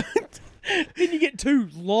 Then you get 2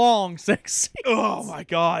 long sex scenes. Oh my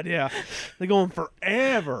god, yeah. They're going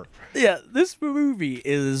forever. Yeah, this movie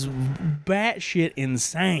is batshit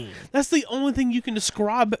insane. That's the only thing you can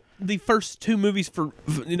describe the first 2 movies for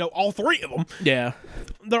all 3 of them. Yeah.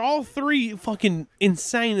 They're all 3 fucking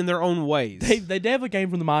insane in their own ways. They definitely came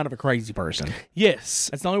from the mind of a crazy person. Yes.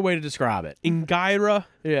 That's the only way to describe it. Ingaira.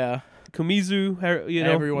 Yeah. Kumizu,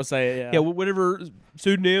 However you want to say it, yeah. Yeah, whatever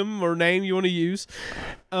pseudonym or name you want to use.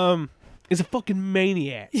 Is a fucking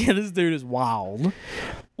maniac. Yeah, this dude is wild.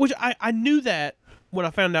 Which I knew that when I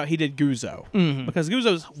found out he did Guzzo. Mm-hmm. Because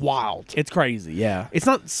Guzzo's wild. It's crazy, yeah. It's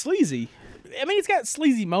not sleazy. I mean, it's got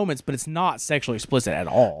sleazy moments, but it's not sexually explicit at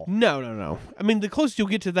all. No. I mean, the closest you'll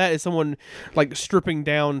get to that is someone like stripping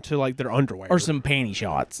down to like their underwear Or some panty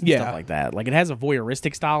shots and stuff like that. Like, it has a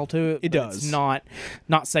voyeuristic style to it. It does. It's not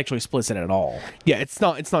sexually explicit at all. Yeah, it's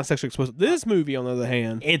not sexually explicit. This movie, on the other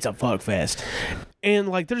hand, It's a fuck fest. and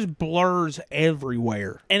like there's blurs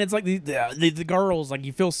everywhere. And it's like the girls, like,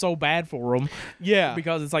 you feel so bad for them. Yeah.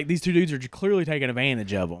 Because it's like these two dudes are just clearly taking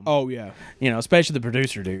advantage of them. Oh yeah. You know, especially the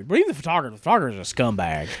producer dude. But even the photographer's a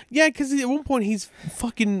scumbag. Yeah, because at one point he's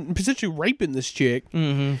fucking potentially raping this chick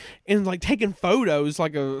and like taking photos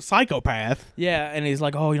like a psychopath. Yeah, and he's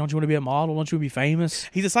like, oh, don't you want to be a model? Don't you want to be famous?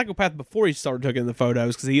 He's a psychopath before he started taking the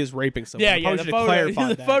photos because he is raping someone. I probably should have clarified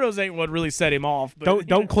the that. photos ain't what really set him off. But,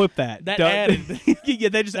 Don't clip that. That Don't- added- yeah,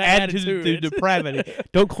 they just that added added to to the it. depravity.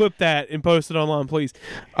 Don't clip that and post it online, please.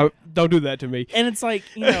 Don't do that to me. And it's like,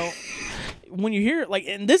 you know, when you hear, like,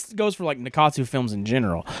 and this goes for, like, Nikatsu films in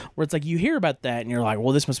general, where it's like you hear about that and you're like,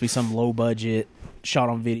 well, this must be some low budget, shot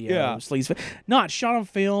on video, Yeah. sleaze. Not shot on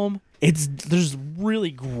film. There's really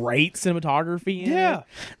great cinematography in Yeah. it.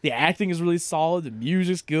 The acting is really solid. The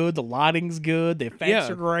music's good. The lighting's good. The effects Yeah.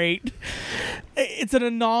 are great. It's an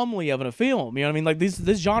anomaly of a film. You know what I mean? Like, this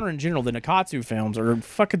genre in general, the Nikatsu films are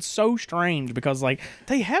fucking so strange because, like,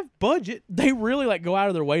 They have budget. they really, like, go out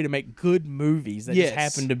of their way to make good movies that just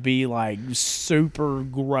Yes. happen to be, like, super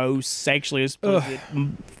gross, sexually explicit,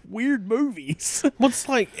 weird movies. What's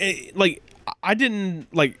like I didn't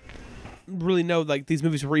like really know like these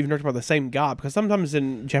movies were even directed by the same guy, because sometimes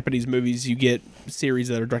in Japanese movies you get series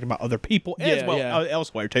that are directed by other people as Yeah, well yeah.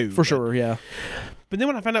 elsewhere too. For sure, yeah. But then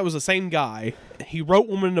when I found out it was the same guy, he wrote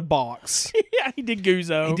Woman in a Box. Yeah, he did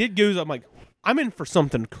Guzzo. He did Goose. I'm like, I'm in for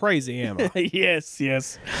something crazy, am I? yes.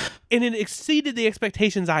 And it exceeded the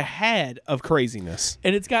expectations I had of craziness.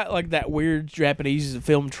 And it's got, like, that weird Japanese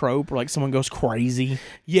film trope where, like, someone goes crazy.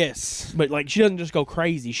 Yes. But, like, she doesn't just go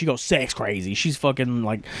crazy. She goes sex crazy. She's fucking,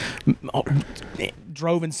 like,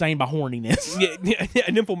 drove insane by horniness. Yeah,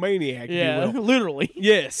 a nymphomaniac, if you will. literally.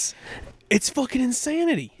 Yes. It's fucking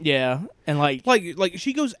insanity. Yeah. And, like Like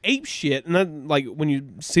she goes ape shit, and then like when you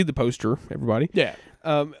see the poster, everybody, yeah.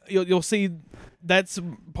 you'll see that's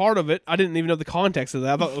part of it. I didn't even know the context of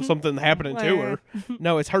that. I thought it was something happening to her.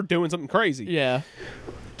 No, it's her doing something crazy. Yeah.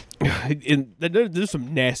 And there's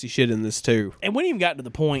some nasty shit in this too. And we didn't even got to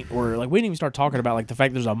the point where, like, we didn't even start talking about, like, the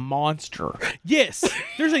fact there's a monster. Yes,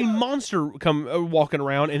 there's a monster walking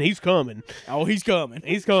around, and he's coming. Oh, he's coming.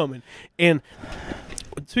 He's coming. And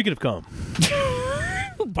speaking of cum,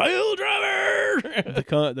 Pile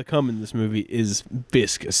driver! the cum in this movie is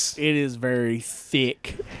viscous, It is very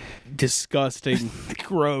thick, disgusting,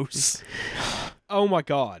 gross. oh my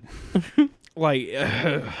god. Like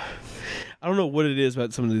I don't know what it is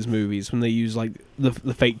about some of these movies when they use like the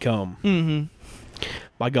fake cum. Mm-hmm.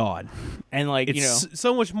 My god, And, like, it's you know,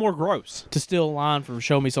 so much more gross. to steal a line from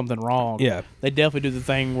Show Me Something Wrong. Yeah. They definitely do the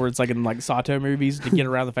thing where it's like in, like, Sato movies to get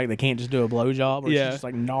around the fact they can't just do a blowjob. Or Yeah. she's just,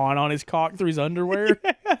 like, gnawing on his cock through his underwear.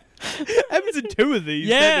 Happens in two of these.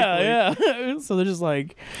 Yeah, technically. yeah. So they're just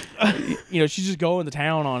like, you know, she's just going to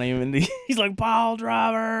town on him, and he's like, pile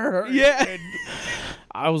driver. Yeah. And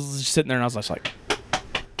I was just sitting there, and I was just like,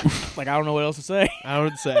 I don't know what else to say. I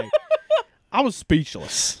would say. I was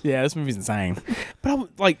speechless. Yeah, this movie's insane. But I was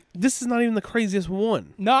like, this is not even the craziest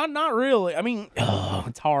one. No, not really. I mean,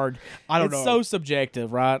 it's hard. I don't it's know. so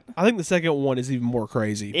subjective, right? I think the second one is even more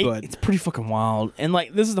crazy. But It's pretty fucking wild. And,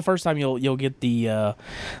 like, this is the first time you'll get the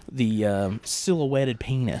silhouetted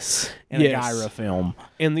penis in a Yes. gyro film.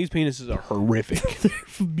 and these penises are horrific.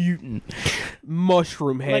 Mutant.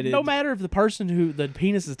 Mushroom Like, headed. no matter if the person who the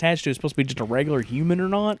penis is attached to is supposed to be just a regular human or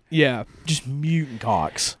not, Yeah. just mutant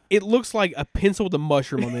cocks. It looks like a pencil with a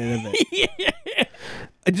mushroom on the end of it.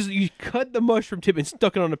 You cut the mushroom tip and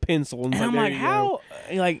stuck it on a pencil. And, And I'm there like, you go. how?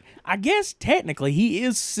 Like, I guess technically he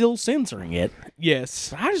is still censoring it.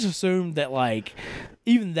 Yes. I just assumed that, like,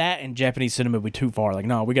 even that in Japanese cinema would be too far. Like,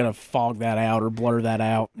 no, we gotta fog that out or blur that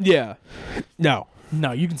out. Yeah. No.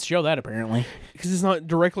 No, you can show that apparently. Because it's not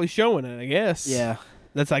directly showing it, I guess. Yeah.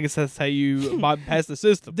 I guess that's how you bypass the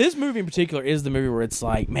system. This movie in particular is the movie where it's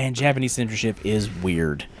like, man, Japanese censorship is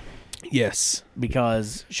weird. Yes.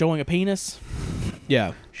 Because showing a penis,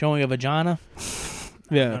 Yeah. showing a vagina,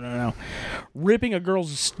 Yeah. no. Ripping a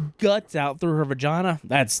girl's guts out through her vagina,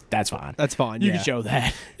 that's fine. That's fine. You yeah. can show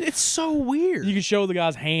that. It's so weird. You can show the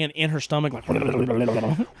guy's hand in her stomach, like.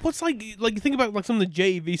 What's like you think about like some of the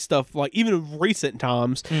JV stuff, like even of recent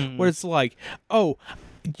times, where it's like, oh,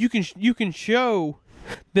 you can show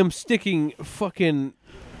them sticking fucking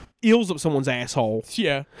eels up someone's asshole,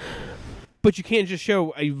 Yeah. but you can't just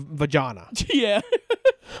show a vagina. Yeah.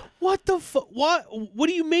 What the fuck? What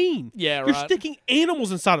do you mean? Yeah, You're right. sticking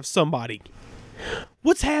animals inside of somebody.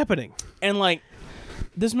 What's happening? And like,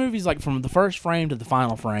 this movie's like from the first frame to the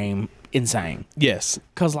final frame, insane. Yes.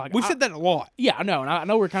 Cause like We've said that a lot. Yeah, I know, and I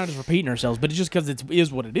know we're kind of just repeating ourselves, but it's just because it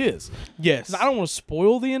is what it is. Yes. 'Cause I don't want to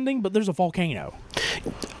spoil the ending, but there's a volcano.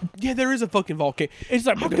 Yeah, there is a fucking volcano. It's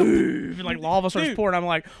like, and like lava starts Dude. pouring. I'm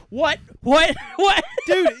like, what?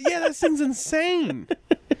 Dude, yeah, that thing's insane.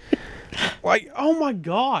 Like, oh my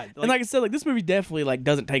god. And like I said, like this movie definitely like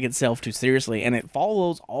doesn't take itself too seriously, and it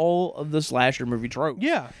follows all of the slasher movie tropes.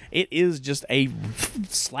 Yeah. It is just a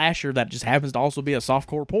slasher that just happens to also be a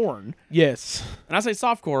softcore porn. Yes. And I say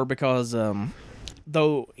softcore because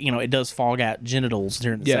though, you know, it does fog out genitals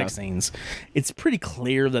during the sex scenes, it's pretty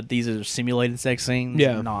clear that these are simulated sex scenes,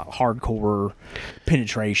 not hardcore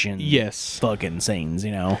penetration fucking scenes,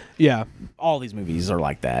 you know. Yeah. All these movies are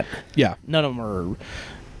like that. Yeah. None of them are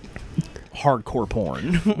hardcore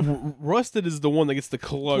porn. Rusted is the one that gets the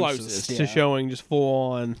closest yeah. to showing just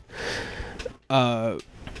full on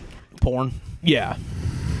Porn. yeah.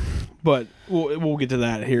 But we'll get to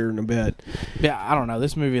that here in a bit. Yeah, I don't know.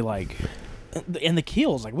 This movie, like, and the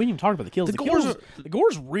kills, like we didn't even talk about the kills. The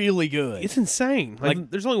gore's really good. It's insane. Like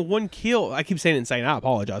there's only one kill. I keep saying insane. I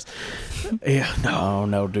apologize. Yeah, no.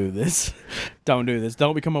 No, do this. Don't do this.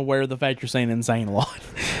 Don't become aware of the fact you're saying insane a lot.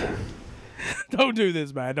 Don't do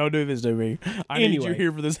this, man. Don't do this to me. I need you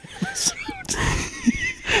here for this episode.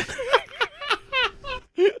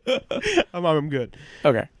 I'm good.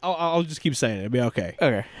 Okay. I'll just keep saying it. It'll be okay.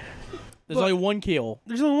 Okay. There's only one kill.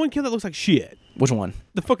 There's only one kill that looks like shit. Which one?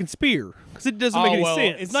 The fucking spear. Because it doesn't make any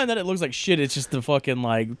sense. It's not that it looks like shit. It's just the fucking,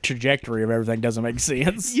 like, trajectory of everything doesn't make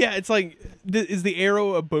sense. Yeah, it's like, is the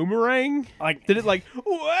arrow a boomerang? Like, did it like,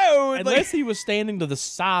 whoa? Unless he was standing to the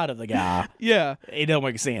side of the guy. Yeah. It don't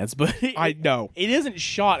make sense. But I know. It isn't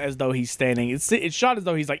shot as though he's standing. It's shot as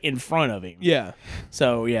though he's, like, in front of him. Yeah.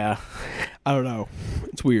 So, yeah. I don't know.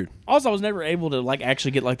 It's weird. Also, I was never able to, like,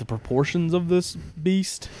 actually get, like, the proportions of this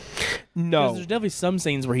beast. No. There's definitely some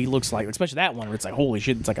scenes where he looks like, especially that one, where it's like, holy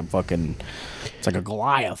shit, it's like a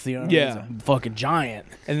Goliath, you know? Yeah. He's a fucking giant.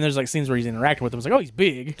 And then there's like scenes where he's interacting with him. It's like, oh, he's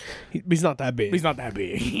big. He's not that big. But he's not that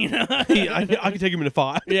big, you know? I can take him in a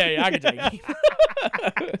fight. Yeah, I can take him.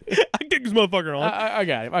 I can take this motherfucker on. I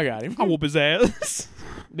got him. I'll whoop his ass.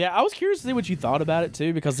 Yeah, I was curious to see what you thought about it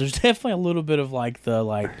too, because there's definitely a little bit of like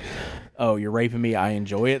the oh, you're raping me, I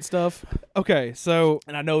enjoy it stuff. Okay, so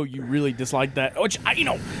And I know you really dislike that, which I'm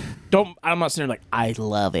not sitting there like I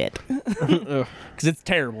love it, because it's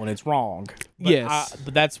terrible and it's wrong. But Yes.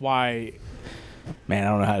 but that's why. Man, I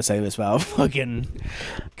don't know how to say this without fucking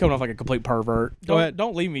coming off like a complete pervert. Go ahead.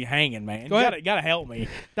 Don't leave me hanging, man. Go ahead. You gotta help me.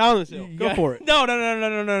 down this hill. Go for it.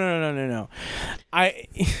 No.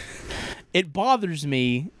 It bothers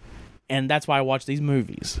me, and that's why I watch these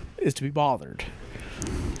movies, is to be bothered.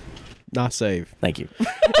 Not save. Thank you.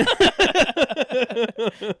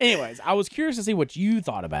 Anyways, I was curious to see what you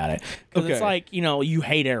thought about it. Because it's Okay. like, you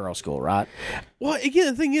hate Arrow School, right? Well, again,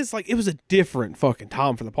 the thing is, like, it was a different fucking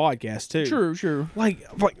time for the podcast too. True. Like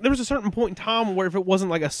there was a certain point in time where if it wasn't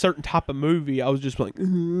like a certain type of movie, I was just like,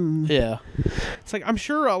 Yeah. It's like I'm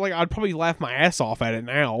sure, like I'd probably laugh my ass off at it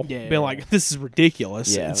now, Yeah. being like, this is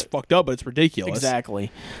ridiculous. Yeah. It's fucked up, but it's ridiculous.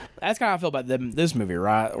 Exactly. That's kind of how I feel about this movie,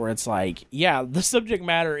 right? Where it's like, yeah, the subject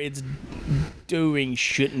matter it's doing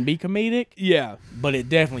shouldn't be comedic, Yeah. but it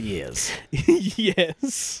definitely is.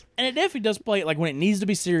 Yes. And it definitely does play, like when it needs to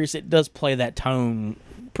be serious, it does play that tone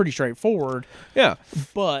pretty straightforward. Yeah.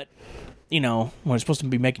 But, when it's supposed to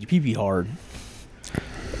be making you pee-pee hard,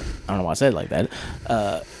 I don't know why I said it like that,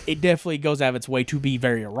 it definitely goes out of its way to be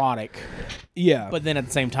very erotic. Yeah. But then at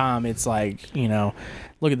the same time, it's like,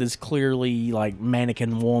 look at this clearly, like,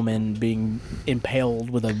 mannequin woman being impaled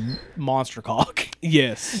with a monster cock.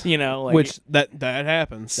 yes. Like, Which that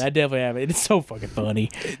happens. that definitely happened. It's so fucking funny.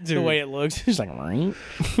 The Dude. way it looks. It's like, ring,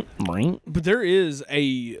 ring. But there is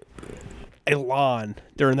a line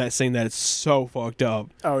during that scene that is so fucked up.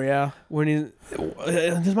 Oh, yeah? When he,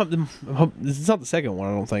 this is not the second one,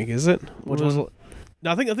 I don't think, is it? Which one?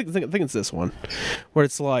 No, I think it's this one, where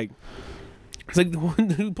it's like,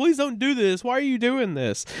 please don't do this. Why are you doing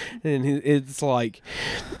this? And it's like,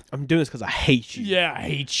 I'm doing this because I hate you. Yeah, I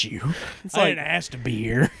hate you. It's I like- didn't ask to be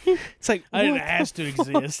here. It's like, I didn't what ask the to fuck?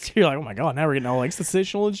 exist. You're like, oh my god, now we're getting all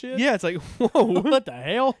existential and shit. Yeah, it's like, whoa. What the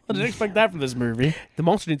hell? I didn't expect that from this movie. The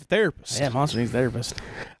monster needs a therapist. Yeah, monster needs a therapist.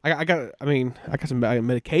 I got some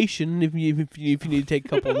medication if you need to take a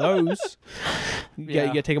couple of those. You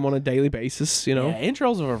got to take them on a daily basis, Yeah,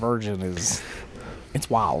 Entrails of a Virgin is... It's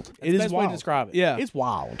wild. That's It the is best way wild. to describe it. Yeah. It's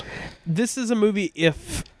wild. This is a movie,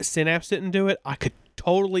 if Synapse didn't do it, I could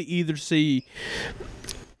totally either see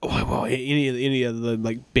Well, any of the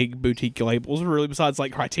like big boutique labels, really, besides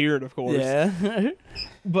like Criterion, of course. Yeah.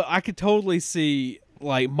 But I could totally see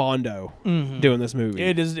like Mondo doing this movie.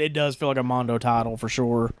 It does feel like a Mondo title for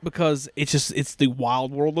sure. Because it's the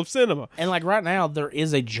wild world of cinema. And like right now there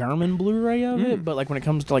is a German Blu-ray of it, but like when it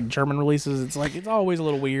comes to like German releases, it's always a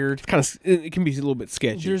little weird. It can be a little bit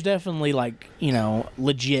sketchy. There's definitely like,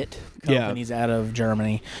 legit companies out of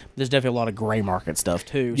Germany. There's definitely a lot of gray market stuff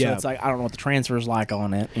too. So it's like I don't know what the transfer is like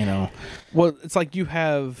on it, Well, it's like you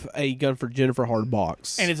have a Gun for Jennifer hard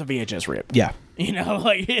box. And it's a VHS rip. Yeah.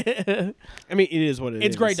 Like I mean, it is what it is.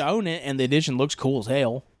 It's great to own it, and the edition looks cool as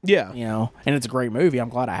hell. Yeah. And it's a great movie. I'm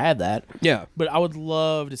glad I had that. Yeah. But I would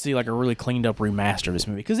love to see like a really cleaned up remaster of this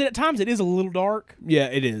movie, because at times it is a little dark. Yeah,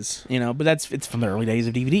 it is. But it's from the early days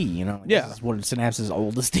of DVD. This is one of Synapse's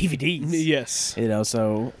oldest DVDs. Yes.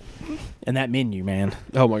 So, and that menu, man.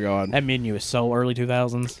 Oh my God. That menu is so early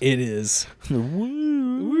 2000s. It is.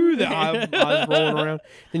 Woo, the eyes rolling around.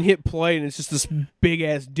 Then you hit play, and it's just this big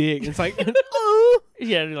ass dick. It's like,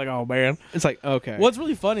 yeah, you're like, oh man. It's like, okay. What's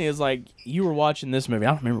really funny is like you were watching this movie.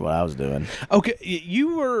 I don't remember what I was doing. Okay,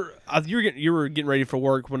 you were getting ready for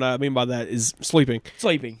work. What I mean by that is sleeping.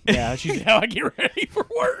 Sleeping. Yeah, that's usually how I get ready for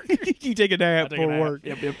work. You take a nap before work.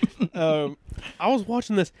 Yep. I was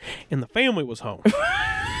watching this, and the family was home.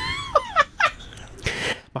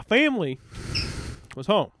 My family was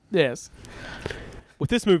home Yes. with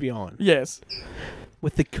this movie on, Yes.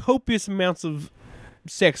 with the copious amounts of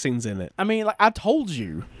sex scenes in it. I mean, like I told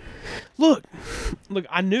you. Look,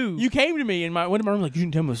 I knew. You came to me and went in my room like, you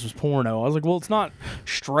didn't tell me this was porno. I was like, well, it's not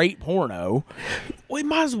straight porno. Well, it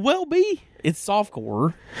might as well be. It's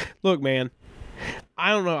softcore. Look, man,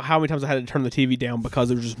 I don't know how many times I had to turn the TV down because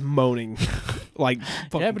they were just moaning like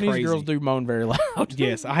fucking Japanese crazy. girls do moan very loud.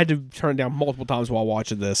 Yes, I had to turn it down multiple times while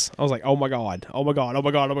watching this. I was like, oh my God. Oh my God. Oh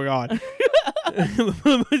my God. Oh my God.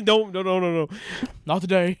 No. Not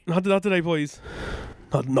today. Not today, please.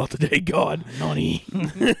 Not today, God. Nani.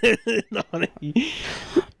 Nani.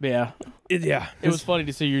 Yeah. Yeah. It was funny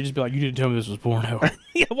to see you just be like, you didn't tell me this was porno.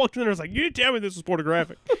 Yeah, I walked in there and was like, you didn't tell me this was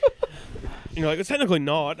pornographic. And you're like, it's technically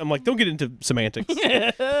not. I'm like, don't get into semantics.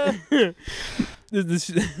 This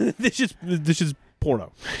is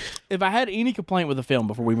porno. If I had any complaint with the film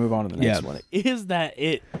before we move on to the next one, it is that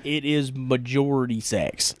it is majority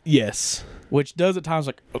sex. Yes. Which does at times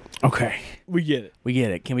like, okay, We get it. we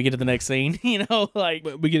get it. Can we get to the next scene? Like,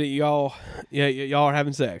 But we get it, y'all. Yeah, y'all are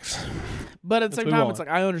having sex. but at the same move time, on. it's like,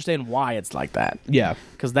 I understand why it's like that. Yeah.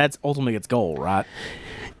 Because that's ultimately its goal, right?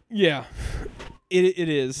 Yeah. It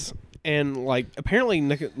is. And like apparently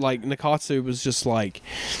Nikatsu was just like,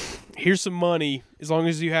 here's some money. As long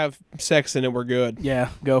as you have sex in it, we're good. Yeah,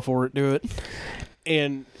 go for it. Do it.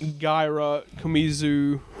 And Gaira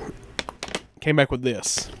Komizu came back with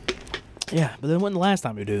this. Yeah, but then wasn't the last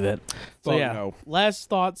time we do that. So Fuck yeah, no. last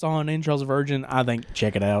thoughts on Entrails of Virgin. I think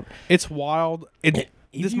check it out. It's wild.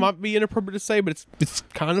 This might be inappropriate to say, but it's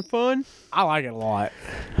kind of fun. I like it a lot.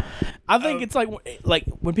 I think it's like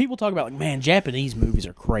when people talk about like, man, Japanese movies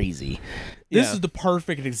are crazy. This Yeah. is the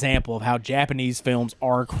perfect example of how Japanese films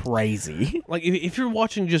are crazy. Like if you're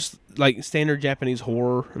watching just like standard Japanese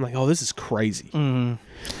horror, I'm like, oh, this is crazy.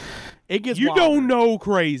 It gets You wilder. don't know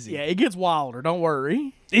crazy. Yeah, it gets wilder. Don't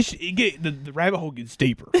worry. The rabbit hole gets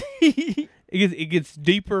deeper. It gets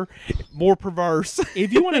deeper, more perverse.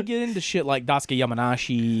 If you want to get into shit like Daisuke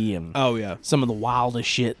Yamanashi and Oh yeah. some of the wildest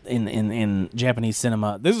shit in Japanese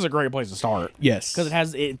cinema, this is a great place to start. Yes.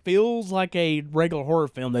 Because it feels like a regular horror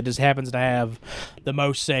film that just happens to have the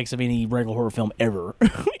most sex of any regular horror film ever,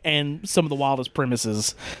 and some of the wildest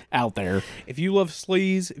premises out there. If you love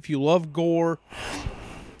sleaze, if you love gore,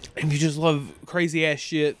 if you just love crazy ass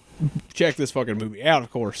shit, check this fucking movie out,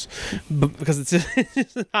 of course. Because it's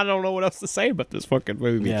just, I don't know what else to say about this fucking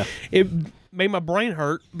movie. Yeah. It made my brain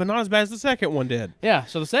hurt, but not as bad as the second one did. Yeah.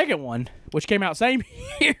 So the second one, which came out same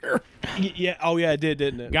year, Yeah. Oh yeah, it did,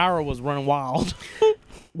 didn't it? Gaira was running wild.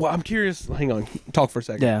 Well, I'm curious. Hang on. Talk for a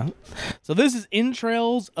second. Yeah. So this is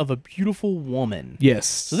Entrails of a Beautiful Woman. Yes.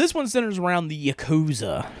 So this one centers around the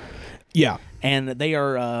Yakuza, Yeah. and they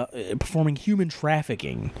are performing human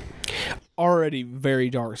trafficking. Already very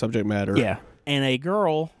dark subject matter. Yeah. And a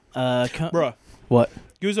girl... Bruh. What?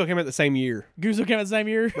 Guzo came out the same year. Guzo came out the same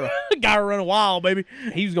year? Gaira running wild, baby.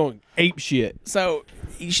 He was going ape shit. So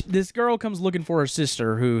this girl comes looking for her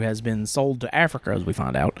sister, who has been sold to Africa, as we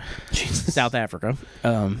find out. South Africa.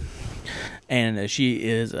 And she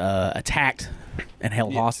is attacked and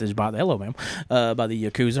held hostage by the by the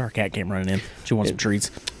Yakuza. Her cat came running in. She wants some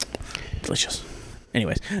treats. Delicious.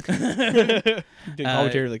 Anyways, Did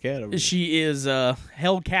commentary of the cat over there. she is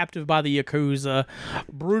held captive by the Yakuza,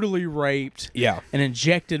 brutally raped, Yeah. and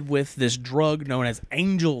injected with this drug known as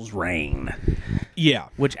Angel's Rain. Yeah.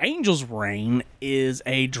 Which Angel's Rain is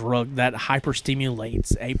a drug that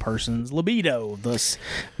hyperstimulates a person's libido, thus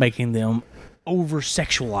making them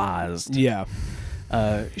over-sexualized. Yeah.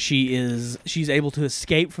 She's able to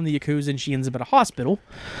escape from the Yakuza, and she ends up at a hospital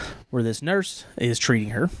where this nurse is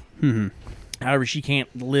treating her. Mm-hmm. However, she can't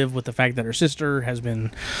live with the fact that her sister has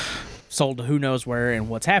been sold to who knows where and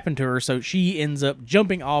what's happened to her, so she ends up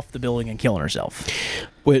jumping off the building and killing herself.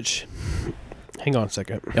 Which, hang on a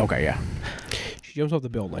second. Okay, yeah. She jumps off the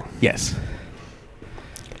building. Yes.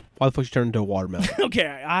 Why the fuck she turned into a watermelon? Okay,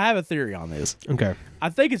 I have a theory on this. Okay. I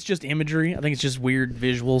think it's just imagery. I think it's just weird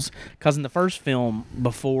visuals. Because in the first film,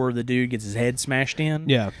 before the dude gets his head smashed in,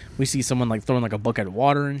 Yeah. we see someone like throwing like a bucket of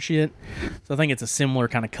water and shit. So I think it's a similar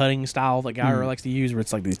kind of cutting style that Gyra likes to use, where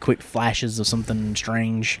it's like these quick flashes of something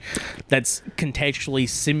strange that's contextually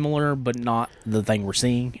similar, but not the thing we're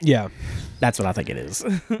seeing. Yeah. That's what I think it is.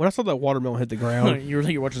 When I saw that watermelon hit the ground, You were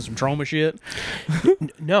thinking you're watching some trauma shit?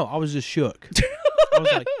 no, I was just shook. I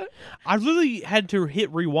was like, I literally had to hit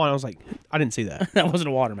rewind. I was like, I didn't see that. That wasn't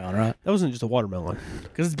a watermelon, right? That wasn't just a watermelon.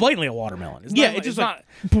 Because it's blatantly a watermelon. It's Yeah, not, it's just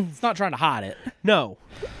it's not trying to hide it. No.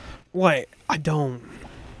 Like, I don't.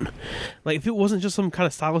 Like, if it wasn't just some kind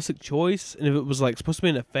of stylistic choice, and if it was like supposed to be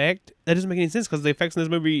an effect, that doesn't make any sense because the effects in this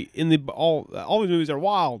movie, all these movies are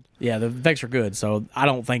wild. Yeah, the effects are good, so I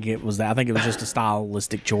don't think it was that. I think it was just a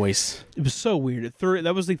stylistic choice. It was so weird.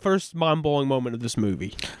 That was the first mind blowing moment of this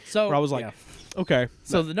movie. So Where I was like, yeah. okay.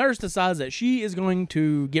 So the nurse decides that she is going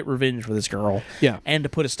to get revenge for this girl. Yeah. And to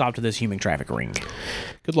put a stop to this human trafficking ring.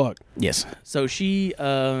 Good luck. Yes. So she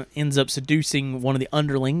ends up seducing one of the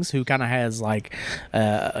underlings who kind of has like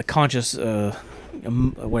a conscious, how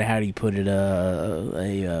do you put it?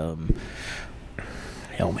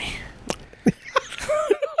 Help me.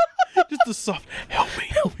 Just a soft, help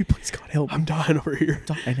me, please, God, help me. I'm dying over here.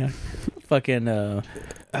 I know. Fucking,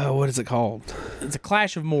 What is it called? it's a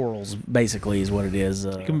clash of morals, basically, is what it is.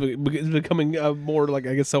 It's becoming more like,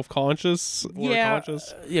 I guess, self-conscious or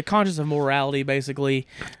conscious. Conscious of morality, basically.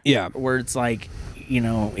 Yeah. Where it's like,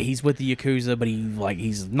 he's with the Yakuza, but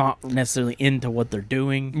he's not necessarily into what they're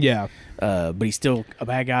doing. Yeah. But he's still a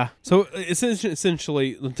bad guy. So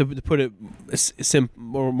essentially, to put it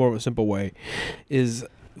more of a simple way, is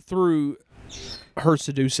through her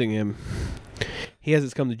seducing him, he has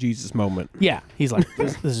his come to Jesus moment. Yeah, he's like,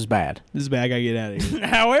 this is bad. This is bad. I gotta get out of here.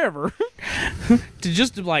 However,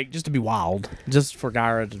 to be wild, just for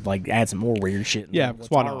Gyra to like add some more weird shit. Yeah, what's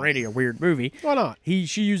why not? already a weird movie. Why not?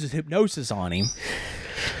 She uses hypnosis on him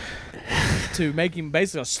to make him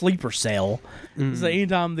basically a sleeper cell. So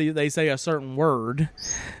anytime they say a certain word,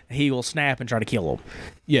 he will snap and try to kill them.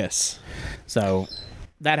 Yes. So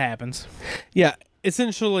that happens. Yeah.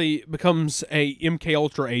 Essentially becomes a MK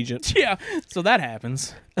Ultra agent. Yeah, so that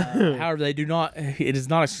happens. However, they do not. It is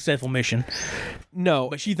not a successful mission. No,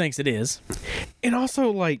 But she thinks it is. and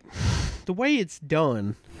also like the way it's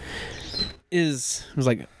done is it was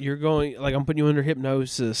like you're going like I'm putting you under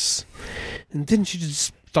hypnosis, and then she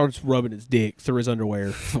just starts rubbing his dick through his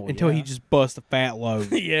underwear until he just busts a fat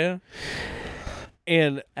load. Yeah,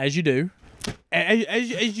 And as you do.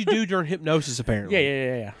 as you do during hypnosis, apparently.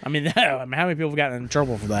 Yeah. I mean, how many people have gotten in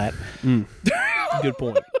trouble for that? Good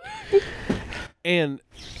point. And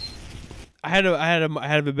I had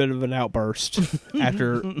a bit of an outburst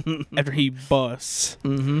after he busts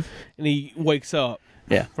and he wakes up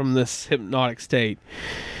from this hypnotic state.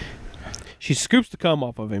 She scoops the cum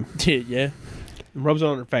off of him Yeah. and rubs it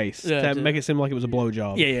on her face Yeah, to make it seem like it was a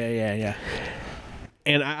blowjob. Yeah.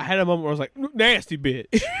 And I had a moment where I was like, nasty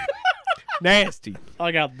bitch. Nasty. I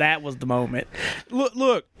like how that was the moment.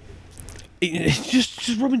 Look. It's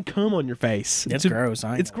just rubbing cum on your face. It's gross.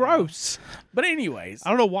 It's gross. But anyways, I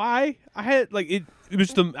don't know why. I had like it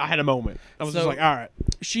was I had a moment. I was just like, all right.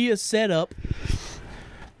 she is set up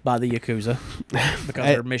by the Yakuza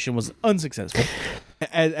because her mission was unsuccessful,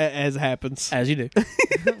 As happens. as you do.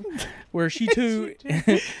 where she too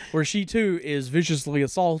is viciously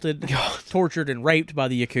assaulted, tortured, and raped by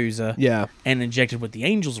the Yakuza. Yeah. And injected with the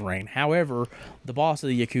Angel's Rain. However, the boss of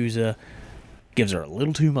the Yakuza gives her a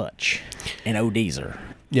little too much and ODs her.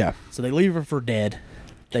 Yeah. So they leave her for dead,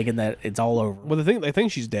 thinking that it's all over. Well, they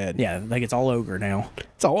think she's dead. Yeah, they think it's all ogre now.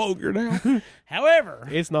 It's all ogre now. However,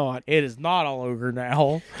 It's not. it is not all ogre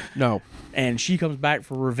now. No. And she comes back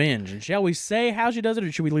for revenge. And shall we say how she does it,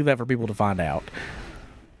 or should we leave that for people to find out?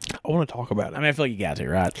 I want to talk about it. I mean, I feel like you got to,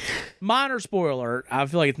 right? Minor spoiler. I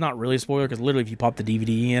feel like it's not really a spoiler because literally, if you pop the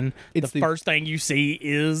DVD in, It's the first thing you see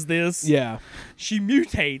is this. yeah. She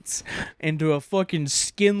mutates into a fucking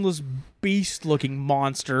skinless beast-looking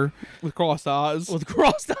monster With crossed eyes. with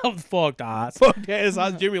crossed-out fucked eyes. Fuck his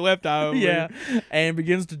eyes, Jimmy left eye over Yeah, there. and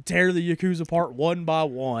begins to tear the Yakuza apart one by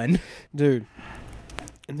one. Dude.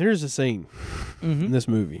 And there's a scene in this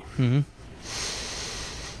movie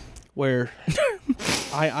where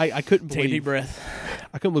I couldn't Take a deep believe breath.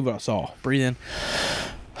 I couldn't believe what I saw. Breathe in.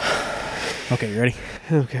 Okay, you ready?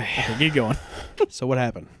 Okay. Okay, get going. So what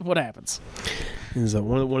happened? What happens? Is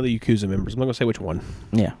one of the Yakuza members. I'm not gonna say which one.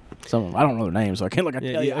 Yeah. Some of them, I don't know their names, so I can't look. I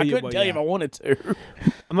couldn't tell you if I wanted to.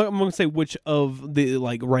 I'm gonna say which of the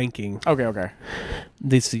ranking Okay.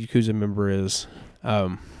 this Yakuza member is.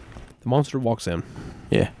 The monster walks in,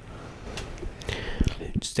 Yeah.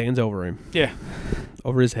 stands over him, Yeah.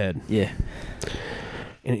 over his head, Yeah.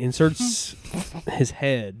 and inserts his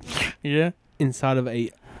head Yeah. inside of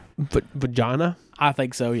a vagina I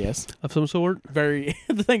think so. Yes. of some sort. Very.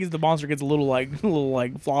 The thing is, the monster gets a little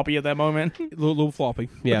floppy at that moment. A little floppy.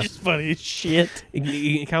 Yeah. Which is funny as shit.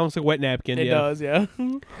 It kind of looks like a wet napkin. It yeah. does. Yeah.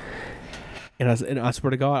 And I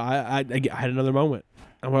swear to God, I had another moment.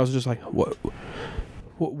 And I was just like, what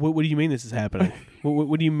do you mean this is happening?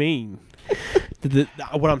 what do you mean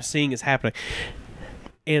what I'm seeing is happening?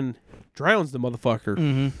 And drowns the motherfucker.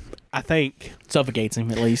 Mm-hmm. I think Suffocates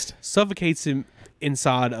him at least. suffocates him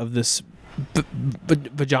inside of this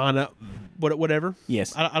vagina, whatever.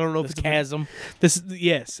 Yes. I don't know if This it's chasm.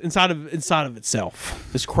 yes, inside of itself.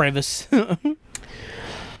 This crevice. And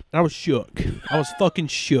I was shook. I was fucking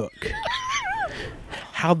shook.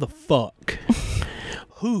 How the fuck?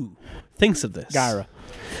 Who thinks of this? Gyra.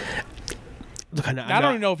 Look, I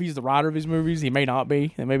don't even know if he's the writer of his movies. He may not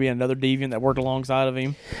be. There may be another deviant that worked alongside of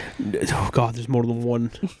him. Oh God, there's more than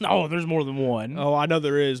one. Oh, there's more than one. Oh, I know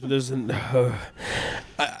there is, but there's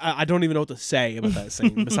I don't even know what to say about that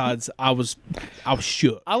scene. Besides, I was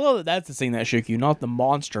shook. I love that that's the scene that shook you, not the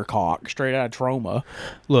monster cock straight out of Trauma.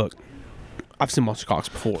 Look, I've seen monster cocks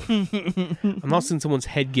before. I'm not seeing someone's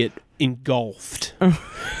head get engulfed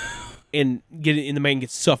and the man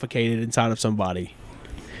gets suffocated inside of somebody.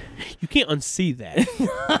 You can't unsee that.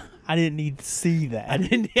 I didn't need to see that. I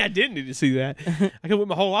didn't need to see that. I could went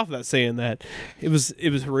my whole life without saying that. It was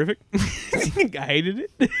horrific. I hated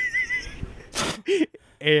it.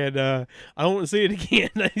 And I don't want to see it again.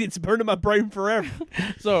 It's burned in my brain forever.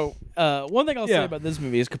 So, one thing I'll say Yeah. about this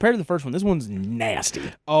movie is compared to the first one, this one's nasty.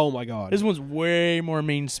 Oh my God. This one's way more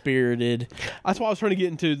mean-spirited. That's why I was trying to get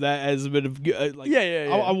into that as a bit of Yeah.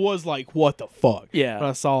 I was like, what the fuck? Yeah. When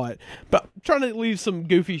I saw it, but I'm trying to leave some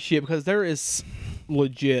goofy shit because there is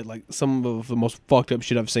legit like some of the most fucked up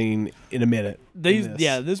shit I've seen in a minute.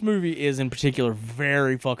 This movie is in particular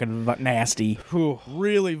very fucking nasty.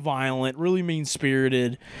 Really violent, really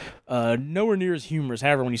mean-spirited. Nowhere near as humorous.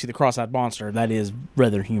 However, when you see the cross-eyed monster, that is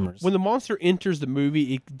rather humorous. When the monster enters the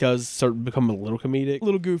movie, it does start to become a little comedic. A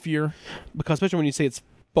little goofier. Because especially when you say it's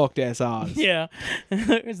fucked ass eyes. Yeah.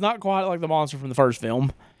 It's not quite like the monster from the first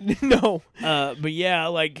film. No. But yeah,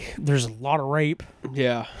 like, there's a lot of rape.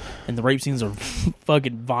 Yeah. And the rape scenes are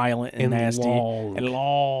fucking violent and nasty. Long. And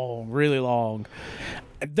long. Really long.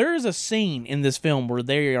 There is a scene in this film where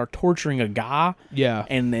they are torturing a guy Yeah.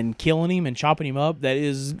 and then killing him and chopping him up that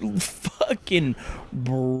is fucking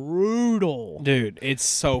brutal. Dude, it's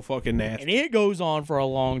so fucking nasty. And it goes on for a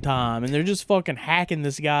long time, and they're just fucking hacking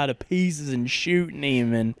this guy to pieces and shooting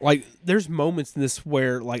him. And Like, there's moments in this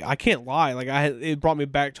where, like, I can't lie. Like, it brought me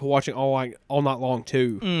back to watching All Night Long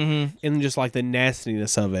too, and just like the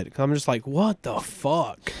nastiness of it. 'Cause I'm just like, what the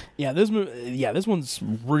fuck? yeah, this one's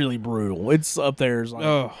really brutal. It's up there as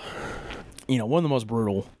like, Oh, one of the most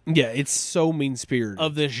brutal yeah, it's so mean spirited.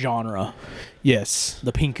 of this genre. Yes,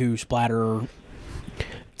 The pinku splatter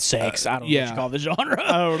sex. I don't know what you call the genre.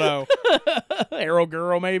 I don't know. Arrow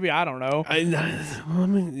girl, maybe. I don't know. I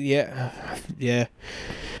mean, yeah.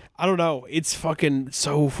 I don't know. It's fucking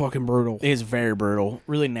so fucking brutal. It's very brutal,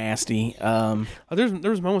 really nasty.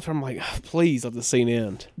 There's moments where I'm like, please let the scene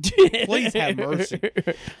end. Please have mercy.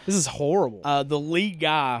 This is horrible. The lead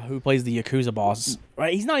guy who plays the Yakuza boss,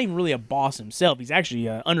 right? He's not even really a boss himself. He's actually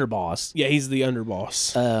an underboss. Yeah, he's the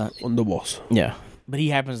underboss. Underboss. Yeah. But he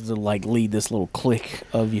happens to like lead this little clique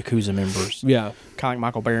of Yakuza members. Yeah. Kind of like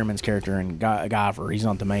Michael Berryman's character in Guyver. He's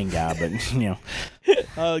not the main guy, but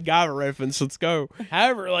Guyver reference. Let's go.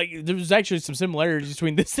 However, like there's actually some similarities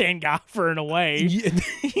between this and Guyver in a way.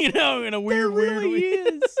 Yeah. In a weird way.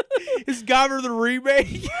 is. Is Guyver the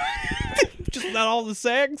remake? Just not all the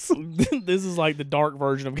sex. This is like the dark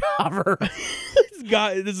version of Guyver.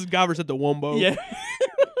 This is Guyver set the Wumbo. Yeah.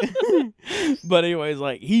 But anyways,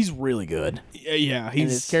 like he's really good. Yeah, And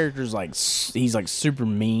his character's like he's like super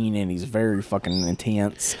mean and he's very fucking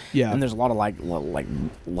intense. Yeah. And there's a lot of like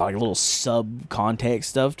little sub context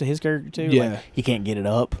stuff to his character too. Yeah. Like, he can't get it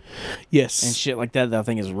up yes, and shit like that. That I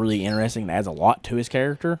think is really interesting and adds a lot to his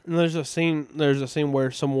character. And there's a scene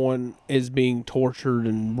where someone is being tortured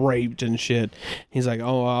and raped and shit. He's like,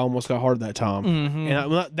 "Oh, I almost got hard that time."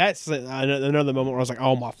 And that's another moment where I was like,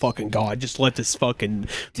 "Oh my fucking god, just let this fucking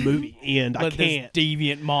movie end. I Let can't." this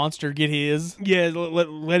deviant monster get his. Yeah,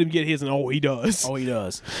 let him get his, and he does. Oh, he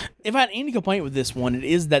does. If I had any complaint with this one, it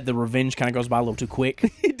is that the revenge kind of goes by a little too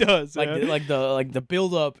quick. He does. Like the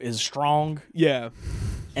build up is strong, yeah.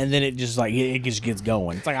 and then it just like it just gets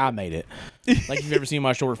going. It's like I made it. Like if you've ever seen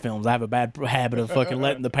my short films, I have a bad habit of fucking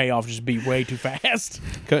letting the payoff just be way too fast.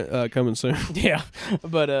 Coming soon. Yeah,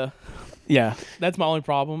 but yeah, that's my only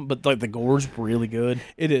problem. But like the gore's really good.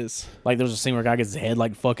 It is. Like there's a scene where a guy gets his head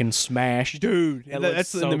like fucking smashed, Dude, That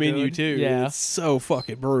that's looks in so the menu good. too. Yeah. It's so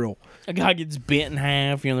fucking brutal. A guy gets bent in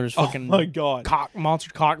half. You know, there's fucking Oh my god. monster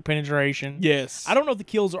cock penetration. Yes. I don't know if the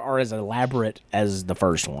kills are as elaborate as the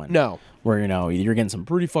first one. No. Where, you know, you're getting some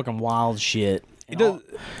pretty fucking wild shit. It does.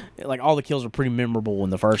 Like, all the kills are pretty memorable in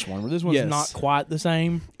the first one, where this one's Yes. not quite the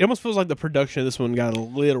same. It almost feels like the production of this one got a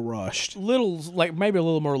little rushed. Like, maybe a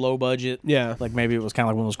little more low budget. Yeah. Like, maybe it was kind of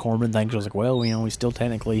like one of those Corman things. It was like, well, you know, we still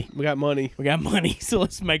technically... We got money. We got money, so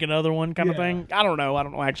let's make another one kind of Yeah. thing. I don't know. I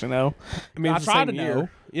don't actually know. I mean, I it's the tried same to year. know.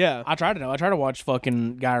 Yeah. I tried to know. I tried to watch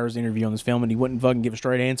fucking Geyer's interview on this film, and he wouldn't fucking give a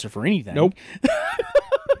straight answer for anything. Nope.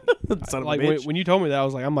 Son of Like a bitch. when you told me that, I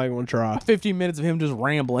was like, I'm not even gonna try. 15 minutes of him just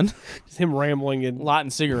rambling, Just him rambling and lighting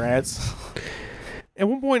cigarettes. at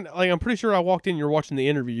one point, like I'm pretty sure I walked in, you were watching the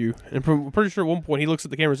interview, and I'm pretty sure at one point he looks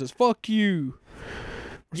at the camera and says, "Fuck you,"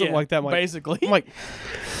 or something like that. I'm like, basically. I'm like,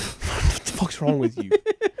 what the fuck's wrong with you?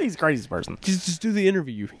 He's the craziest person. Just do the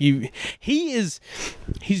interview. He's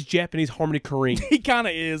Japanese harmony Korine, He kind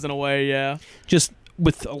of is in a way, yeah. just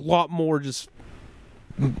with a lot more just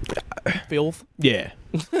Filth. yeah,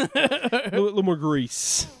 a little more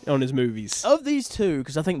grease on his movies. Of these two,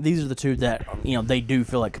 because I think these are the two that, you know, they do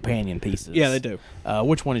feel like companion pieces. Yeah, they do.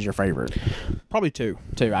 Which one is your favorite? Probably two.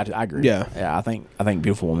 Two, I agree. Yeah. Yeah, I think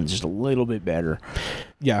Beautiful Woman's just a little bit better.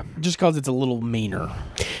 Yeah. Just because it's a little meaner.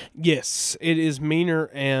 Yes, it is meaner,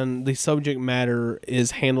 and the subject matter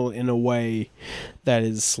is handled in a way that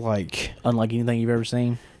is like, Unlike anything you've ever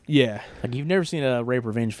seen. yeah. Like, you've never seen a rape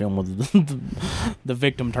revenge film where the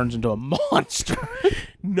victim turns into a monster.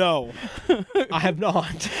 No, I have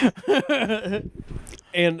not.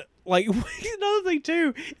 And like another thing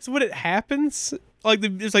too is when it happens, like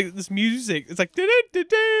there's like this music. It's like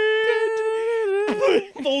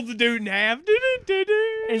folds the dude in half.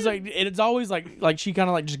 It's like, and it's always like she kind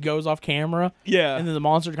of like just goes off camera. Yeah, And then the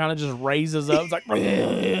monster kind of just raises up. It's like,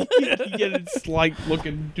 yeah, it's like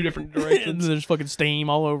looking two different and directions. there's fucking steam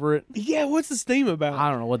all over it. Yeah, what's this theme about? I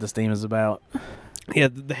don't know what this theme is about. Yeah,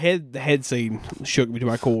 the head scene shook me to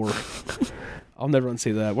my core. I'll never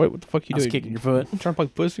unsee that. What the fuck you I was doing? kicking your foot. You trying to play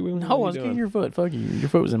pussy with me? No, I What was you kicking doing? your foot. Fuck you. Your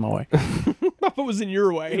foot was in my way. My foot was in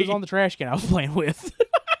your way. It was on the trash can I was playing with.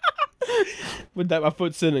 with that my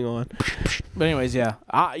foot sitting on. But anyways, yeah.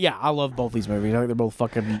 I love both these movies. I think they're both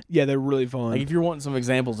fucking... Yeah, they're really fun. Like, if you're wanting some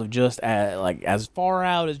examples of just like as far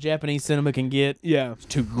out as Japanese cinema can get, yeah,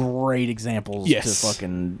 two great examples Yes. to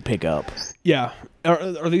fucking pick up. yeah.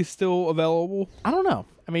 Are these still available? I don't know.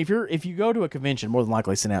 I mean, if you go to a convention, more than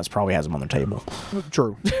likely Synapse probably has them on their table.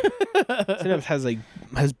 True. Synapse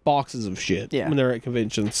has boxes of shit Yeah. when they're at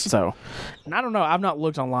conventions. So, and I don't know. I've not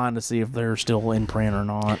looked online to see if they're still in print or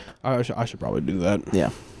not. I should probably do that.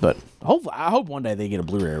 Yeah, but hopefully, I hope one day they get a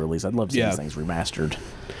Blu-ray release. I'd love to see Yeah. these things remastered.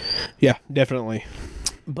 Yeah, definitely.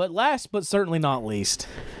 But last but certainly not least,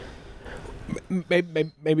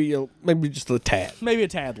 Maybe just a tad. maybe a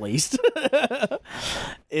tad least,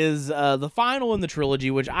 is the final in the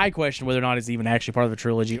trilogy, which I question whether or not it's even actually part of the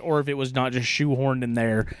trilogy, or if it was not just shoehorned in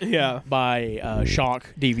there Yeah. by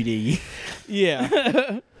Shock DVD.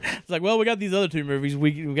 Yeah. It's like, well, we got these other two movies.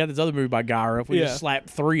 We got this other movie by Gyra. If we Yeah. just slap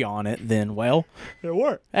 3 on it, then, well, It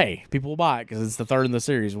worked. hey, people will buy it because it's the third in the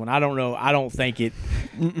series. When I don't know, I don't think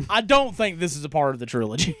this is a part of the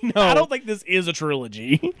trilogy. No. I don't think this is a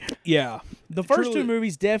trilogy. Yeah. The first two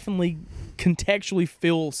movies definitely contextually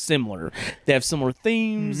feel similar. They have similar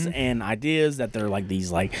themes and ideas that they're like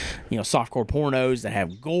these, like, you know, softcore pornos that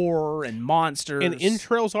have gore and monsters. And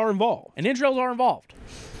entrails are involved. And entrails are involved.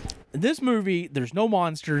 this movie, there's no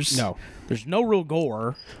monsters. No. There's no real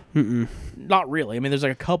gore. Not really. I mean, there's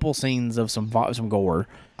like a couple scenes of some gore.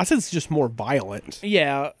 I said it's just more violent.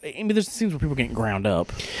 Yeah. I mean, there's scenes where people getting ground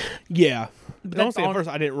up. Yeah. But But honestly, at first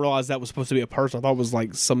I didn't realize that was supposed to be a person. I thought it was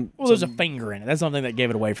like some. Well, there's a finger in it. That's something that gave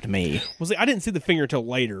it away to me. Well, see, I didn't see the finger till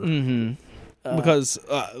later. Mm-hmm. Because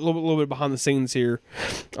a little bit behind the scenes here,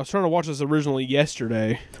 I was trying to watch this originally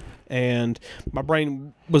yesterday, and my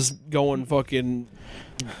brain was going fucking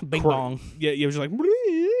Bing bong. Yeah, it was just like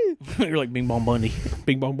You're like Bing Bong Bundy.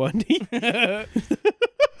 Bing Bong Bundy. That's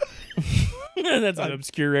an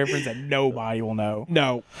obscure reference that nobody will know.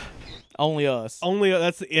 No, Only us. only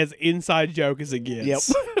that's as inside joke as it gets. Yep.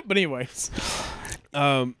 But anyways.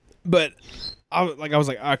 But I was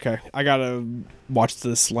like, okay, I gotta watch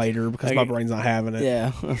this later because my brain's not having it.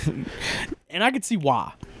 Yeah. And I could see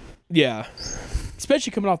why. Yeah.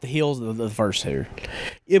 Especially coming off the heels of the first two.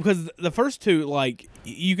 Yeah, because the first two, like,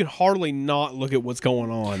 you could hardly not look at what's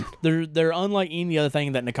going on. They're unlike any other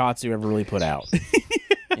thing that Nikatsu ever really put out.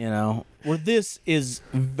 You know? Where this is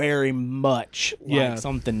very much like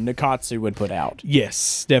something Nikatsu would put out.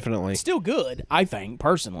 Yes, definitely. Still good, I think,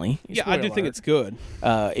 personally. Yeah, I do think it's good.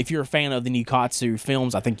 If you're a fan of the Nikatsu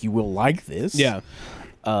films, I think you will like this. Yeah.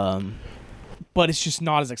 But it's just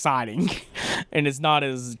not as exciting. And it's not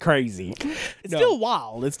as crazy. It's still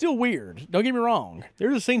wild. It's still weird. Don't get me wrong.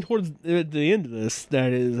 There's a scene towards the end of this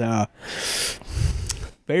that is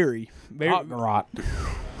very Kakarot.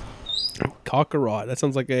 Kakarot. That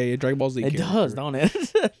sounds like a Dragon Ball Z It character. does, don't it?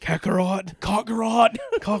 Kakarot. Kakarot.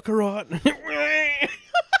 Kakarot.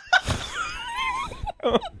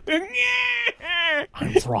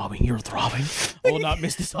 I'm throbbing. You're throbbing. I will not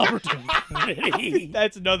miss this opportunity.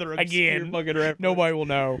 That's another Again. fucking reference. Nobody will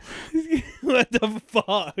know. What the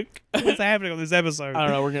fuck? What's happening on this episode? I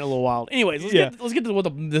don't know. We're getting a little wild. Anyways, let's get to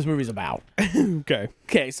what this movie's about. Okay.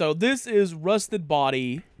 Okay, so this is Rusted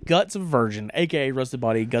Body, Guts of a Virgin, a.k.a. Rusted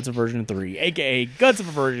Body, Guts of a Virgin 3, a.k.a. Guts of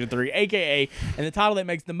a Virgin 3, a.k.a. And the title that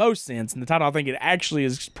makes the most sense, and the title I think it actually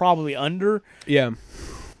is probably under, Yeah.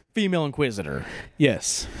 Female Inquisitor.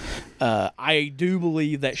 Yes. I do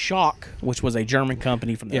believe that Shock, which was a German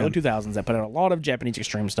company from the early 2000s that put out a lot of Japanese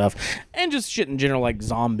extreme stuff, and just shit in general like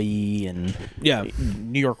Zombie and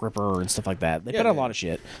New York Ripper and stuff like that. They put out a lot of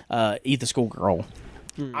shit. Eat the Schoolgirl.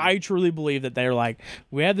 I truly believe that they're like,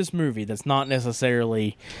 we have this movie that's not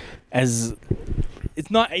necessarily as...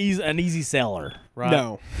 It's not an easy seller, right?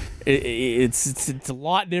 No. It's a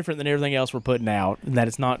lot different than everything else we're putting out, in that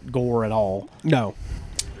it's not gore at all. No.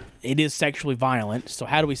 It is sexually violent, so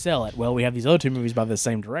how do we sell it? Well, we have these other two movies by the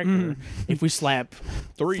same director. If we slap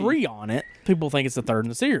three on it, people think it's the third in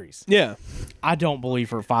the series. Yeah. I don't believe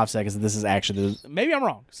for 5 seconds that this is actually... Maybe I'm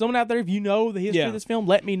wrong. Someone out there, if you know the history of this film,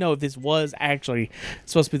 let me know if this was actually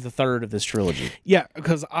supposed to be the third of this trilogy. Yeah,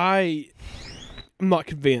 because I'm not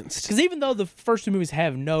convinced. Because even though the first two movies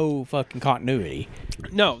have no fucking continuity...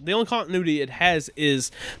 No, the only continuity it has is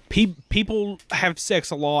people have sex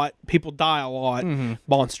a lot, people die a lot,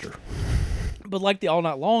 monster. But like the All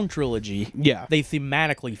Night Long trilogy, they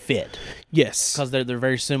thematically fit. Yes. Because they're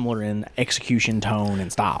very similar in execution, tone,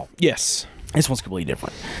 and style. Yes. This one's completely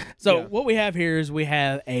different. So what we have here is we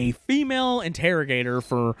have a female interrogator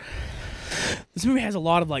for... This movie has a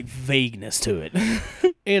lot of like vagueness to it.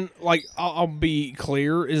 And like I'll be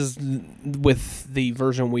clear, is with the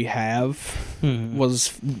version we have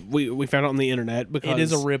was we found it on the internet because it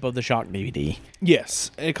is a rip of the Shock DVD. Yes,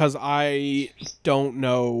 because I don't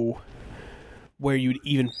know where you'd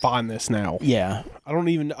even find this now. Yeah. I don't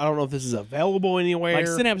know if this is available anywhere. Like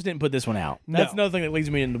Synapse didn't put this one out. That's another thing that leads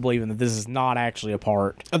me into believing that this is not actually a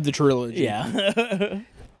part of the trilogy. Yeah.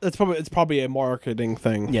 It's probably a marketing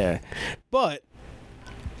thing. Yeah. But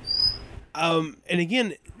and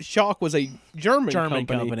again, Shock was a German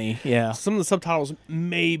company. Yeah. Some of the subtitles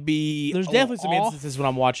may be There's definitely some instances when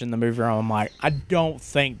I'm watching the movie where I'm like, I don't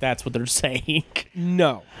think that's what they're saying.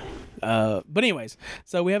 No. But anyways,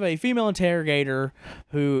 so we have a female interrogator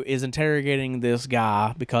who is interrogating this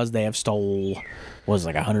guy because they have stole, was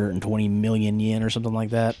like 120 million yen or something like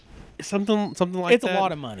that. Something like it's that. It's a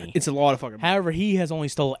lot of money. It's a lot of fucking money. However, he has only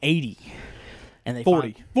stole 80. And they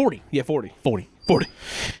 40. 40. Yeah, 40. 40.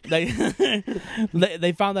 They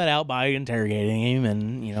found that out by interrogating him,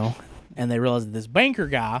 and and they realized that this banker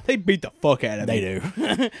guy, they beat the fuck out of him. They do.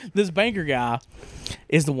 This banker guy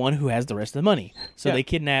is the one who has the rest of the money. So they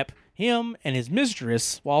kidnap him and his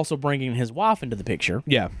mistress while also bringing his wife into the picture.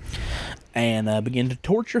 Yeah. And begin to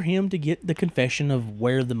torture him to get the confession of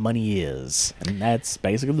where the money is. And that's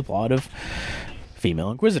basically the plot of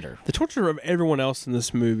female inquisitor. The torture of everyone else in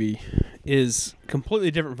this movie is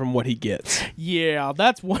completely different from what he gets. Yeah,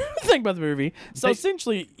 that's one thing about the movie. So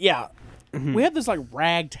essentially, we have this like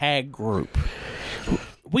ragtag group.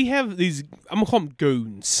 We have these, I'm going to call them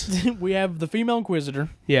goons. We have the female inquisitor.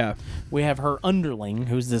 Yeah. We have her underling,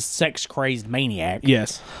 who's this sex-crazed maniac.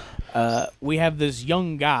 Yes. We have this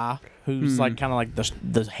young guy who's like kind of like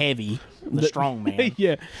the heavy, the strong man.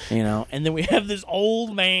 Yeah. You know, and then we have this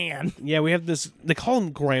old man. Yeah, we have this, they call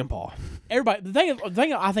him Grandpa. Everybody, the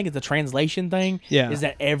thing I think is the translation thing is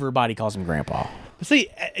that everybody calls him Grandpa. See,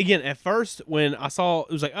 again, at first when I saw,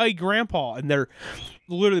 it was like, hey, Grandpa, and they're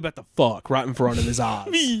literally about to fuck right in front of his eyes.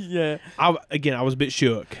 Yeah. I was a bit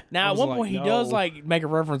shook. Now, at one point, he does like make a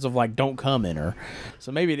reference of like, don't come in her.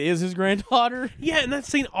 So maybe it is his granddaughter. Yeah, and that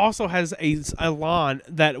scene also has a line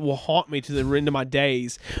that will haunt me to the end of my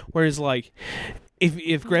days, where it's like,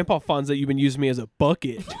 if Grandpa finds that you've been using me as a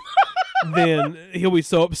bucket, then he'll be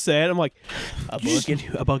so upset. I'm like,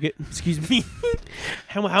 a bucket? Excuse me.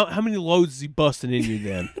 How many loads is he busting in you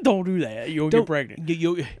then? Don't do that. You'll get pregnant.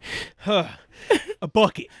 A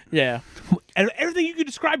bucket. Yeah. And everything you could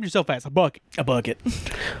describe yourself as, a bucket. A bucket.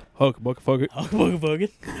 Bucket.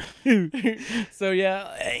 So,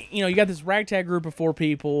 yeah, you know, you got this ragtag group of 4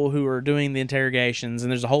 people who are doing the interrogations,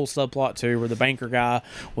 and there's a whole subplot, too, where the banker guy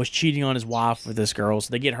was cheating on his wife with this girl,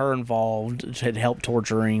 so they get her involved to help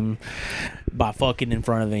torture him by fucking in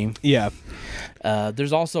front of him. Yeah.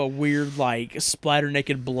 There's also a weird, like,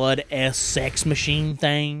 splatter-naked blood-esque sex machine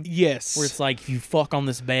thing. Yes. Where it's like, if you fuck on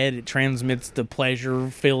this bed, it transmits the pleasure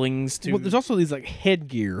feelings to... Well, there's also these, like,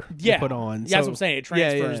 headgear you put on. Yeah, that's what I'm saying. It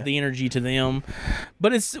transfers the energy to them.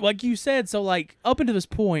 But it's, like you said, so, like, up until this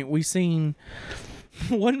point, we've seen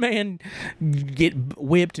one man get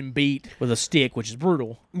whipped and beat with a stick, which is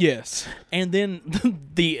brutal. Yes. And then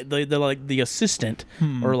the assistant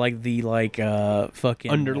or like the fucking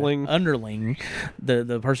underling,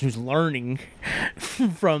 the person who's learning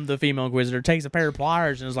from the female inquisitor takes a pair of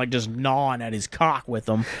pliers and is like just gnawing at his cock with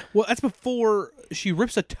them. Well, that's before she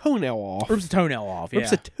rips a toenail off. Rips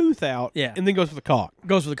a a tooth out. Yeah. And then goes for the cock.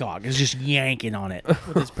 Goes for the cock. Is just yanking on it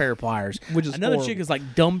with his pair of pliers. Which is another horrible. chick is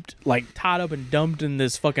like tied up and dumped in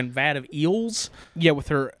this fucking vat of eels. Yeah, with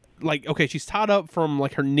her, like, okay, she's tied up from,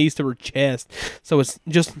 like, her knees to her chest, so it's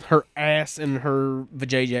just her ass and her...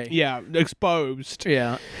 vajayjay. Yeah, exposed.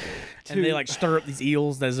 Yeah. And they, like, stir up these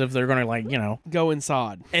eels as if they're going to, like, you know... go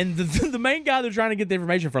inside. And the main guy they're trying to get the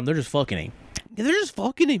information from, they're just fucking him. Yeah, they're just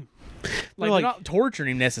fucking him. Like, they're not torturing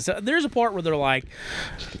him necessarily. There's a part where they're like,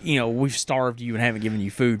 you know, we've starved you and haven't given you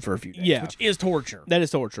food for a few days. Yeah. Which is torture. That is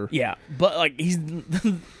torture. Yeah. But, like, he's...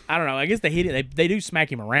 I don't know. I guess they hit it. They do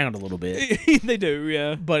smack him around a little bit. They do,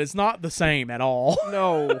 yeah. But it's not the same at all.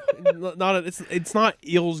 No. It's not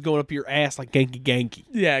eels going up your ass like Genki.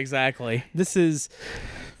 Yeah, exactly. This is...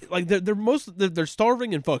 like, they're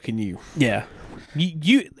starving and fucking you. Yeah.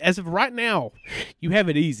 You as of right now, you have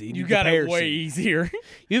it easy. You got it way easier.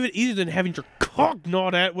 You have it easier than having your cock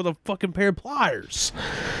gnawed at with a fucking pair of pliers,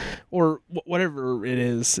 or whatever it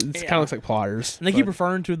is. It kind of looks like pliers. And they keep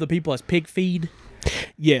referring to the people as pig feed.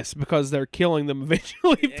 Yes, because they're killing them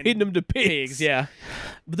eventually, feeding them to pigs. Yeah.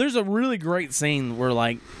 But there's a really great scene where,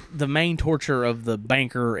 like, the main torture of the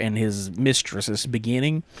banker and his mistress is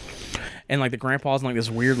beginning, and like the grandpa's in like this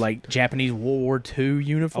weird like Japanese World War II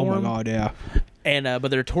uniform. Oh my god, yeah. And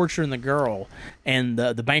but they're torturing the girl, and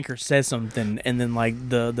the banker says something, and then like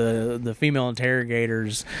the female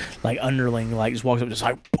interrogators like underling like just walks up just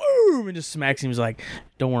like boom and just smacks him. He's like,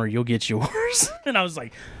 "Don't worry, you'll get yours." And I was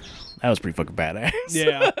like, that was pretty fucking badass.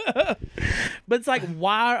 Yeah. But it's like,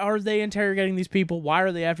 why are they interrogating these people? Why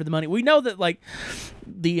are they after the money? We know that like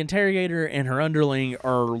the interrogator and her underling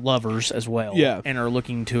are lovers as well. Yeah. And are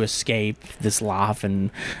looking to escape this life and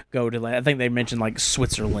go to, like, I think they mentioned like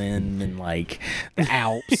Switzerland and like the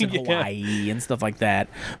Alps and Hawaii and stuff like that.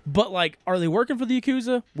 But like, are they working for the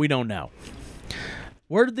Yakuza? We don't know.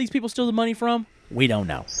 Where did these people steal the money from? We don't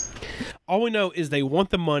know. All we know is they want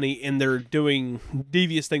the money and they're doing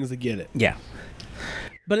devious things to get it. Yeah.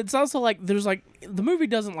 But it's also like, there's like, the movie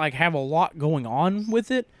doesn't like have a lot going on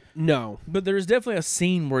with it. No. But there's definitely a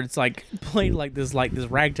scene where it's like played like this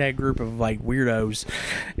ragtag group of like weirdos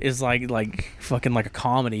is like fucking like a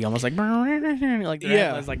comedy, almost like they're having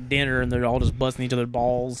like dinner and they're all just busting each other's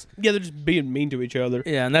balls. Yeah, they're just being mean to each other.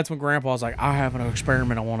 Yeah, and that's when Grandpa's like, I have an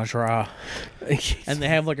experiment I want to try. And they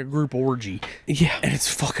have like a group orgy. Yeah. And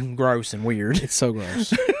it's fucking gross and weird. It's so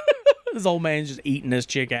gross. This old man's just eating this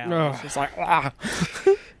chick out. Ugh. It's just like, ah.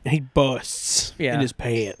 He busts in his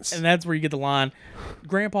pants. And that's where you get the line,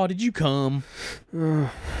 Grandpa, did you come?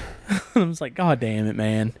 I'm just like, God damn it,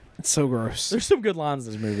 man. It's so gross. There's some good lines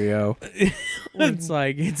in this movie, yo. It's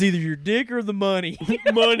like, it's either your dick or the money.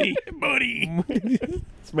 Money.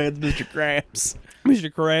 This man's Mr. Krabs.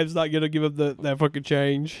 Mr. Krabs not gonna give up that fucking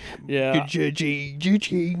change. Yeah. Cha-ching.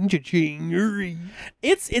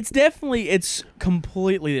 It's definitely, it's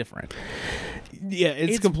completely different. Yeah,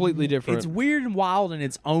 it's completely different. It's weird and wild in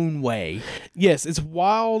its own way. Yes, it's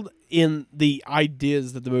wild in the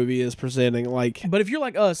ideas that the movie is presenting. Like, But if you're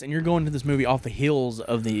like us and you're going to this movie off the heels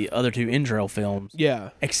of the other two Entrail films, yeah,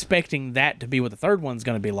 expecting that to be what the third one's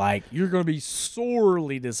going to be like, you're going to be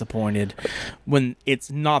sorely disappointed when it's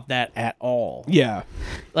not that at all. yeah,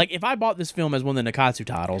 Like, if I bought this film as one of the Nikatsu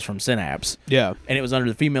titles from Synapse, yeah, and it was under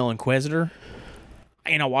the Female Inquisitor,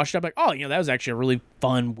 and I watched it, I'm like, oh, that was actually a really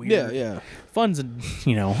fun, weird... yeah. Fun's,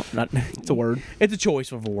 not... It's a word. It's a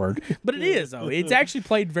choice of a word. But it is, though. It's actually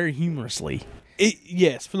played very humorously.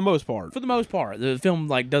 Yes, for the most part. For the most part. The film,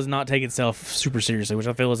 does not take itself super seriously, which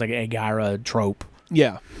I feel is like a Gyra trope.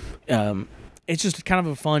 Yeah. It's just kind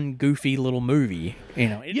of a fun, goofy little movie.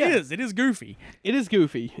 It is goofy. It is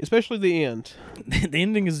goofy, especially the end. The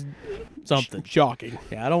ending is something. Shocking.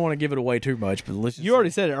 Yeah, I don't want to give it away too much, but let's just... You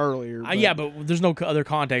already said it earlier. yeah, but there's no other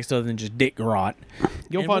context other than just Dick Garrot.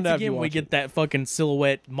 You'll And find once out again, if you watch we get that fucking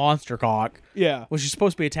silhouette monster cock, Yeah. which is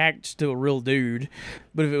supposed to be attached to a real dude,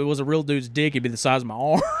 but if it was a real dude's dick, it'd be the size of my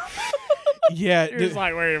arm. Yeah. It's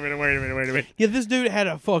like, wait a minute. Yeah, this dude had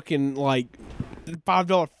a fucking,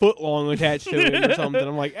 $5 foot long attached to it or something.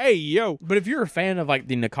 I'm like, hey, yo. But if you're a fan of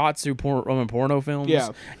the Nikatsu Roman porno films, Yeah.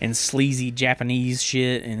 and sleazy Japanese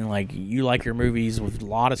shit, and you like your movies with a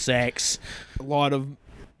lot of sex, A lot of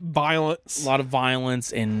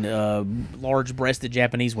violence. and large-breasted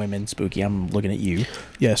Japanese women, Spooky, I'm looking at you.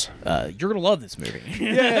 Yes. You're gonna love this movie.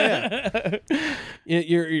 Yeah.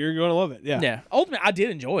 You're going to love it. Yeah. Yeah, ultimately, I did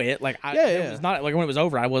enjoy it. It was not when it was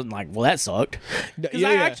over. I wasn't like, well, that sucked. Because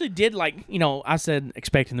I actually did I said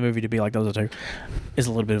expecting the movie to be like those two is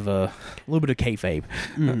a little bit of kayfabe.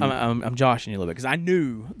 Mm-hmm. I'm joshing you a little bit because I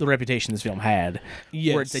knew the reputation this film had,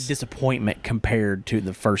 where it's a Yes. disappointment compared to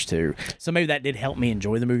the first two. So maybe that did help me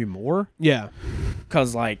enjoy the movie more. Yeah.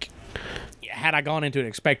 Because had I gone into it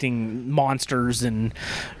expecting monsters and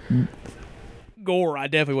gore, I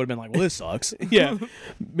definitely would have been like, well, this sucks. Yeah.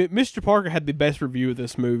 Mr. Parker had the best review of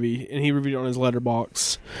this movie, and he reviewed it on his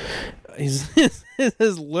letterbox. His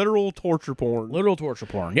literal torture porn. Literal torture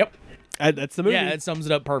porn. Yep. That's the movie. Yeah, it sums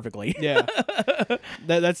it up perfectly. Yeah.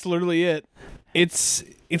 That's literally it. It's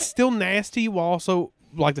still nasty while also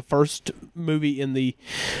like the first movie in the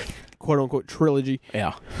quote unquote trilogy.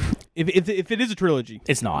 Yeah. If it is a trilogy.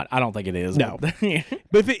 It's not. I don't think it is. No. But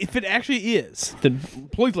if it actually is, then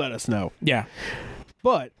please let us know. Yeah.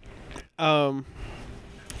 But I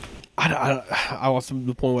lost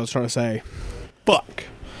the point what I was trying to say. Fuck.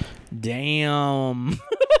 Damn.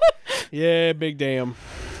 Yeah, big damn.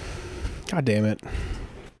 God damn it.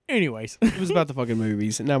 Anyways, It was about the fucking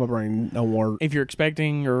movies, and now my brain don't work. if you're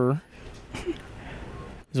expecting or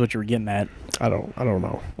is what you were getting at. I don't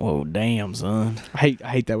know. Whoa, damn, son. I hate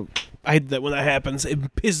that. I hate that when that happens. It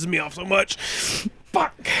pisses me off so much.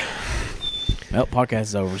 Fuck. Well, podcast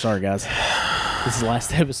is over. Sorry, guys. This is the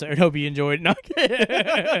last episode. Hope you enjoyed it. No.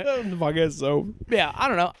 The podcast is over. Yeah, I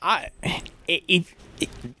don't know.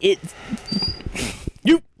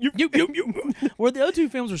 Where the other two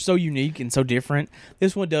films are so unique and so different,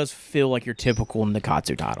 this one does feel like your typical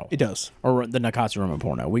Nikatsu title. It does. Or the Nikatsu Roman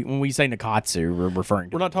porno. When we say Nikatsu, we're referring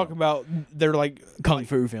to We're not talking about they're like kung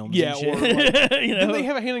fu films. yeah. and Or shit. like, You know? didn't they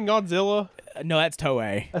have a hand in Godzilla? No, that's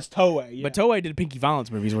Toei. That's Toei. Yeah. But Toei did Pinky Violence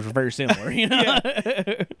movies, which were very similar. You know?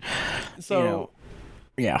 so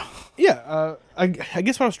Yeah. I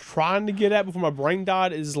guess what I was trying to get at before my brain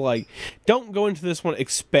died is don't go into this one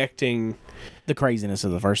expecting. The craziness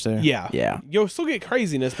of the first two. Yeah. Yeah. You'll still get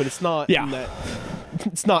craziness, but it's not. Yeah. in that,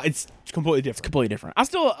 it's not. It's completely different. Completely different. I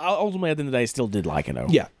ultimately, at the end of the day, still did like it, though.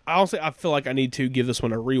 Yeah, I feel like I need to give this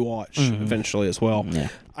one a rewatch eventually as well. Yeah.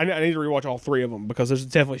 I need to rewatch all three of them because there's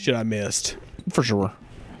definitely shit I missed. For sure.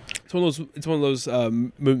 It's one of those.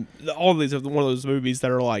 All of these are one of those movies that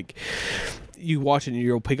are like you watch it and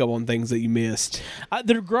you'll pick up on things that you missed.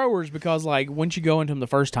 They're growers because, once you go into them the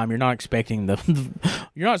first time, you're not expecting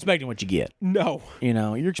you're not expecting what you get. No.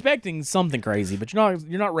 You're expecting something crazy, but you're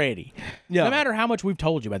not ready. Yeah. No matter how much we've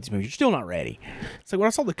told you about these movies, you're still not ready. It's like when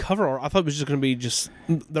I saw the cover art, I thought it was just going to be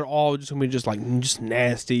they're all just going to be just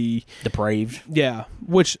nasty. Depraved. Yeah,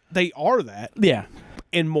 which they are that Yeah.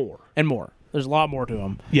 and more. And more. There's a lot more to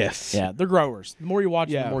them. Yes. Yeah, they're growers. The more you watch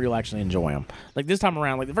them, Yeah. the more you'll actually enjoy them. Like this time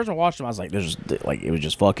around, like the first time I watched them, I was like, "There's like it was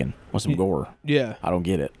just fucking with some gore." Yeah. I don't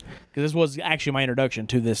get it because this was actually my introduction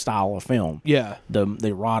to this style of film. Yeah. The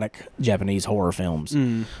erotic Japanese horror films.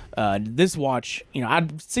 This watch, you know,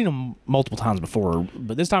 I'd seen them multiple times before,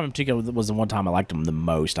 but this time in particular was the one time I liked them the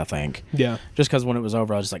most. I think. Yeah. Just because when it was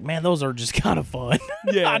over, I was just like, "Man, those are just kind of fun."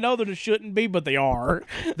 Yeah. I know that it shouldn't be, but they are.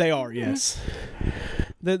 They are, yes.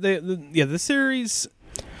 The series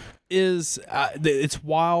is it's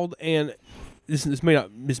wild, and this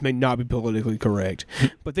may not be politically correct,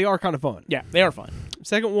 but they are kind of fun. Yeah, they are fun.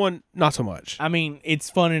 Second one, not so much. I mean, it's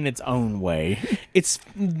fun in its own way. It's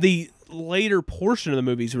the later portion of the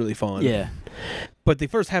movie is really fun. Yeah. But the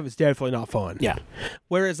first half is definitely not fun. Yeah.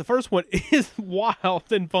 Whereas the first one is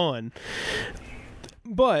wild and fun.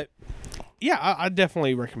 But yeah, I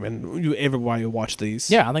definitely recommend everybody watch these.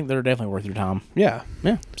 Yeah, I think they're definitely worth your time. Yeah.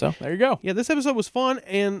 Yeah, so there you go. Yeah, this episode was fun,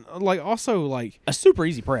 and also A super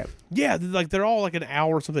easy prep. yeah, they're all like an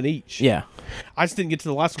hour or something each. Yeah. I just didn't get to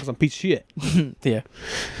the last one because I'm a piece of shit. Yeah.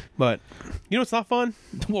 But you know what's not fun?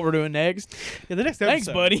 What we're doing next. Yeah, the next episode. Thanks,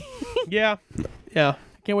 buddy. Yeah. Yeah.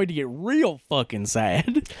 Can't wait to get real fucking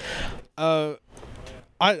sad.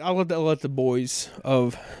 I let the boys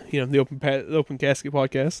of the Open Casket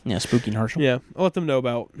podcast. Yeah, Spooky and Herschel. Yeah, I'll let them know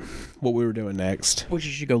about what we were doing next, Which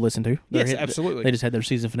you should go listen to. Yes, absolutely. They just had their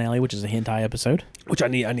season finale, which is a hentai episode. which I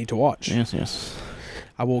need to watch. Yes.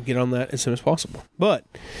 I will get on that as soon as possible. But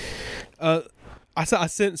I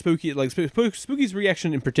sent Spooky Spooky's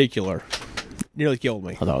reaction in particular nearly killed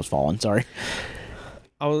me. I thought I was falling. Sorry.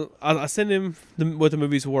 I sent him what the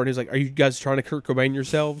movie's award. He's like, "Are you guys trying to Kurt Cobain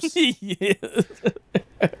yourselves?" Yeah.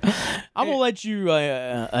 I'm going to let you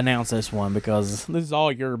announce this one because this is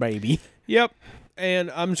all your baby. Yep.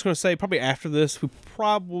 And I'm just going to say, probably after this, we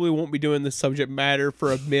probably won't be doing this subject matter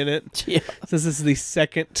for a minute. Yeah. Since this is the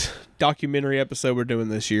second documentary episode we're doing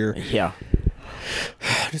this year. Yeah.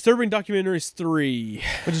 Disturbing Documentaries 3.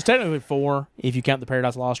 Which is technically 4 if you count the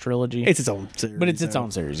Paradise Lost trilogy. It's its own series. But it's its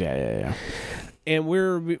own series. Yeah. And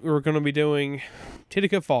we're going to be doing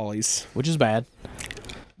Titicut Follies, Which is bad.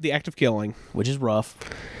 The Act of Killing, Which is rough.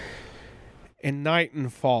 and Night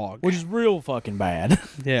and Fog. Which is real fucking bad.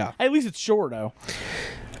 Yeah. At least it's short, though.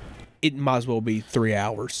 It might as well be 3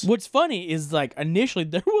 hours. What's funny is, like, initially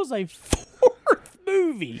there was a 4th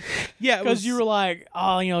movie. Yeah, Because you were like,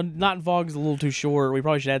 oh, Night and Fog is a little too short. We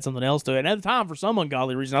probably should add something else to it. And at the time, for some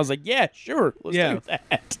ungodly reason, I was like, yeah, sure. Let's do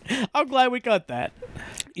that. I'm glad we cut that.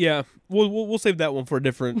 Yeah. We'll save that one for a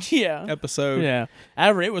different episode. Yeah.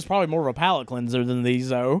 However, it was probably more of a palate cleanser than these,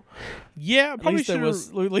 though. Yeah, At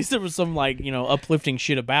least there was some, like, uplifting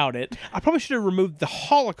shit about it. I probably should have removed the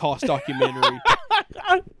Holocaust documentary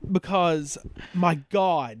because, my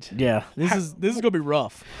God, Yeah. This is gonna be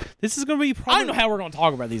rough. this is going to be I probably. don't know how we're gonna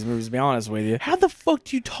talk about these movies, to be honest with you. How the fuck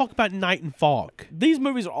do you talk about Night and Fog? These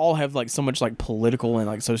movies all have like so much like political and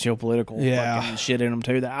like socio-political fucking shit in them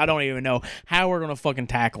too that I don't even know how we're gonna fucking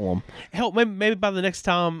tackle them. Hell, maybe by the next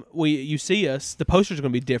time you see us, the poster's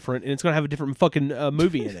going to be different and it's going to have a different fucking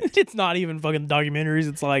movie in it. It's not even fucking documentaries.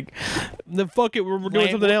 It's like Then fuck it, we're doing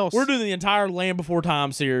something else. We're doing the entire Land Before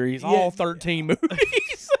Time series, all 13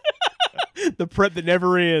 movies. the prep that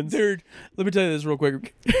never ends. Dude, let me tell you this real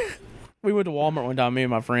quick. We went to Walmart one time, me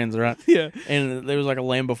and my friends, right? Yeah. And there was like a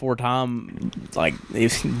Land Before Time, like, you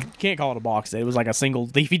can't call it a box set. It was like a single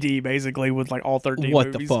DVD, basically, with like all 13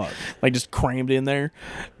 What movies. the fuck? Like, just crammed in there.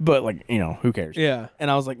 But, like, who cares? Yeah.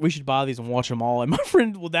 And I was like, we should buy these and watch them all. And my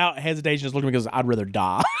friend, without hesitation, just looked at me and goes, I'd rather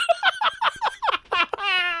die.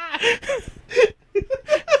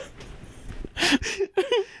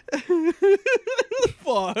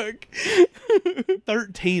 Fuck.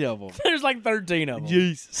 13 of them. There's like 13 of them.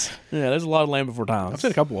 Jesus. Yeah, there's a lot of Land Before Time. I've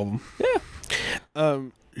seen a couple of them. Yeah.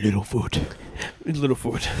 Littlefoot.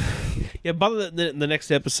 Littlefoot. Yeah, by the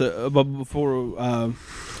next episode, before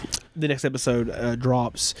the next episode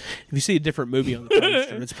drops, if you see a different movie on the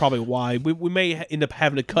poster, it's probably why. We may end up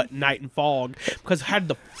having to cut Night and Fog, because how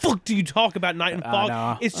the fuck do you talk about Night and Fog?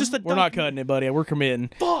 Nah. It's just We're not cutting it, buddy. We're committing.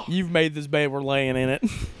 Fuck. You've made this bed. We're laying in it.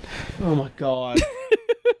 Oh my God.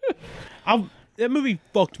 That movie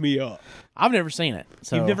fucked me up. I've never seen it.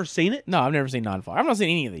 So. You've never seen it? No, I've never seen Night and Fog. I've not seen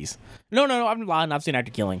any of these. No, I'm lying. I've seen Act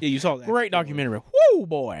of Killing. Yeah, you saw that. Great documentary. Woo,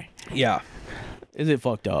 boy. Yeah. Is it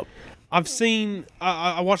fucked up? I've seen.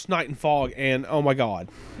 I watched Night and Fog, and oh my God,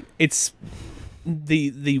 it's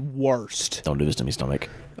the worst. Don't do this to me, stomach.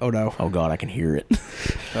 Oh no. Oh God, I can hear it.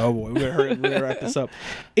 Oh boy, we gotta wrap this up.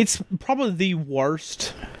 It's probably the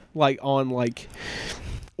worst, on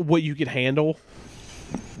what you could handle.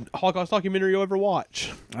 Holocaust documentary you'll ever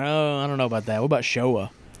watch. Oh, I don't know about that. What about Showa?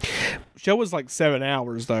 show was like 7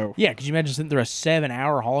 hours though. Yeah, could you imagine sitting through a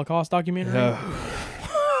 7-hour Holocaust documentary?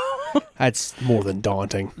 That's more than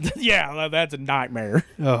daunting. Yeah, that's a nightmare.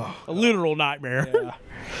 Oh, A literal nightmare. yeah.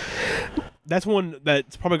 That's one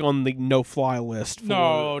that's probably on the no-fly list.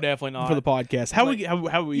 No, definitely not. For the podcast. How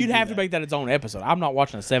we You'd do have to that? make that its own episode. I'm not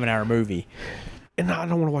watching a 7-hour movie. And I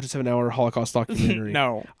don't want to watch a 7-hour Holocaust documentary.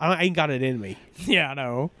 No. I ain't got it in me. Yeah, I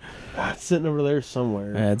know. It's sitting over there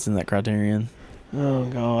somewhere. It's in that Criterion. Oh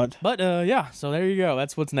God. But yeah, so there you go.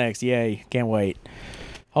 That's what's next. Yay! Can't wait.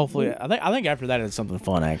 Hopefully, I think after that it's something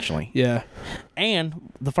fun actually. Yeah.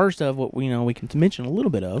 And the first of what we can mention a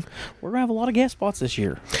little bit of, we're gonna have a lot of guest spots this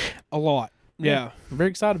year. A lot. Yeah. I'm very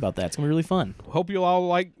excited about that. It's gonna be really fun. Hope you all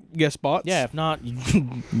like guest spots. Yeah, if not,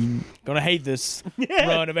 you're gonna hate this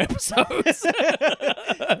run of episodes.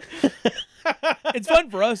 It's fun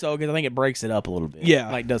for us though, because I think it breaks it up a little bit.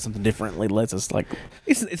 Yeah. Like does something differently, lets us like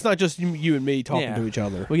It's not just you and me talking Yeah. to each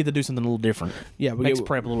other. we get to do something a little different. Yeah, we Makes get,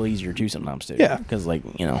 prep a little easier too sometimes too. Yeah. Because you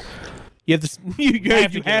you have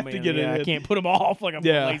to you have to them get in. it. Yeah, I in. can't put them off like I'm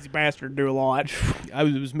Yeah. a lazy bastard. Do a lot.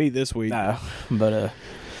 It was me this week. But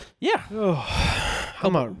yeah,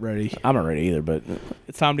 I'm not ready. I'm not ready either. But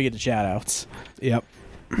it's time to get to shout outs. Yep.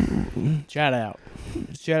 Shout out.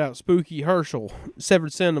 Shout out Spooky Herschel,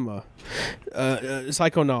 Severed Cinema,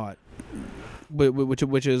 Psychonaut,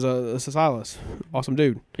 which is Silas, awesome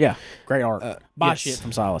dude. Yeah, great art. Buy yes. shit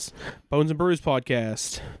from Silas. Bones and Brews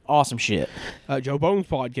podcast, Awesome shit. Joe Bones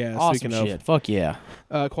podcast. Awesome Speaking shit. Fuck yeah.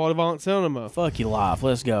 of Quality Violent Cinema. Fuck you live.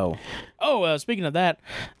 Let's go. Oh, speaking of that,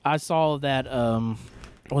 I saw that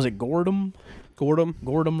was it Gordon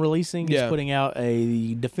releasing is Yeah. putting out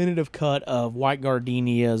a definitive cut of White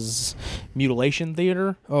Gardenia's Mutilation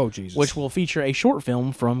Theater, Oh Jesus! which will feature a short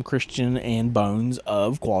film from Christian and Bones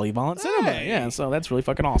of Quality Violent Cinema. Hey. Yeah, so that's really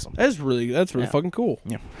fucking awesome. that's really Yeah. fucking cool.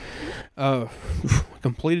 Yeah.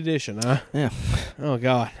 Complete edition, huh? Yeah. Oh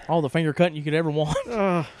God. All the finger cutting you could ever want.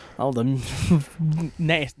 All the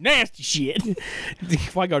nasty shit.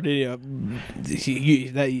 White Gardenia,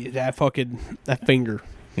 that finger.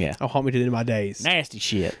 Yeah. I'll haunt me to the end of my days. Nasty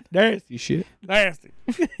shit. Nasty shit. Nasty.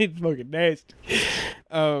 It's fucking nasty.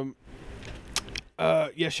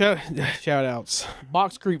 Yeah, shout outs.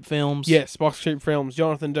 Box Creep Films. Yes, Box Creep Films,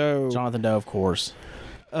 Jonathan Doe. Jonathan Doe, of course.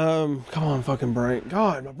 Come on, fucking brain.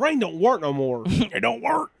 God, my brain don't work no more. It don't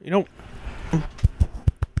work. You don't. Hear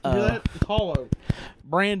that? It's hollow.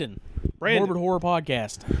 Brandon. Brandon. Morbid Horror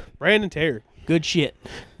Podcast. Brandon Terry. Good shit.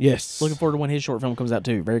 Yes. Looking forward to when his short film comes out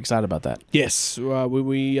too. Very excited about that. Yes.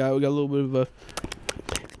 We got a little bit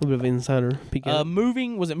of insider peek.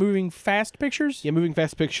 Moving Fast Pictures? Yeah, Moving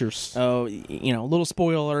Fast Pictures. Oh, a little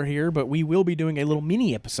spoiler here, but we will be doing a little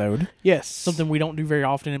mini episode. Yes. Something we don't do very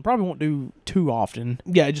often and probably won't do too often.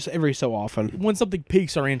 Yeah, just every so often. When something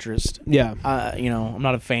piques our interest. Yeah. I'm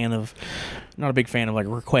not a big fan of like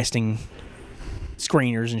requesting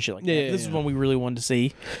screeners and shit like that. Yeah, This is yeah. one we really wanted to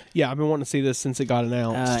see. Yeah, I've been wanting to see this since it got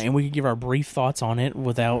announced. And we could give our brief thoughts on it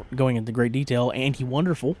without going into great detail.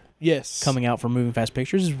 Anti-Wonderful yes. coming out from Moving Fast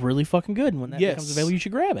Pictures is really fucking good. And when that Yes. becomes available, you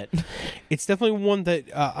should grab it. It's definitely one that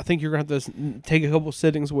I think you're going to have to take a couple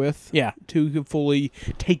sittings with. Yeah. To fully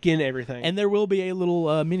take in everything. And there will be a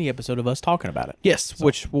little mini episode of us talking about it. yes,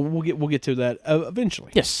 which we'll get to that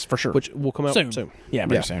eventually. Yes, for sure. Which will come out soon. Yeah,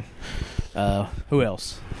 very soon. Who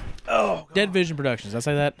else? Oh, Dead Vision Productions. Did I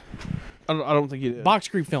say that? I don't think you did. Box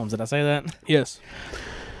Creep Films. Did I say that? Yes.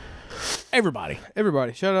 Everybody.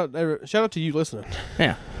 Everybody, shout out to you listening.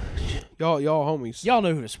 Yeah. Y'all homies. Y'all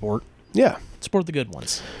know who to support. Yeah. Support the good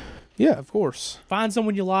ones. Yeah, of course. Find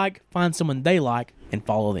someone you like, find someone they like, and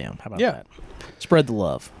follow them. How about Yeah. that? Spread the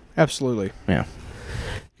love. Absolutely. Yeah.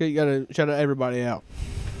 Okay, you gotta shout out everybody out.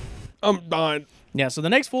 I'm dying. Yeah, so the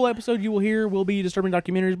next full episode you will hear will be Disturbing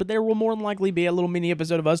Documentaries, but there will more than likely be a little mini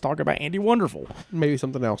episode of us talking about Andy Wonderful. Maybe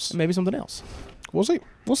something else. And maybe something else. We'll see.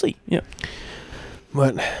 We'll see. Yeah.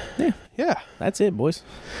 But yeah, That's it, boys.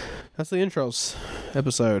 that's the intros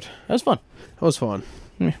episode. That was fun. That was fun.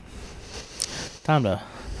 Time to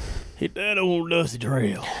hit that old dusty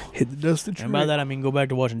trail. Hit the dusty trail. And by that I mean go back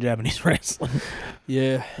to watching Japanese wrestling.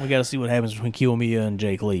 Yeah. We got to see what happens between Kiyomiya and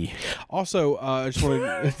Jake Lee. Also, I just want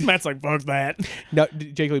to. Matt's like, fuck that. No,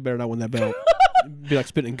 Jake Lee better not win that belt. Be like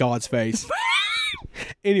spitting in God's face.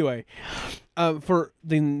 Anyway, for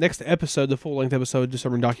the next episode, the full-length episode,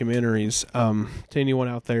 Disturbing Documentaries, to anyone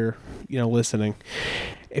out there, listening,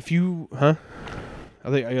 if you, I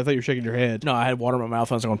thought you were shaking your head. No, I had water in my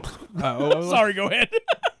mouth. I was going, sorry, go ahead.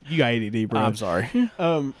 You got ADD, bro. I'm sorry.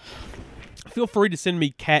 Feel free to send me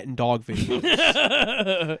cat and dog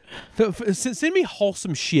videos. Send me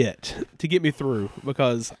wholesome shit to get me through,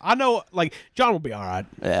 because I know, like, John will be all right.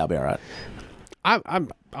 Yeah, I'll be all right.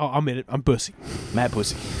 I'll admit it. I'm pussy. Mad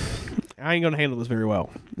pussy. I ain't gonna handle this very well.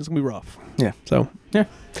 It's gonna be rough. Yeah. So Yeah.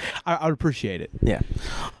 I would appreciate it. Yeah.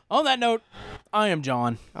 On that note, I am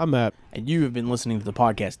John, I'm Matt. and you have been listening to the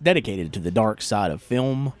podcast dedicated to the dark side of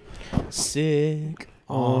film. Sick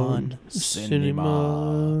on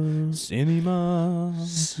cinema. Cinema.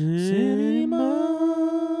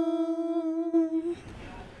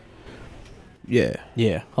 Yeah.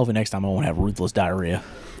 Yeah. Hopefully next time I won't have ruthless diarrhea.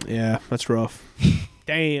 Yeah, that's rough.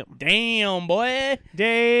 Damn. Damn, boy.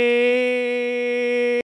 Damn.